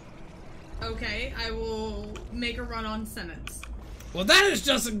 1. Okay, I will make a run-on sentence. Well, that is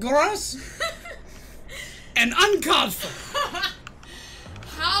just gross and uncalled for.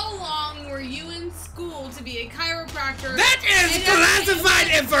 How long were you in school to be a chiropractor? That is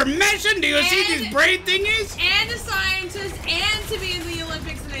classified information. Do you see these brain thingies? And a scientist, and to be in the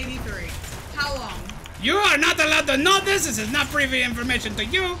Olympics in '83. How long? You are not allowed to know this. This is not privy information to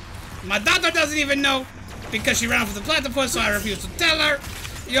you. My daughter doesn't even know because she ran off with the platypus, so I refuse to tell her.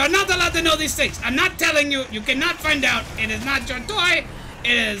 You are not allowed to know these things. I'm not telling you. You cannot find out. It is not your toy.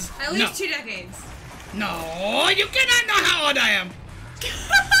 It is... At least 2 decades. No, you cannot know how old I am.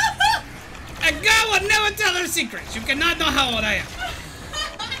 A girl would never tell her secrets. You cannot know how old I am.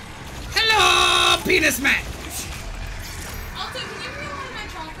 Hello, penis man. Also, can you read one of my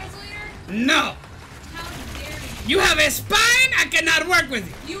chakras later? No. How dare you? You have a spine. I cannot work with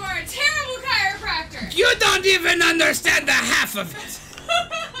you. You are a terrible chiropractor. chiropractor. You don't even understand the half of it.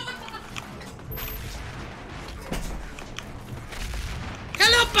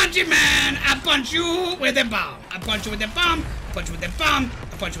 Hello, punchy man. I punch you with a bomb. I punch you with a bomb. I punch you with a bomb.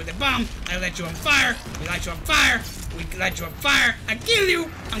 I punch you with a bomb. I light you on fire. We light you on fire. We light you on fire. I kill you.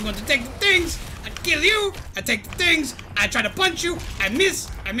 I'm going to take the things. I kill you. I take the things. I try to punch you. I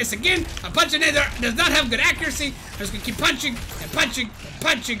miss. I miss again. My punching does not have good accuracy. I'm just going to keep punching and punching and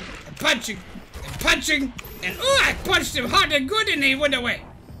punching and punching and punching. And ooh, I punched him hard and good and he went away.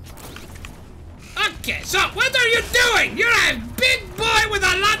 Okay, so what are you doing? You're a big boy with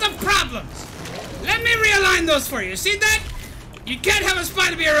a lot of problems. Let me realign those for you. See that? You can't have a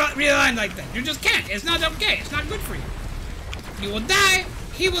spine to be realigned like that. You just can't. It's not okay. It's not good for you. You will die.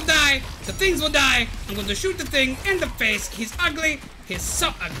 He will die. The things will die. I'm going to shoot the thing in the face. He's ugly. He's so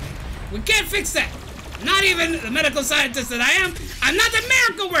ugly. We can't fix that. Not even the medical scientist that I am. I'm not a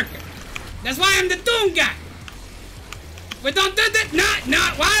miracle worker. That's why I'm the doom guy. We don't do that. No.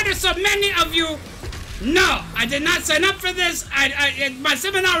 Why are there so many of you? No, I did not sign up for this. My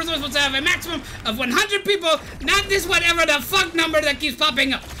seminar was supposed to have a maximum of 100 people, not this whatever the fuck number that keeps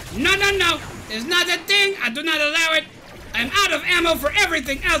popping up. No. It's not a thing. I do not allow it. I'm out of ammo for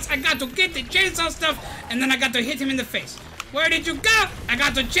everything else. I got to get the chainsaw stuff, and then I got to hit him in the face. Where did you go? I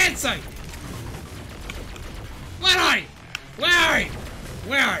got to chainsaw you. Where are you? Where are you?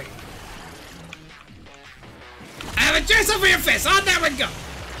 Where are you? I have a chainsaw for your face. Oh, there we go.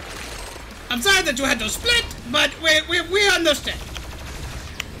 I'm sorry that you had to split, but we understand.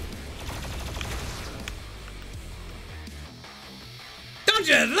 Don't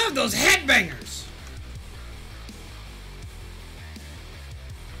you love those headbangers?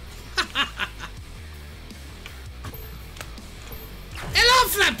 Hello,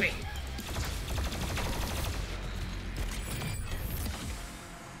 Flappy.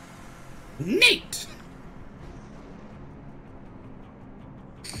 Neat.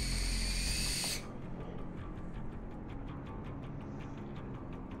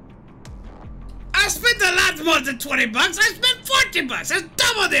 I spent a lot more than 20 bucks. I spent 40 bucks. That's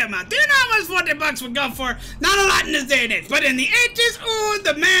double the amount. Do you know how much 40 bucks would go for? Not a lot in this day and age. But in the 80s, ooh,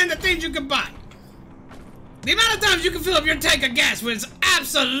 the things you could buy. The amount of times you can fill up your tank of gas was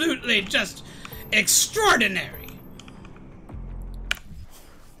absolutely just extraordinary.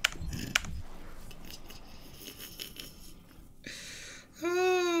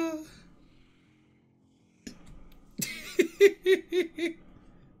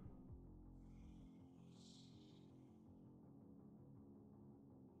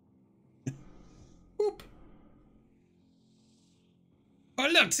 Whoop. Oh,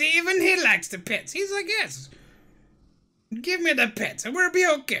 look, see, even he likes the pets. He's like, yes, give me the pets and we'll be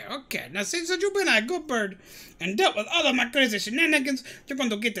okay. Okay, now since you've been a good bird and dealt with all of my crazy shenanigans, you're going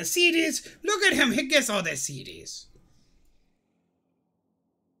to get the CDs. Look at him, he gets all the CDs.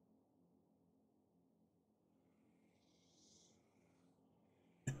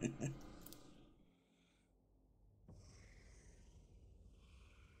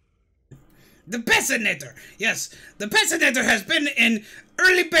 The Pessinator! Yes, the Pessinator has been in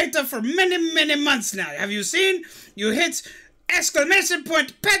early beta for many months now. Have you seen? You hit exclamation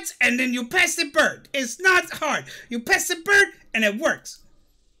point pets and then you pass the bird. It's not hard. You pass the bird and it works.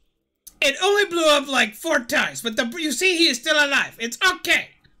 It only blew up like 4 times, but you see he is still alive. It's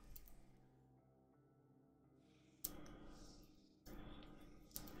okay.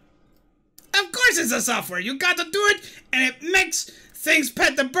 Of course it's a software. You got to do it and it makes things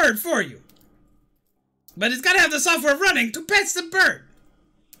pet the bird for you. But it's got to have the software running to pet the bird.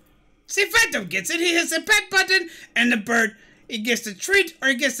 See, Phantom gets it. He hits the pet button, and the bird, he gets the treat or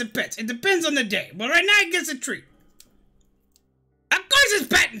he gets the pets. It depends on the day. But right now, he gets a treat. Of course it's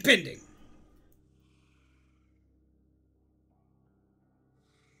patent pending.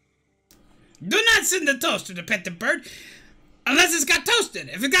 Do not send the toaster to pet the bird unless it's got toasted.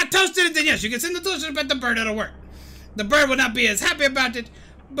 If it got toasted, then yes, you can send the toaster to pet the bird. It'll work. The bird will not be as happy about it,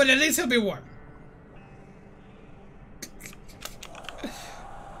 but at least he'll be warm.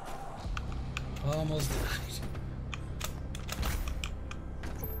 Almost died.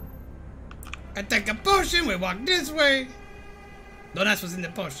 I take a potion, we walk this way. Don't ask what's in the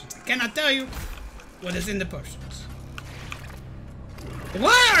potions. I cannot tell you what is in the potions.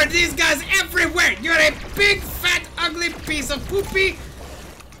 Why are these guys everywhere? You're a big, fat, ugly piece of poopy.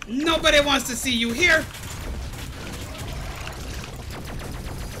 Nobody wants to see you here.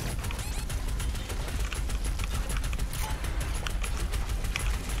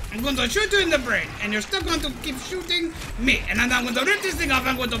 I'm going to shoot you in the brain, and you're still going to keep shooting me. And I'm going to rip this thing off,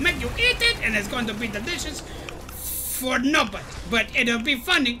 I'm going to make you eat it, and it's going to be delicious for nobody. But it'll be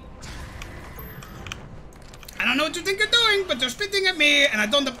funny. I don't know what you think you're doing, but you're spitting at me, and I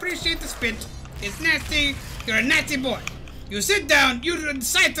don't appreciate the spit. It's nasty. You're a nasty boy. You sit down. You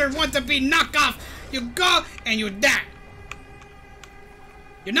Scyther want to be knocked off. You go and you die.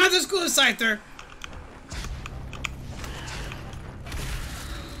 You're not as cool as Scyther.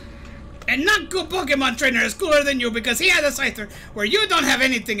 And not cool Pokemon trainer is cooler than you because he has a Scyther where you don't have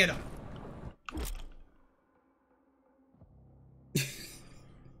anything at all.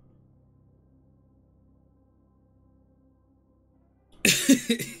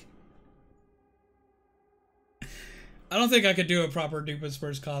 I don't think I could do a proper Doofus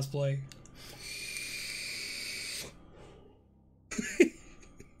Spurs cosplay.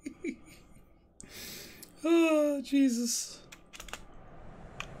 Oh, Jesus.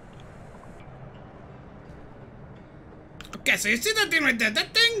 Okay, so you see that thing right there?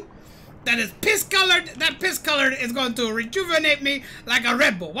 That thing that is piss-colored, that piss-colored is going to rejuvenate me like a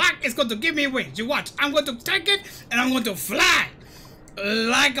Red Bull. What? It's going to give me wings. You watch. I'm going to take it, and I'm going to fly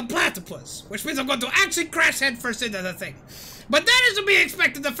like a platypus, which means I'm going to actually crash headfirst into the thing. But that is to be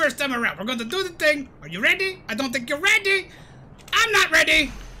expected the first time around. We're going to do the thing. Are you ready? I don't think you're ready. I'm not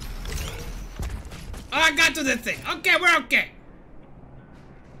ready. Oh, I got to the thing. Okay, we're okay.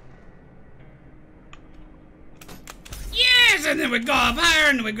 Yes, and then we go up higher,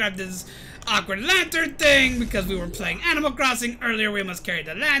 and we grab this awkward lantern thing because we were playing Animal Crossing earlier. We must carry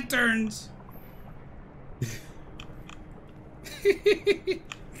the lanterns.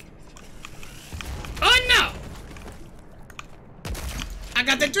 Oh no! I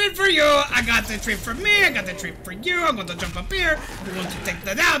got the treat for you. I got the treat for me. I got the treat for you. I'm going to jump up here. We're going to take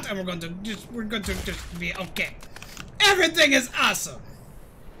that out, and we're going to just be okay. Everything is awesome.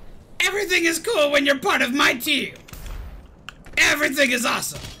 Everything is cool when you're part of my team. Everything is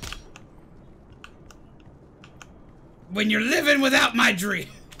awesome. When you're living without my dream.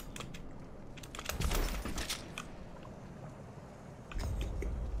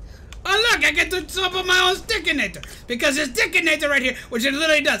 Oh look, I get to summon my own Stickinator. Because there's Stickinator right here, which it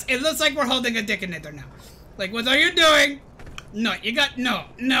literally does. It looks like we're holding a Stickinator now. Like, what are you doing? No, you got, no.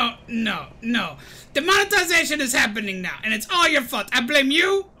 Demonetization is happening now, and it's all your fault. I blame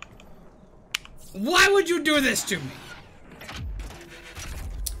you. Why would you do this to me?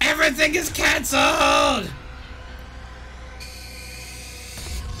 Everything is cancelled.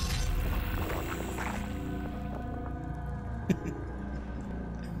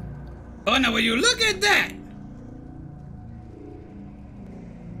 Oh, now will you look at that?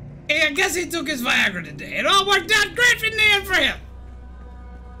 Hey, I guess he took his Viagra today. It all worked out great in the end for him.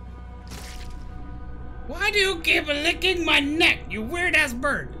 Why do you keep licking my neck, you weird-ass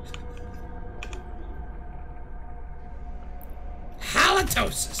bird?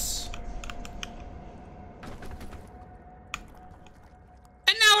 Halitosis.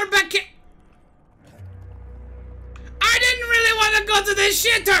 And now we're back here. I didn't really want to go to this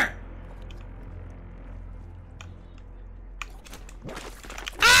shitter.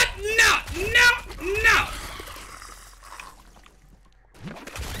 No!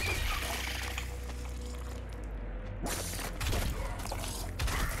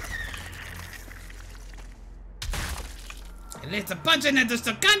 At least the punching it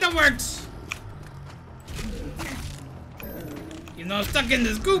still kinda works. You know, I'm stuck in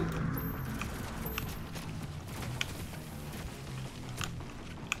this goop.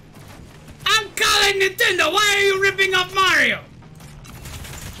 I'm calling Nintendo! Why are you ripping off Mario?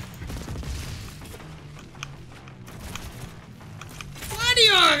 Why do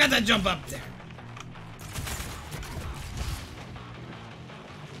you all gotta jump up there?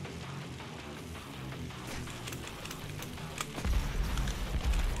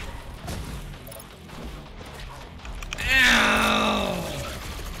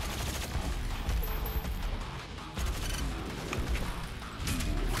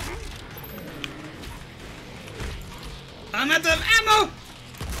 I'm out of ammo!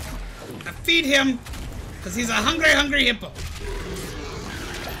 I feed him, because he's a hungry hippo.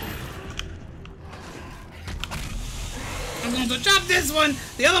 I'm going to chop this one.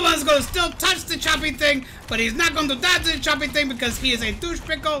 The other one's going to still touch the choppy thing, but he's not going to dodge the choppy thing because he is a douche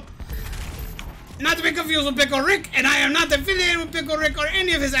pickle. Not to be confused with Pickle Rick, and I am not affiliated with Pickle Rick or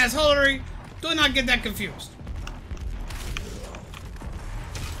any of his assholery. Do not get that confused.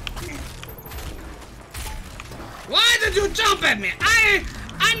 Why did you jump at me?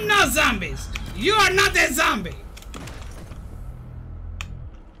 I'm not zombies. You are not a zombie.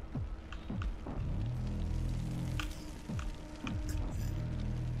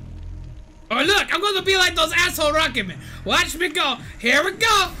 Oh look, I'm gonna be like those asshole rocket men. Watch me go. Here we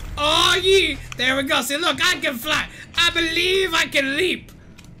go. Oh yeah. There we go. See, look, I can fly. I believe I can leap.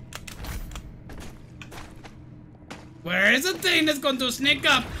 Where is a thing that's going to sneak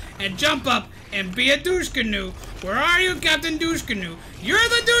up and jump up and be a douche canoe? Where are you, Captain Douche Canoe? You're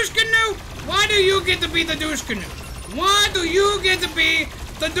the douche canoe? Why do you get to be the douche canoe? Why do you get to be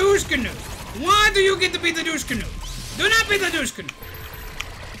the douche canoe? Why do you get to be the douche canoe? Do not be the douche canoe.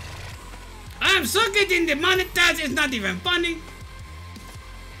 I am so getting demonetized, it's not even funny.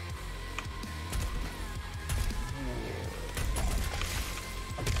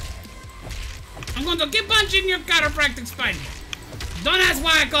 I'm going to keep punching your chiropractic spine. Don't ask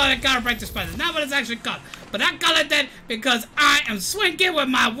why I call it a chiropractic spine. It's not what it's actually called. But I call it that because I am swinking with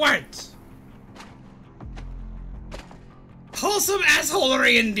my words. Wholesome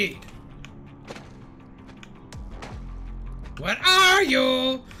assholery indeed. Where are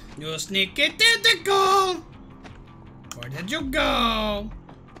you? You sneaky tentacle! Where did you go?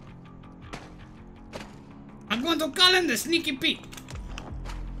 I'm going to call him the Sneaky Pete.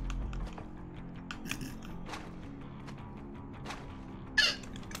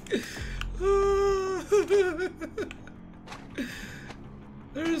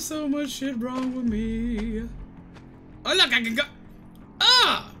 There's so much shit wrong with me. Oh look, I can go.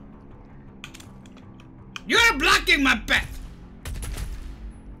 Oh! You're blocking my path.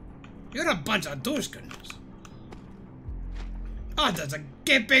 You're a bunch of douche canoes. Oh, there's a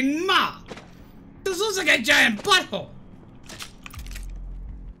gaping maw. This looks like a giant butthole.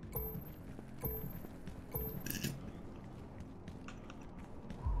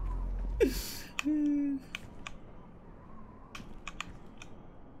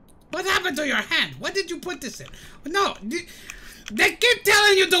 What happened to your hand? What did you put this in? No, they keep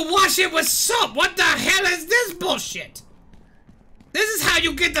telling you to wash it with soap. What the hell is this bullshit? This is how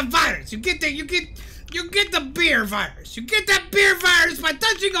you get the virus. You get the beer virus. You get that beer virus by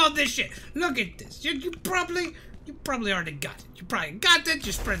touching all this shit. Look at this. You probably already got it. You probably got it.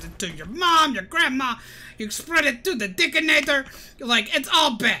 You spread it to your mom, your grandma. You spread it to the dickinator. You're like, it's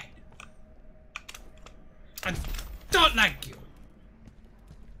all bad. I don't like you.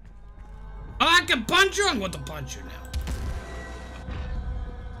 Oh, I can punch you? I'm going to punch you now.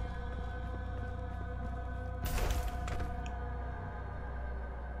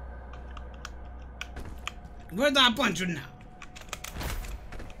 Where do I punch you now?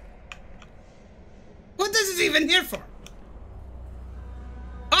 What is this even here for?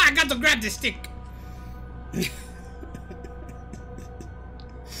 Oh, I got to grab the stick.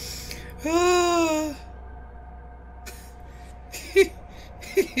 Oh.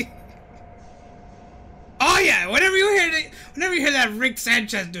 Oh yeah, whenever you hear that Rick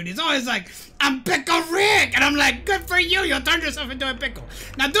Sanchez dude, he's always like, I'm Pickle Rick! And I'm like, good for you, you'll turn yourself into a pickle.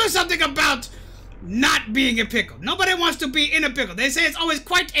 Now do something about not being a pickle. Nobody wants to be in a pickle. They say it's always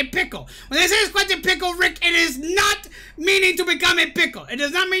quite a pickle. When they say it's quite a pickle, Rick, it is not meaning to become a pickle. It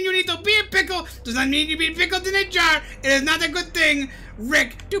does not mean you need to be a pickle. It does not mean you be pickled in a jar. It is not a good thing,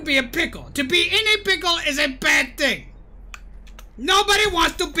 Rick, to be a pickle. To be in a pickle is a bad thing. Nobody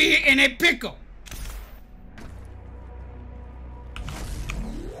wants to be in a pickle.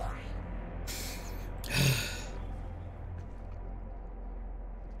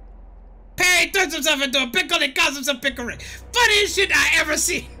 He turns himself into a pickle and calls himself Pickle Rick. Funniest shit I ever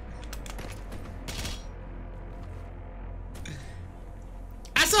seen.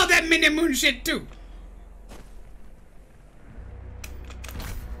 I saw that Mini Moon shit too.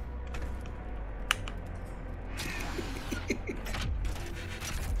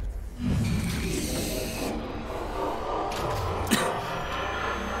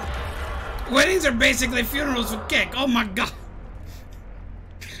 Weddings are basically funerals for cake. Oh my god.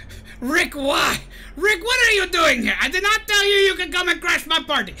 Rick, why? Rick, what are you doing here? I did not tell you you can come and crash my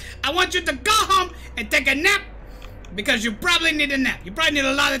party. I want you to go home and take a nap because you probably need a nap. You probably need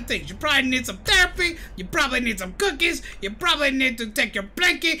a lot of things. You probably need some therapy. You probably need some cookies. You probably need to take your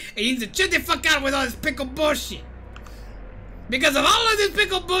blanket and you need to chill the fuck out with all this pickle bullshit. Because of all of this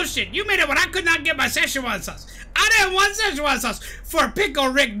pickle bullshit, you made it when I could not get my Szechuan sauce. I didn't want Szechuan sauce for Pickle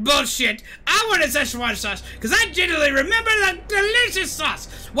Rick bullshit. I wanted Szechuan sauce because I genuinely remember that delicious sauce.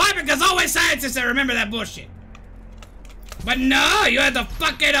 Why? Because always scientists that remember that bullshit. But no, you had to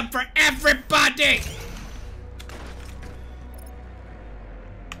fuck it up for everybody.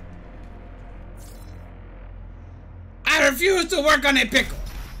 I refuse to work on a pickle.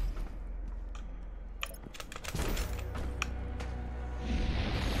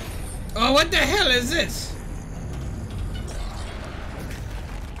 Oh, what the hell is this?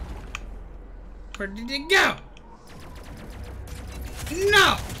 Where did it go?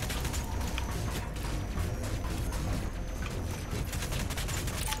 No!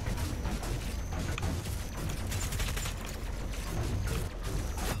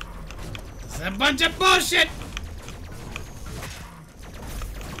 It's a bunch of bullshit!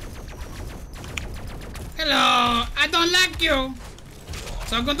 Hello, I don't like you.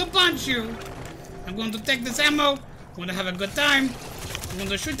 So I'm going to punch you. I'm going to take this ammo. I'm going to have a good time. I'm going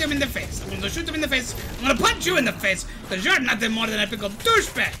to shoot him in the face. I'm going to shoot him in the face. I'm going to punch you in the face because you're nothing more than a pickle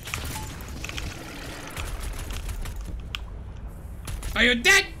douchebag. Are you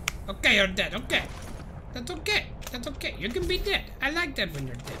dead? Okay, you're dead. Okay. That's okay. That's okay. You can be dead. I like that when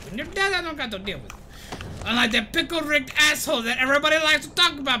you're dead. When you're dead, I don't got to deal with it. Unlike that pickle-rigged asshole that everybody likes to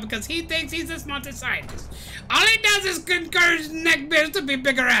talk about because he thinks he's the smartest scientist. All he does is encourage neckbeards to be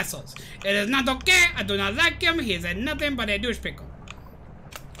bigger assholes. It is not okay. I do not like him. He is nothing but a douche pickle.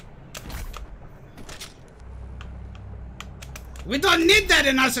 We don't need that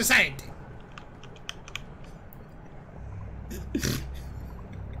in our society.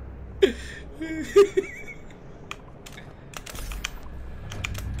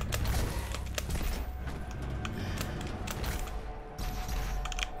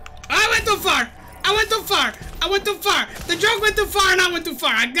 I went too far. I went too far. I went too far. The joke went too far and I went too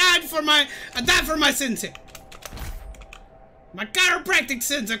far. I died for my sins here. My chiropractic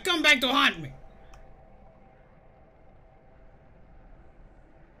sins have come back to haunt me.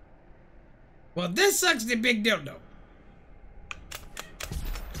 Well, this sucks the big dildo.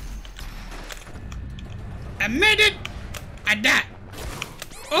 I made it. I died.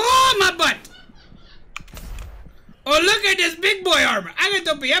 Oh, my butt. Oh, look at this big boy armor. I'm going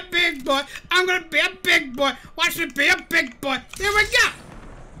to be a big boy. I'm going to be a big boy. Watch me be a big boy. There we go.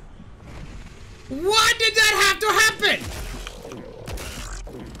 Why did that have to happen?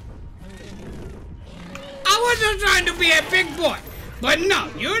 I wasn't trying to be a big boy. But no,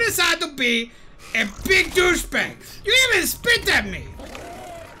 you decided to be a big douchebag. You even spit at me.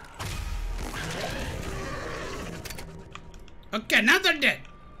 Okay, now they're dead.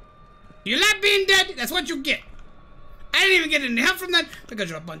 You like being dead? That's what you get. I didn't even get any help from that because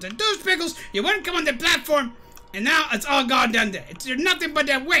you're a bunch of douche pickles. You wouldn't come on the platform, and now it's all gone down there. You're nothing but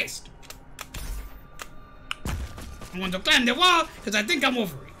that waste. I want to climb the wall because I think I'm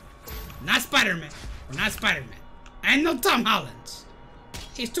Wolverine. Not Spider-Man. Or not Spider-Man. I ain't no Tom Hollands.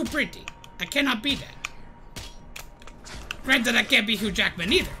 He's too pretty. I cannot be that. Granted, I can't be Hugh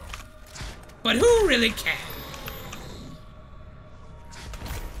Jackman either. But who really can?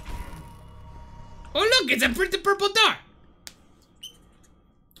 Oh look, it's a pretty purple dart.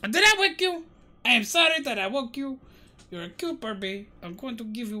 Did I wake you? I am sorry that I woke you. You're a cute puppy. I'm going to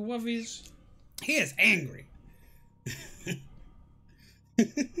give you wuffies. He is angry.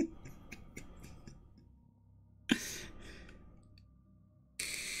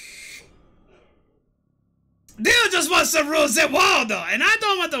 They just want some rules in Waldo, and I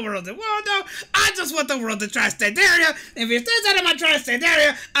don't want the rules in Waldo. I just want the world in tri-state area. If it stays out of my tri-state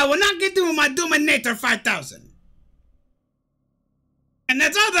area, I will not get doing my Doominator 5000. And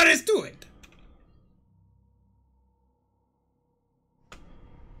that's all there is to it.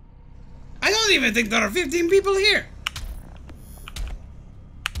 I don't even think there are 15 people here.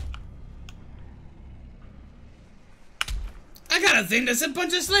 I got a thing that said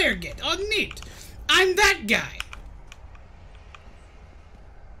Punch a Slayer get. Oh, neat. I'm that guy.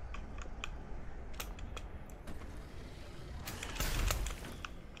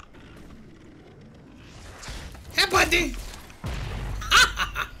 Hey, buddy.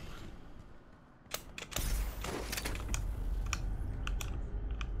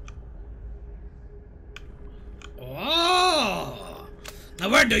 Oh. Now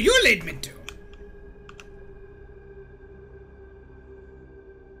where do you lead me to?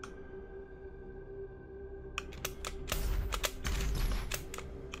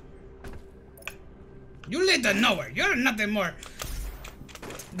 You lead to nowhere. You're nothing more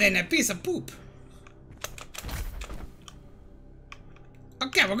than a piece of poop.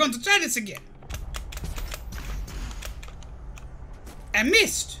 Okay, we're going to try this again. I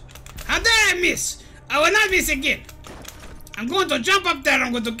missed. How dare I miss? I will not miss again. I'm going to jump up there.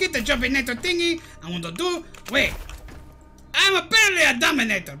 I'm going to get the jumpinator thingy. I'm going to do... Wait. I'm apparently a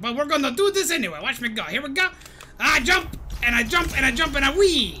dominator, but we're going to do this anyway. Watch me go. Here we go. I jump, and I jump, and I jump, and I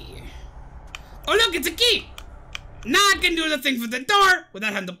whee. Oh, look, it's a key. Now I can do the thing for the door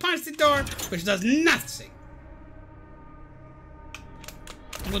without having to punch the door, which does nothing.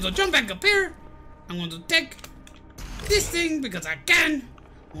 I'm going to jump back up here. I'm going to take this thing because I can.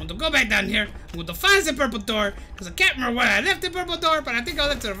 I'm going to go back down here. I'm going to find the purple door because I can't remember where I left the purple door, but I think I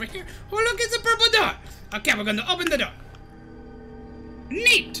left it over here. Oh, look, it's a purple door. Okay, we're going to open the door.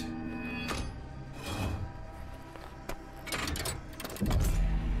 Neat.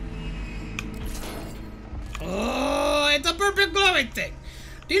 Oh, it's a perfect glowing thing.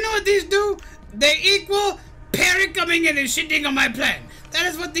 Do you know what these do? They equal Perry coming in and shitting on my plan. That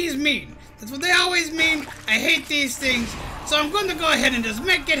is what these mean. That's what they always mean. I hate these things. So I'm going to go ahead and just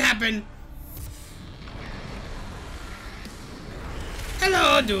make it happen.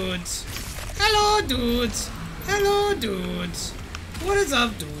 Hello, dudes. Hello, dudes. Hello, dudes. What is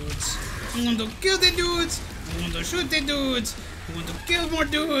up, dudes? I'm going to kill the dudes. I'm going to shoot the dudes. I'm going to kill more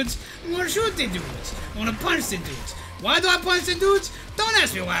dudes. I'm going to shoot the dudes. I'm going to punch the dudes. Why do I punch the dudes? Don't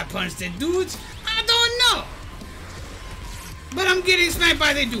ask me why I punch the dudes. I don't know. But I'm getting smacked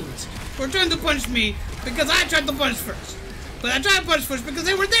by the dudes. Who are trying to punch me because I tried to punch first. But I tried to punch first because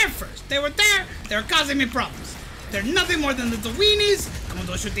they were there first. They were there. They were causing me problems. They're nothing more than little weenies. I'm going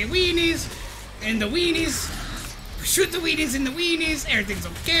to shoot the weenies. And the weenies. Shoot the weenies and the weenies. Everything's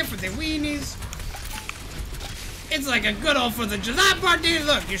okay for the weenies. It's like a good old 4th of July party.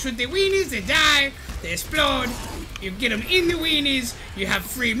 Look, you shoot the weenies, they die, they explode. You get them in the weenies. You have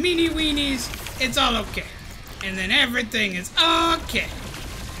free mini weenies. It's all okay. And then everything is okay.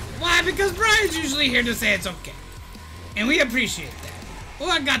 Why? Because Brian's usually here to say it's okay. And we appreciate that. Oh,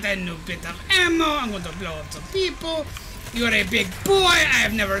 I got that new bit of ammo. I'm going to blow up some people. You're a big boy. I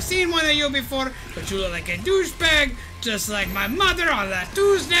have never seen one of you before. But you look like a douchebag. Just like my mother on that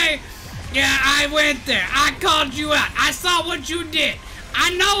Tuesday. Yeah, I went there. I called you out. I saw what you did.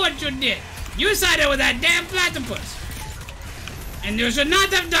 I know what you did. You sided with that damn platypus. And you should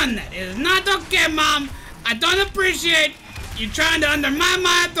not have done that. It is not okay, Mom. I don't appreciate you trying to undermine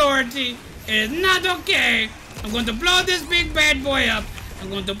my authority. It is not okay. I'm going to blow this big bad boy up. I'm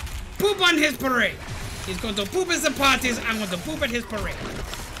going to poop on his parade. He's going to poop at the parties. I'm going to poop at his parade.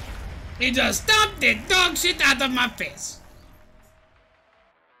 He just stomped the dog shit out of my face.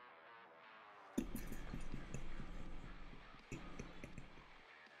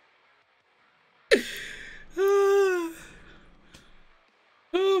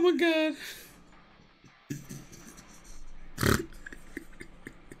 Oh my god.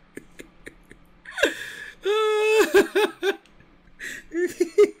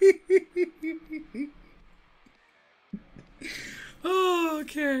 Oh,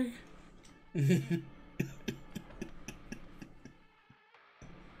 okay.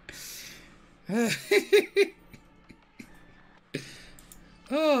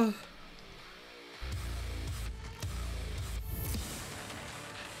 Oh.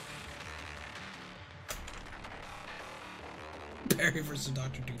 Barry versus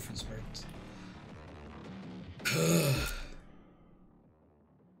Dr. Doofenshmirtz.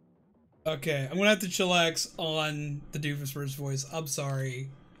 Okay, I'm gonna have to chillax on the Doofenshmirtz voice. I'm sorry.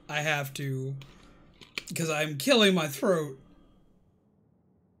 I have to. Because I'm killing my throat.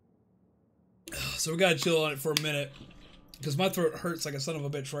 So we gotta chill on it for a minute. Because my throat hurts like a son of a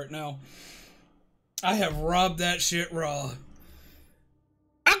bitch right now. I have robbed that shit raw.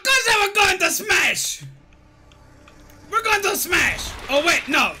 Of course we're going to smash! We're going to smash! Oh wait,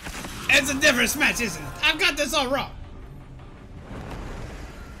 no. It's a different smash, isn't it? I've got this all wrong.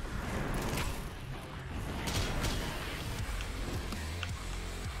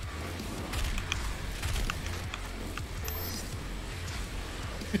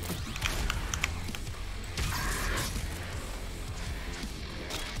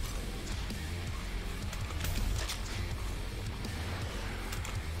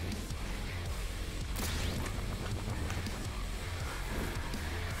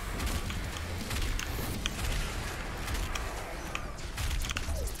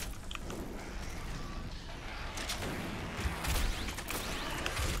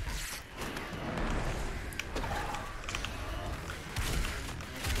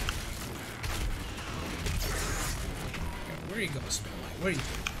 Where are you going, Spelllight? What are you doing?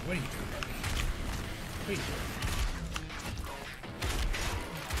 What are you doing, buddy? What are you doing?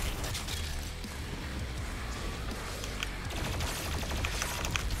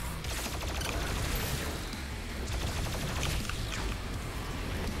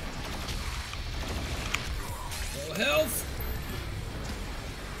 Full health.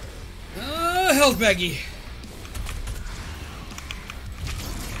 Health baggie.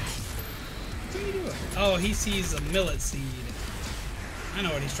 What are you doing? Oh, he sees a millet seed. I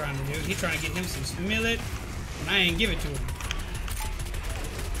know what he's trying to do. He's trying to get him some millet, and I ain't give it to him.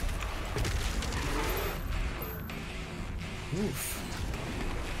 Oof.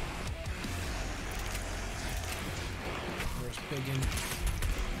 Where's Piggin?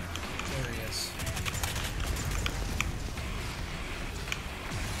 There he is.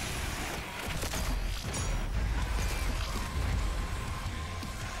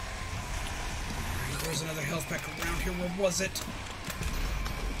 There's another health pack around here. Where was it?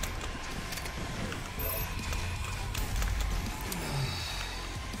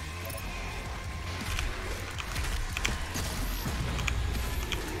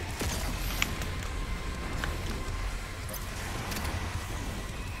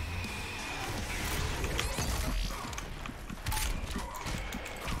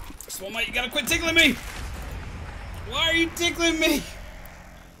 Swolmite, you gotta quit tickling me! Why are you tickling me?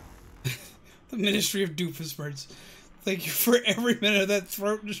 The Ministry of Doofusperts. Thank you for every minute of that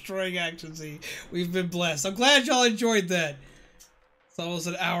throat-destroying action scene. We've been blessed. I'm glad y'all enjoyed that. It's almost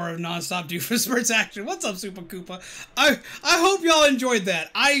an hour of non-stop Doofusperts action. What's up, Super Koopa? I hope y'all enjoyed that.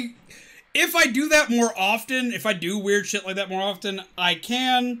 If I do that more often, if I do weird shit like that more often, I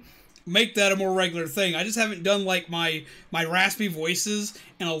can make that a more regular thing. I just haven't done like my raspy voices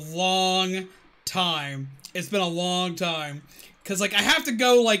in a long time. It's been a long time. Cause like I have to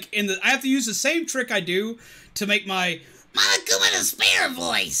go like I have to use the same trick I do to make my Monokuma Despair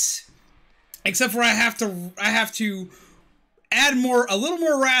voice. Except for I have to add a little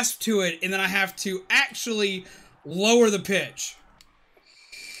more rasp to it, and then I have to actually lower the pitch.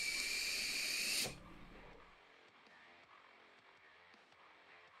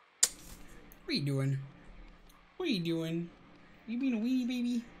 What are you doing? What are you doing? You being a weenie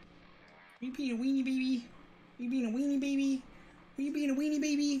baby? You being a weenie baby? You being a weenie baby? Are you being a weenie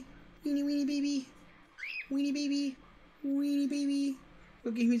baby? Weenie weenie baby? Weenie baby? Weenie baby?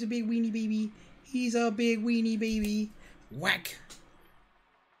 Look at him, he's a big weenie baby. He's a big weenie baby. Whack.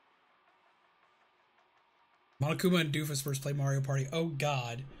 Monokuma and Doofus first play Mario Party. Oh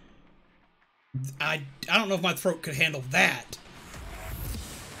god. I don't know if my throat could handle that.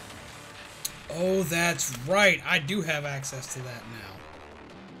 Oh, that's right. I do have access to that now.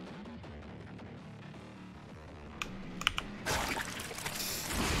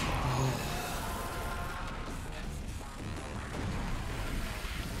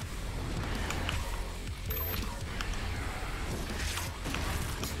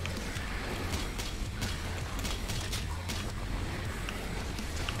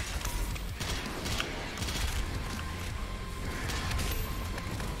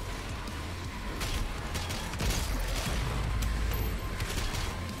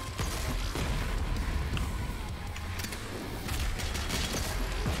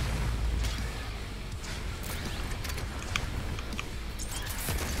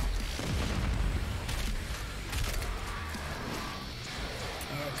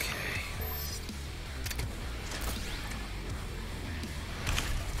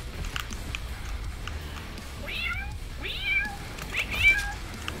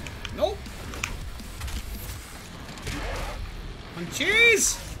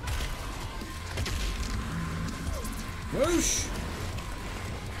 Jeez! Whoosh!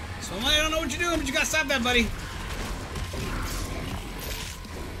 So I don't know what you're doing, but you gotta stop that, buddy.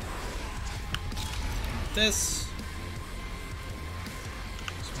 This.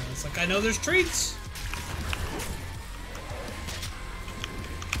 So it's like I know there's treats.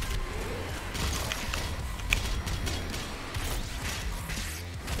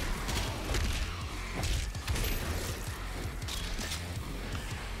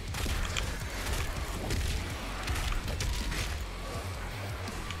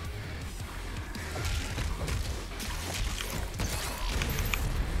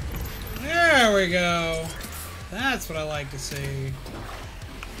 There we go. That's what I like to see. There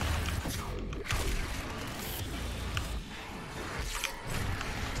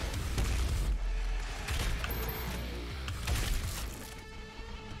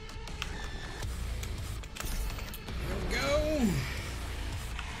we go.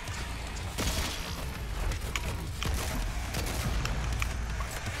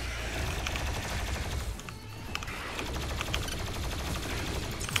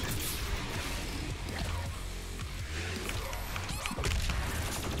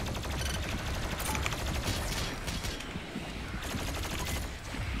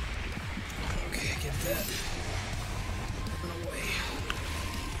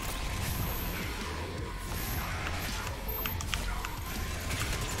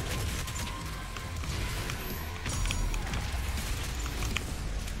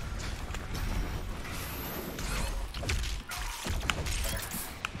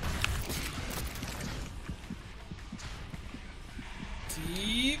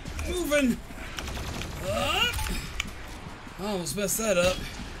 Keep moving. Up. I almost messed that up.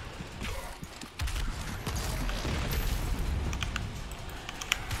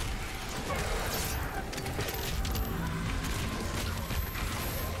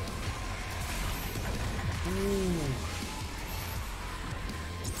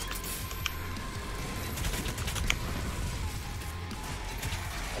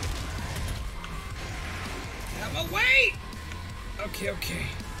 Out my way! Okay.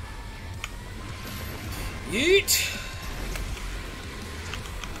 Yeet!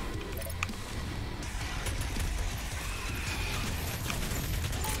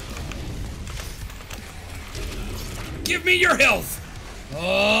 Give me your health!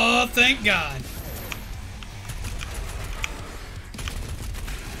 Oh, thank God.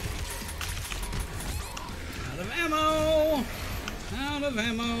 Out of ammo. Out of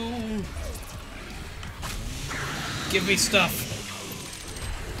ammo. Give me stuff.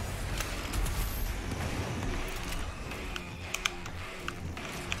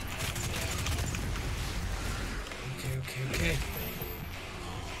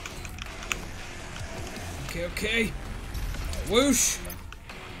 Okay. Whoosh.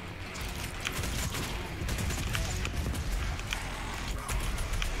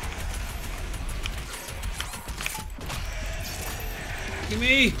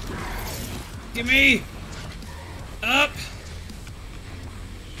 Gimme. Gimme. Up.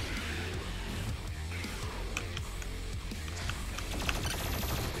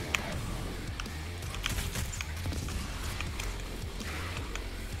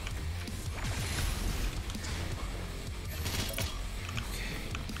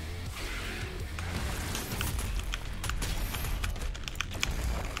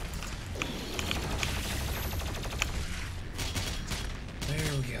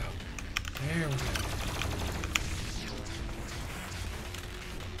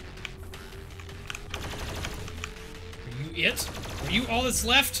 It? Are you all that's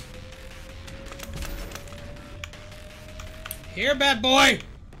left? Here, bad boy!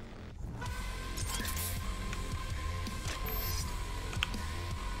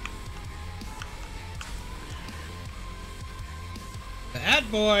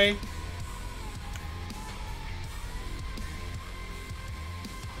 Bad boy!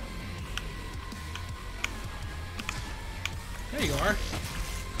 There you are.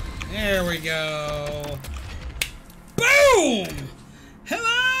 There we go. Boom!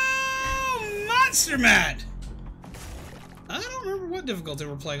 Hello, Monster Matt! I don't remember what difficulty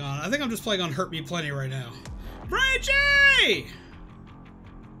we're playing on. I think I'm just playing on Hurt Me Plenty right now. Bridgie!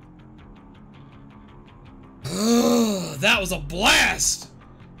 Ugh, that was a blast!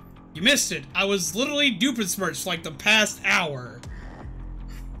 You missed it. I was literally duping smirched like the past hour.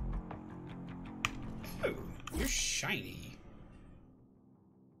 Ooh, you're shiny.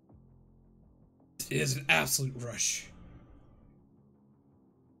 It is an absolute rush.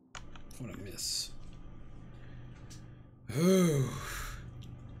 What a miss. Ooh.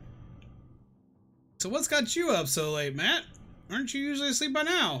 So what's got you up so late, Matt? Aren't you usually asleep by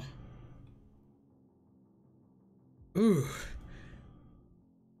now? Ooh.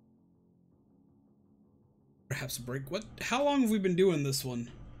 Perhaps a break. What? How long have we been doing this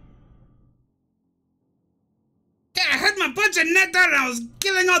one? Yeah, I heard my bunch of net and I was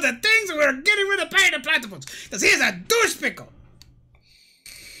killing all the things and we were getting rid of Pirate of Platypus. Because he's a douche pickle.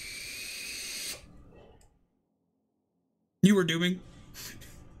 You were dooming?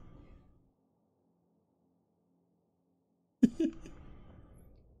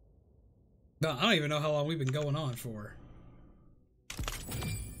 No, I don't even know how long we've been going on for.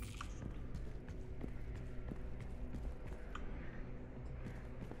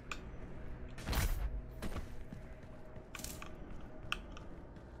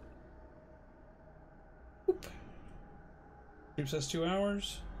 Oop. Stream says 2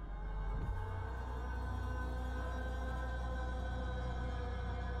 hours.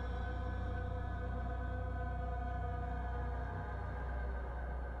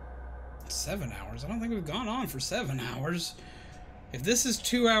 $7 hours? I don't think we've gone on for 7 hours. If this is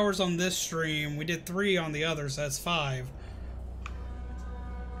 2 hours on this stream, we did 3 on the other, so that's 5.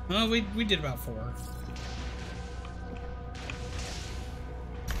 Well, we did about 4.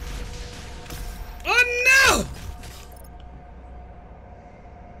 Oh no!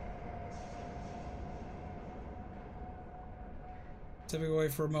 Stepping away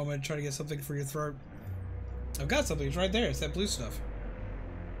for a moment, try to get something for your throat. I've got something, it's right there, it's that blue stuff.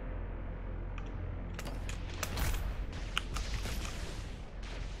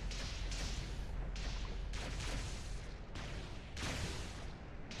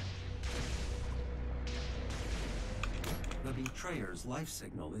 The betrayer's life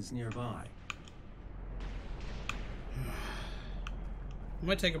signal is nearby. I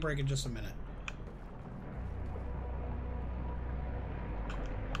might take a break in just a minute.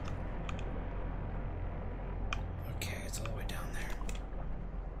 Okay, it's all the way down there.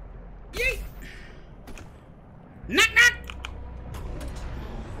 Yeet! Knock knock!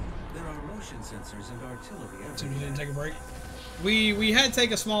 There are motion sensors and artillery So you everywhere. didn't take a break? We had to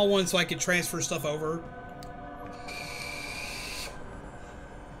take a small one so I could transfer stuff over.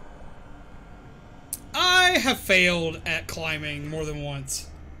 I have failed at climbing more than once.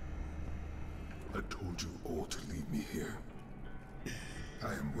 I told you all to leave me here.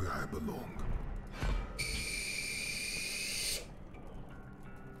 I am where I belong.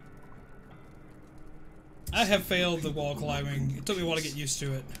 I have failed the wall climbing. It took me a while to get used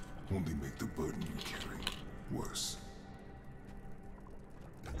to it. Only make the burden you carry worse.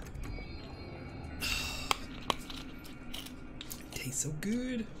 Tastes so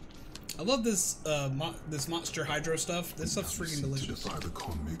good. I love this this monster hydro stuff. This stuff's freaking delicious. To defy the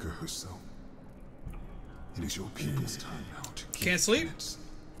Khan Maker herself. It is your people's time now to keep Can't sleep? its,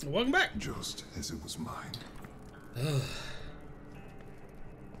 Welcome back. just as it was mine.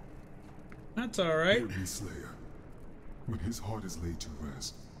 That's alright. Hear me, Slayer. When his heart is laid to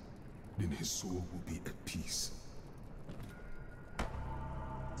rest, then his soul will be at peace.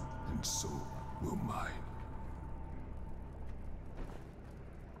 And so will mine.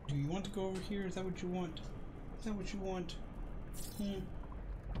 Do you want to go over here? Is that what you want? Is that what you want?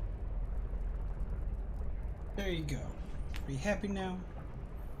 There you go. Are you happy now?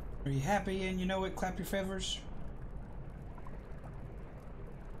 Are you happy and you know it? Clap your feathers.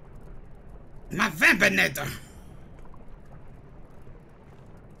 My vampinator!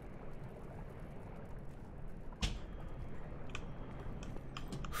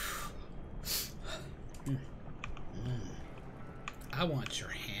 I want your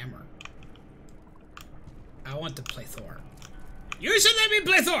hammer. I want to play Thor. You should let me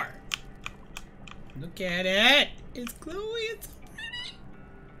play Thor! Look at it! It's glowy, it's pretty.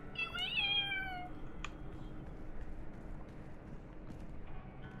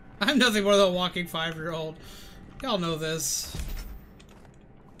 I'm nothing more than a walking 5-year-old. Y'all know this.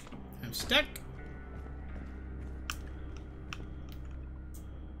 I'm stuck.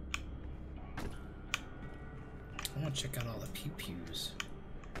 I want to check out all the pew-pews.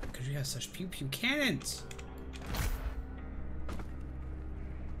 Because you have such pew-pew cannons.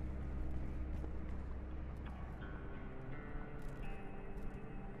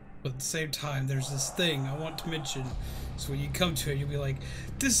 But at the same time, there's this thing I want to mention. So when you come to it, you'll be like,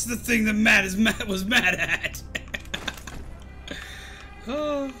 this is the thing that Matt was mad at.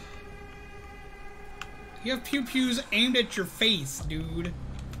 Oh. You have pew-pews aimed at your face, dude.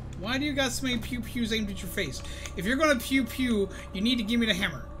 Why do you got so many pew-pews aimed at your face? If you're gonna pew-pew, you need to give me the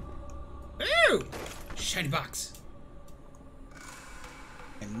hammer. Ooh! Shiny box.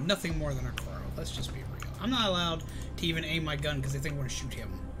 And nothing more than a crow. Let's just be real. I'm not allowed to even aim my gun because they think I'm gonna shoot him.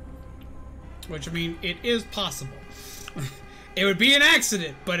 Which, I mean, it is possible. It would be an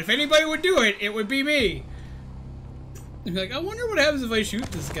accident, but if anybody would do it, it would be me. You'd be like, I wonder what happens if I shoot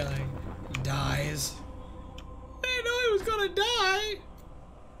this guy. He dies. I didn't know he was gonna die.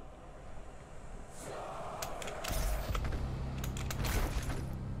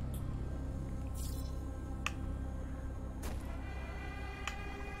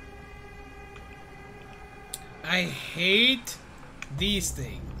 I hate these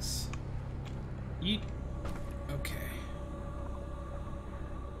things. Okay.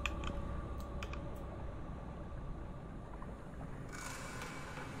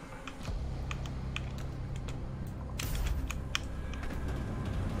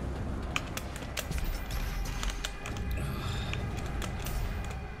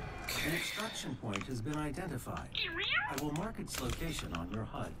 An extraction point has been identified. I will mark its location on your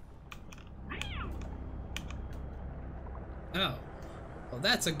HUD. Oh. Well,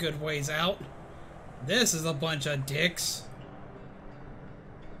 that's a good ways out. This is a bunch of dicks.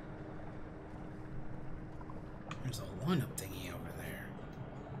 There's a one-up thingy over there.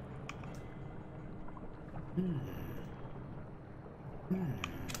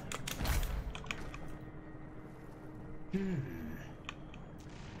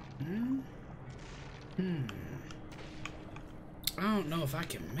 I don't know if I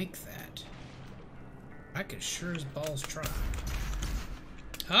can make that. I could sure as balls try.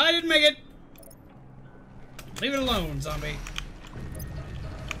 I didn't make it! Leave it alone, zombie.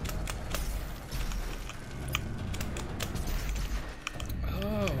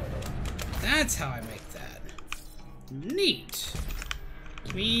 Oh, that's how I make that. Neat.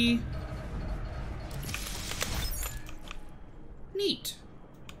 Me. Neat.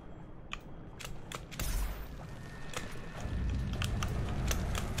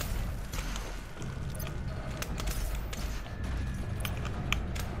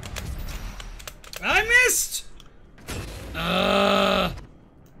 I missed! I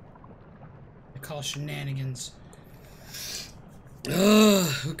call shenanigans.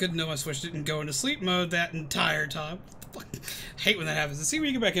 Who could know my Switch didn't go into sleep mode that entire time? Fuck. I hate when that happens. Let's see when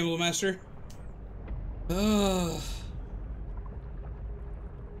you get back in, Little Master.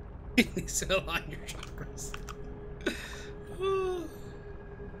 Needs to align your chakras.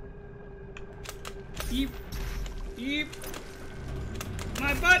 Eep. Eep.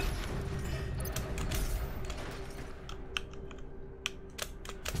 My butt!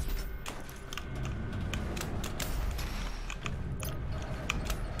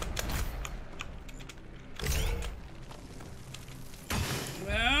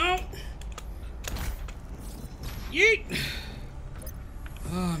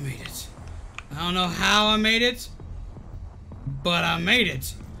 don't know how I made it, but I made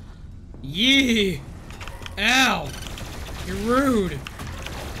it. Yee! Ow! You're rude.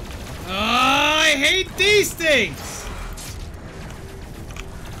 Oh, I hate these things!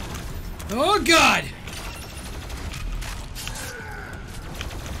 Oh, God!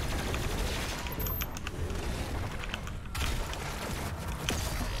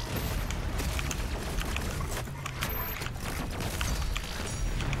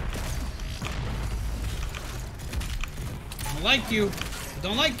 I don't like you. I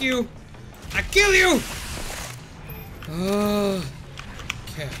don't like you. I kill you! Oh,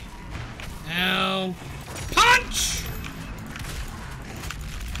 okay. Now, punch!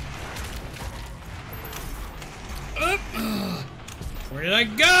 Where did I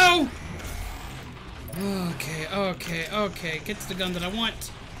go? Okay. Get to the gun that I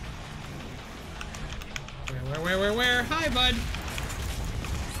want. Where? Hi, bud.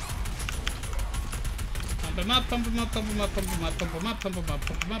 Pump him up. I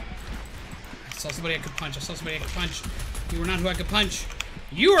saw somebody I could punch. You were not who I could punch.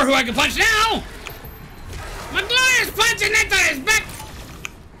 You are who I could punch now! My glorious punch and that is back!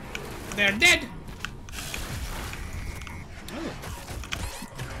 They're dead. Oh.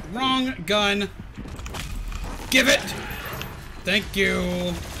 Wrong gun. Give it! Thank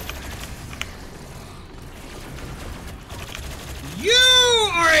you. You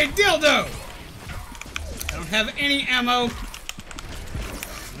are a dildo! I don't have any ammo.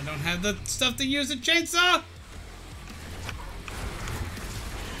 I don't have the stuff to use a chainsaw.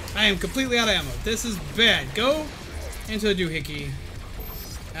 I am completely out of ammo. This is bad. Go into a doohickey.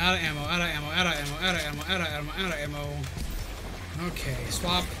 Out of ammo. Okay,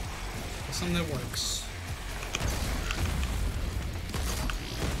 swap for something that works.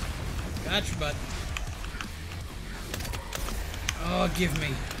 Gotcha, butt. Oh, give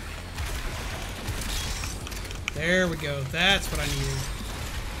me. There we go. That's what I needed.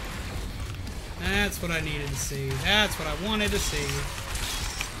 That's what I needed to see. That's what I wanted to see.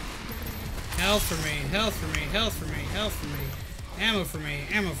 Health for me. Ammo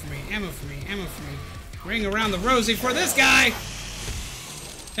for me. Ring around the rosy for this guy!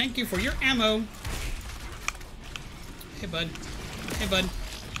 Thank you for your ammo. Hey, bud.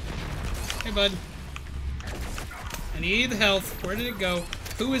 I need the health. Where did it go?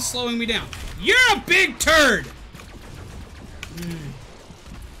 Who is slowing me down? You're a big turd!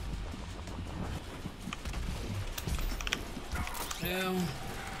 Well,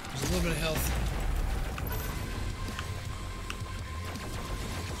 there's a little bit of health.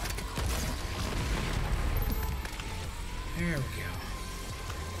 There we go.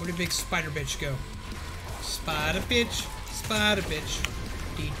 Where did big spider bitch go? Spider bitch.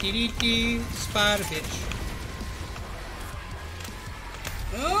 Dee, spider bitch.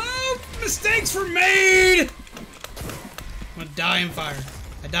 Oh, mistakes were made! I'm gonna die in fire.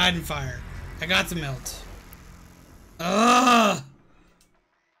 I died in fire. I got to melt. Ugh!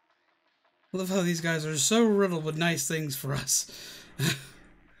 I love how these guys are so riddled with nice things for us.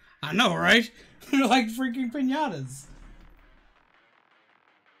 I know, right? They're like freaking pinatas.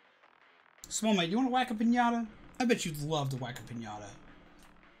 Small mate, you want to whack a pinata? I bet you'd love to whack a pinata.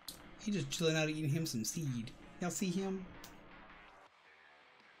 He's just chilling out eating him some seed. Y'all see him?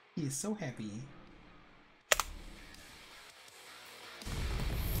 He is so happy.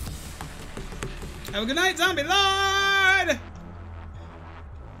 Have a good night, zombie lord!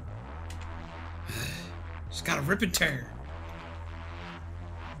 Just gotta rip and tear.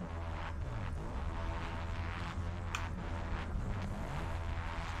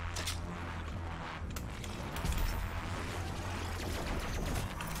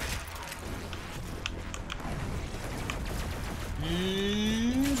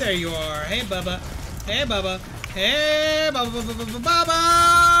 There you are. Hey, Bubba. Hey, Bubba. Hey,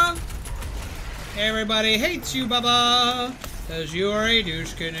 Bubba. Everybody hates you, Bubba, 'cause you're a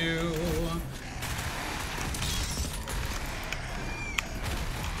douche canoe.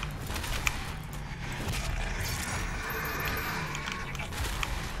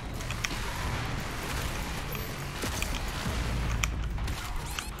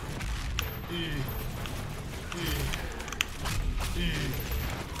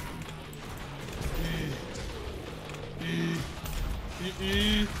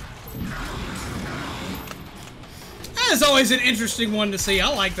 That's always an interesting one to see. I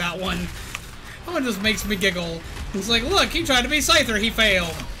like that one. That one just makes me giggle. It's like, look, he tried to be Scyther. He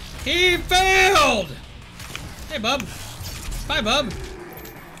failed. He failed! Hey, bub. Bye, bub.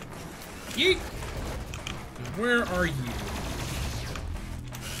 Yeet. Where are you?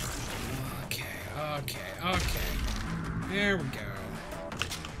 Okay. There we go.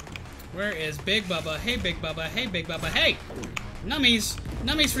 Where is Big Bubba? Hey, Big Bubba. Hey, Big Bubba. Hey! Nummies.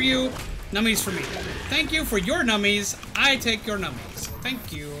 Nummies for you. Nummies for me. Thank you for your nummies. I take your nummies.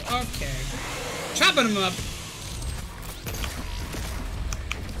 Thank you. Okay. Chopping them up.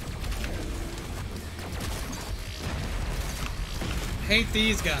 I hate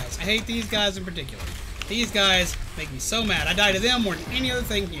these guys. I hate these guys in particular. These guys make me so mad. I die to them more than any other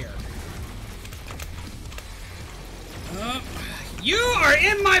thing here. You are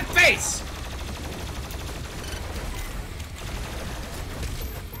in my face!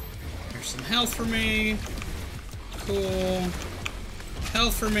 Here's some health for me. Cool.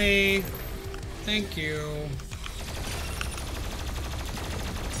 Health for me. Thank you.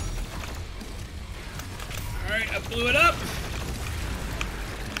 Alright, I blew it up.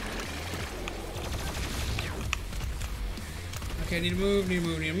 Okay, need to move, need to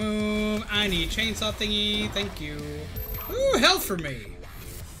move, need to move. I need chainsaw thingy. Thank you. Ooh, health for me.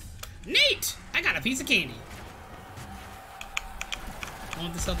 Neat! I got a piece of candy. I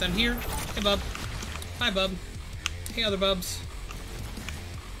want this stuff down here. Hey, bub. Bye, bub. Hey, other bubs.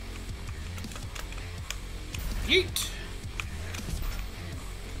 Yeet.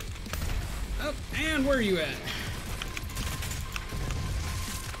 Oh, and where are you at?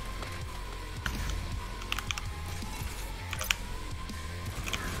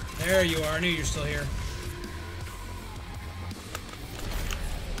 There you are. I knew you were still here.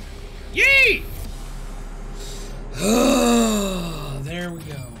 Yee! Oh, there we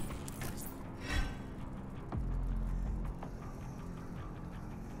go.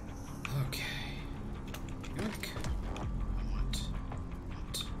 Okay. Yoink. What?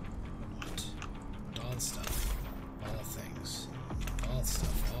 All the stuff. All the things. All the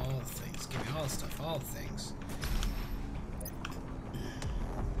stuff. All the things. Give me all the stuff. All the things.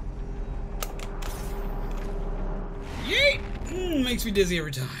 Yeet! Makes me dizzy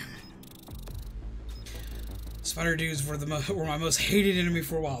every time. Spider dudes were my most hated enemy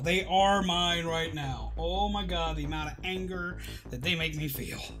for a while. They are mine right now. Oh my god, the amount of anger that they make me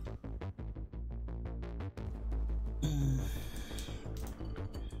feel.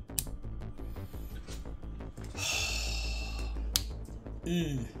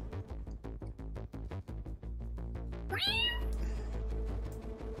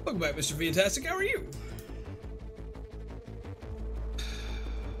 Welcome back, Mr. Fantastic. How are you?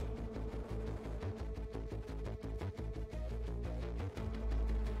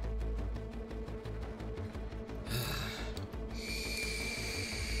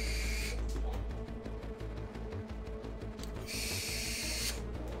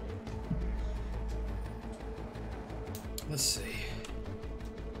 Let's see.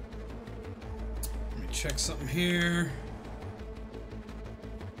 Let me check something here.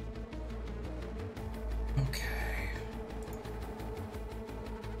 Okay.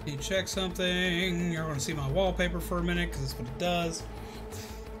 Need to check something. You're going to see my wallpaper for a minute because that's what it does.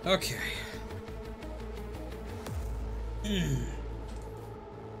 Okay. Okay.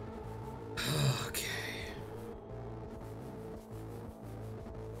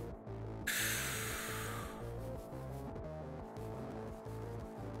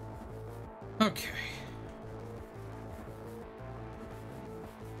 Okay.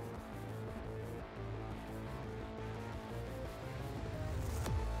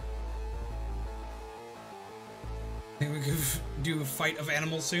 Think we could do a fight of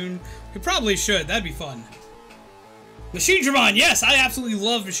animals soon? We probably should. That'd be fun. Machinedramon! Yes, I absolutely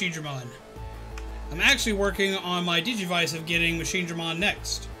love Machinedramon. I'm actually working on my Digivice of getting Machinedramon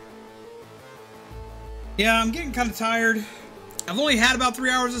next. Yeah, I'm getting kind of tired. I've only had about 3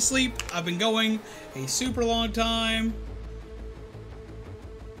 hours of sleep. I've been going a super long time.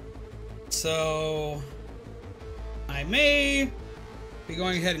 So I may be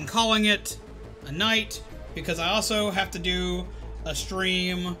going ahead and calling it a night because I also have to do a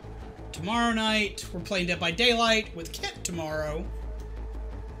stream tomorrow night. We're playing Dead by Daylight with Kit tomorrow.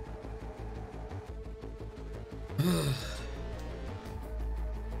 And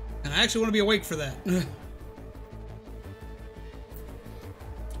I actually want to be awake for that.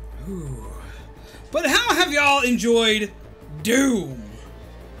 Ooh. But how have y'all enjoyed Doom?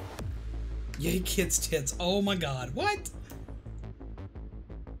 Yay, kids' tits. Oh my god. What?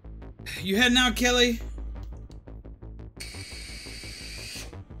 You heading out, Kelly?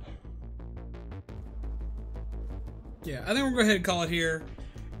 Yeah, I think we'll go ahead and call it here.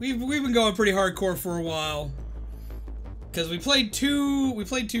 We've been going pretty hardcore for a while. Because we played two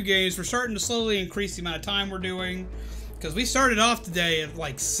games. We're starting to slowly increase the amount of time we're doing. Because we started off today at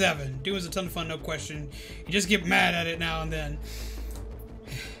like 7. Doom was a ton of fun, no question. You just get mad at it now and then.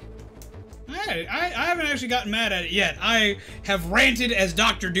 I haven't actually gotten mad at it yet. I have ranted as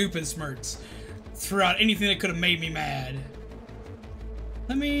Dr. Doofensmirtz throughout anything that could have made me mad.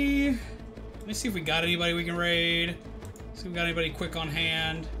 Let me see if we got anybody we can raid. See if we got anybody quick on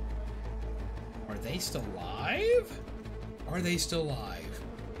hand. Are they still live? Are they still live?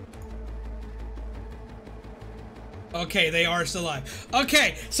 Okay, they are still alive.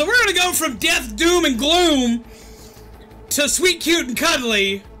 Okay, so we're gonna go from death, doom, and gloom to sweet, cute, and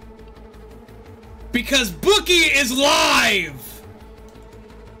cuddly because Bookie is live!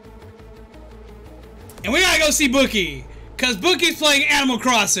 And we gotta go see Bookie because Bookie's playing Animal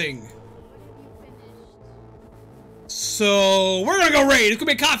Crossing. So, we're gonna go raid. It's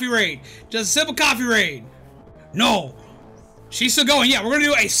gonna be a coffee raid. Just a simple coffee raid. No. She's still going. Yeah, we're gonna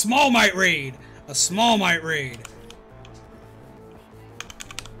do a small might raid. A small might raid.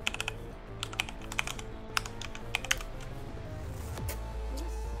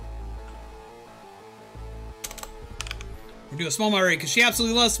 We're doing a small might raid because she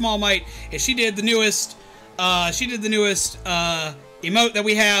absolutely loves small might, and she did the newest emote that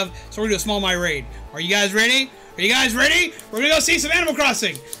we have. So we're gonna do a small might raid. Are you guys ready? Are you guys ready? We're gonna go see some Animal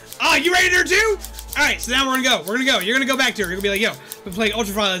Crossing. Ah, you ready there too? All right, so now we're gonna go. We're gonna go. You're gonna go back to her. You're gonna be like, yo, we're playing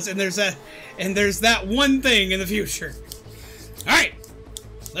Ultraviolence, and there's that one thing in the future. All right,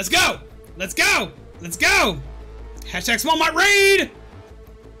 let's go. Let's go. Let's go. Hashtag small might raid.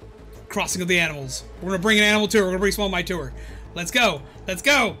 Crossing of the Animals. We're gonna bring an animal to her. We're gonna bring small might to her. Let's go. Let's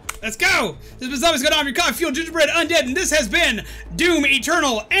go. Let's go. This has been Zombies Got On Your Coffee Fuel Gingerbread Undead, and this has been Doom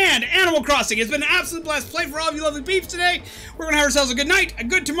Eternal and Animal Crossing. It's been an absolute blast to play for all of you lovely peeps today. We're gonna have ourselves a good night, a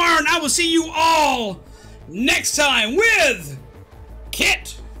good tomorrow, and I will see you all next time with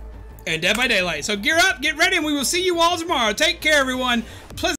Kit and Dead by Daylight. So gear up, get ready, and we will see you all tomorrow. Take care, everyone.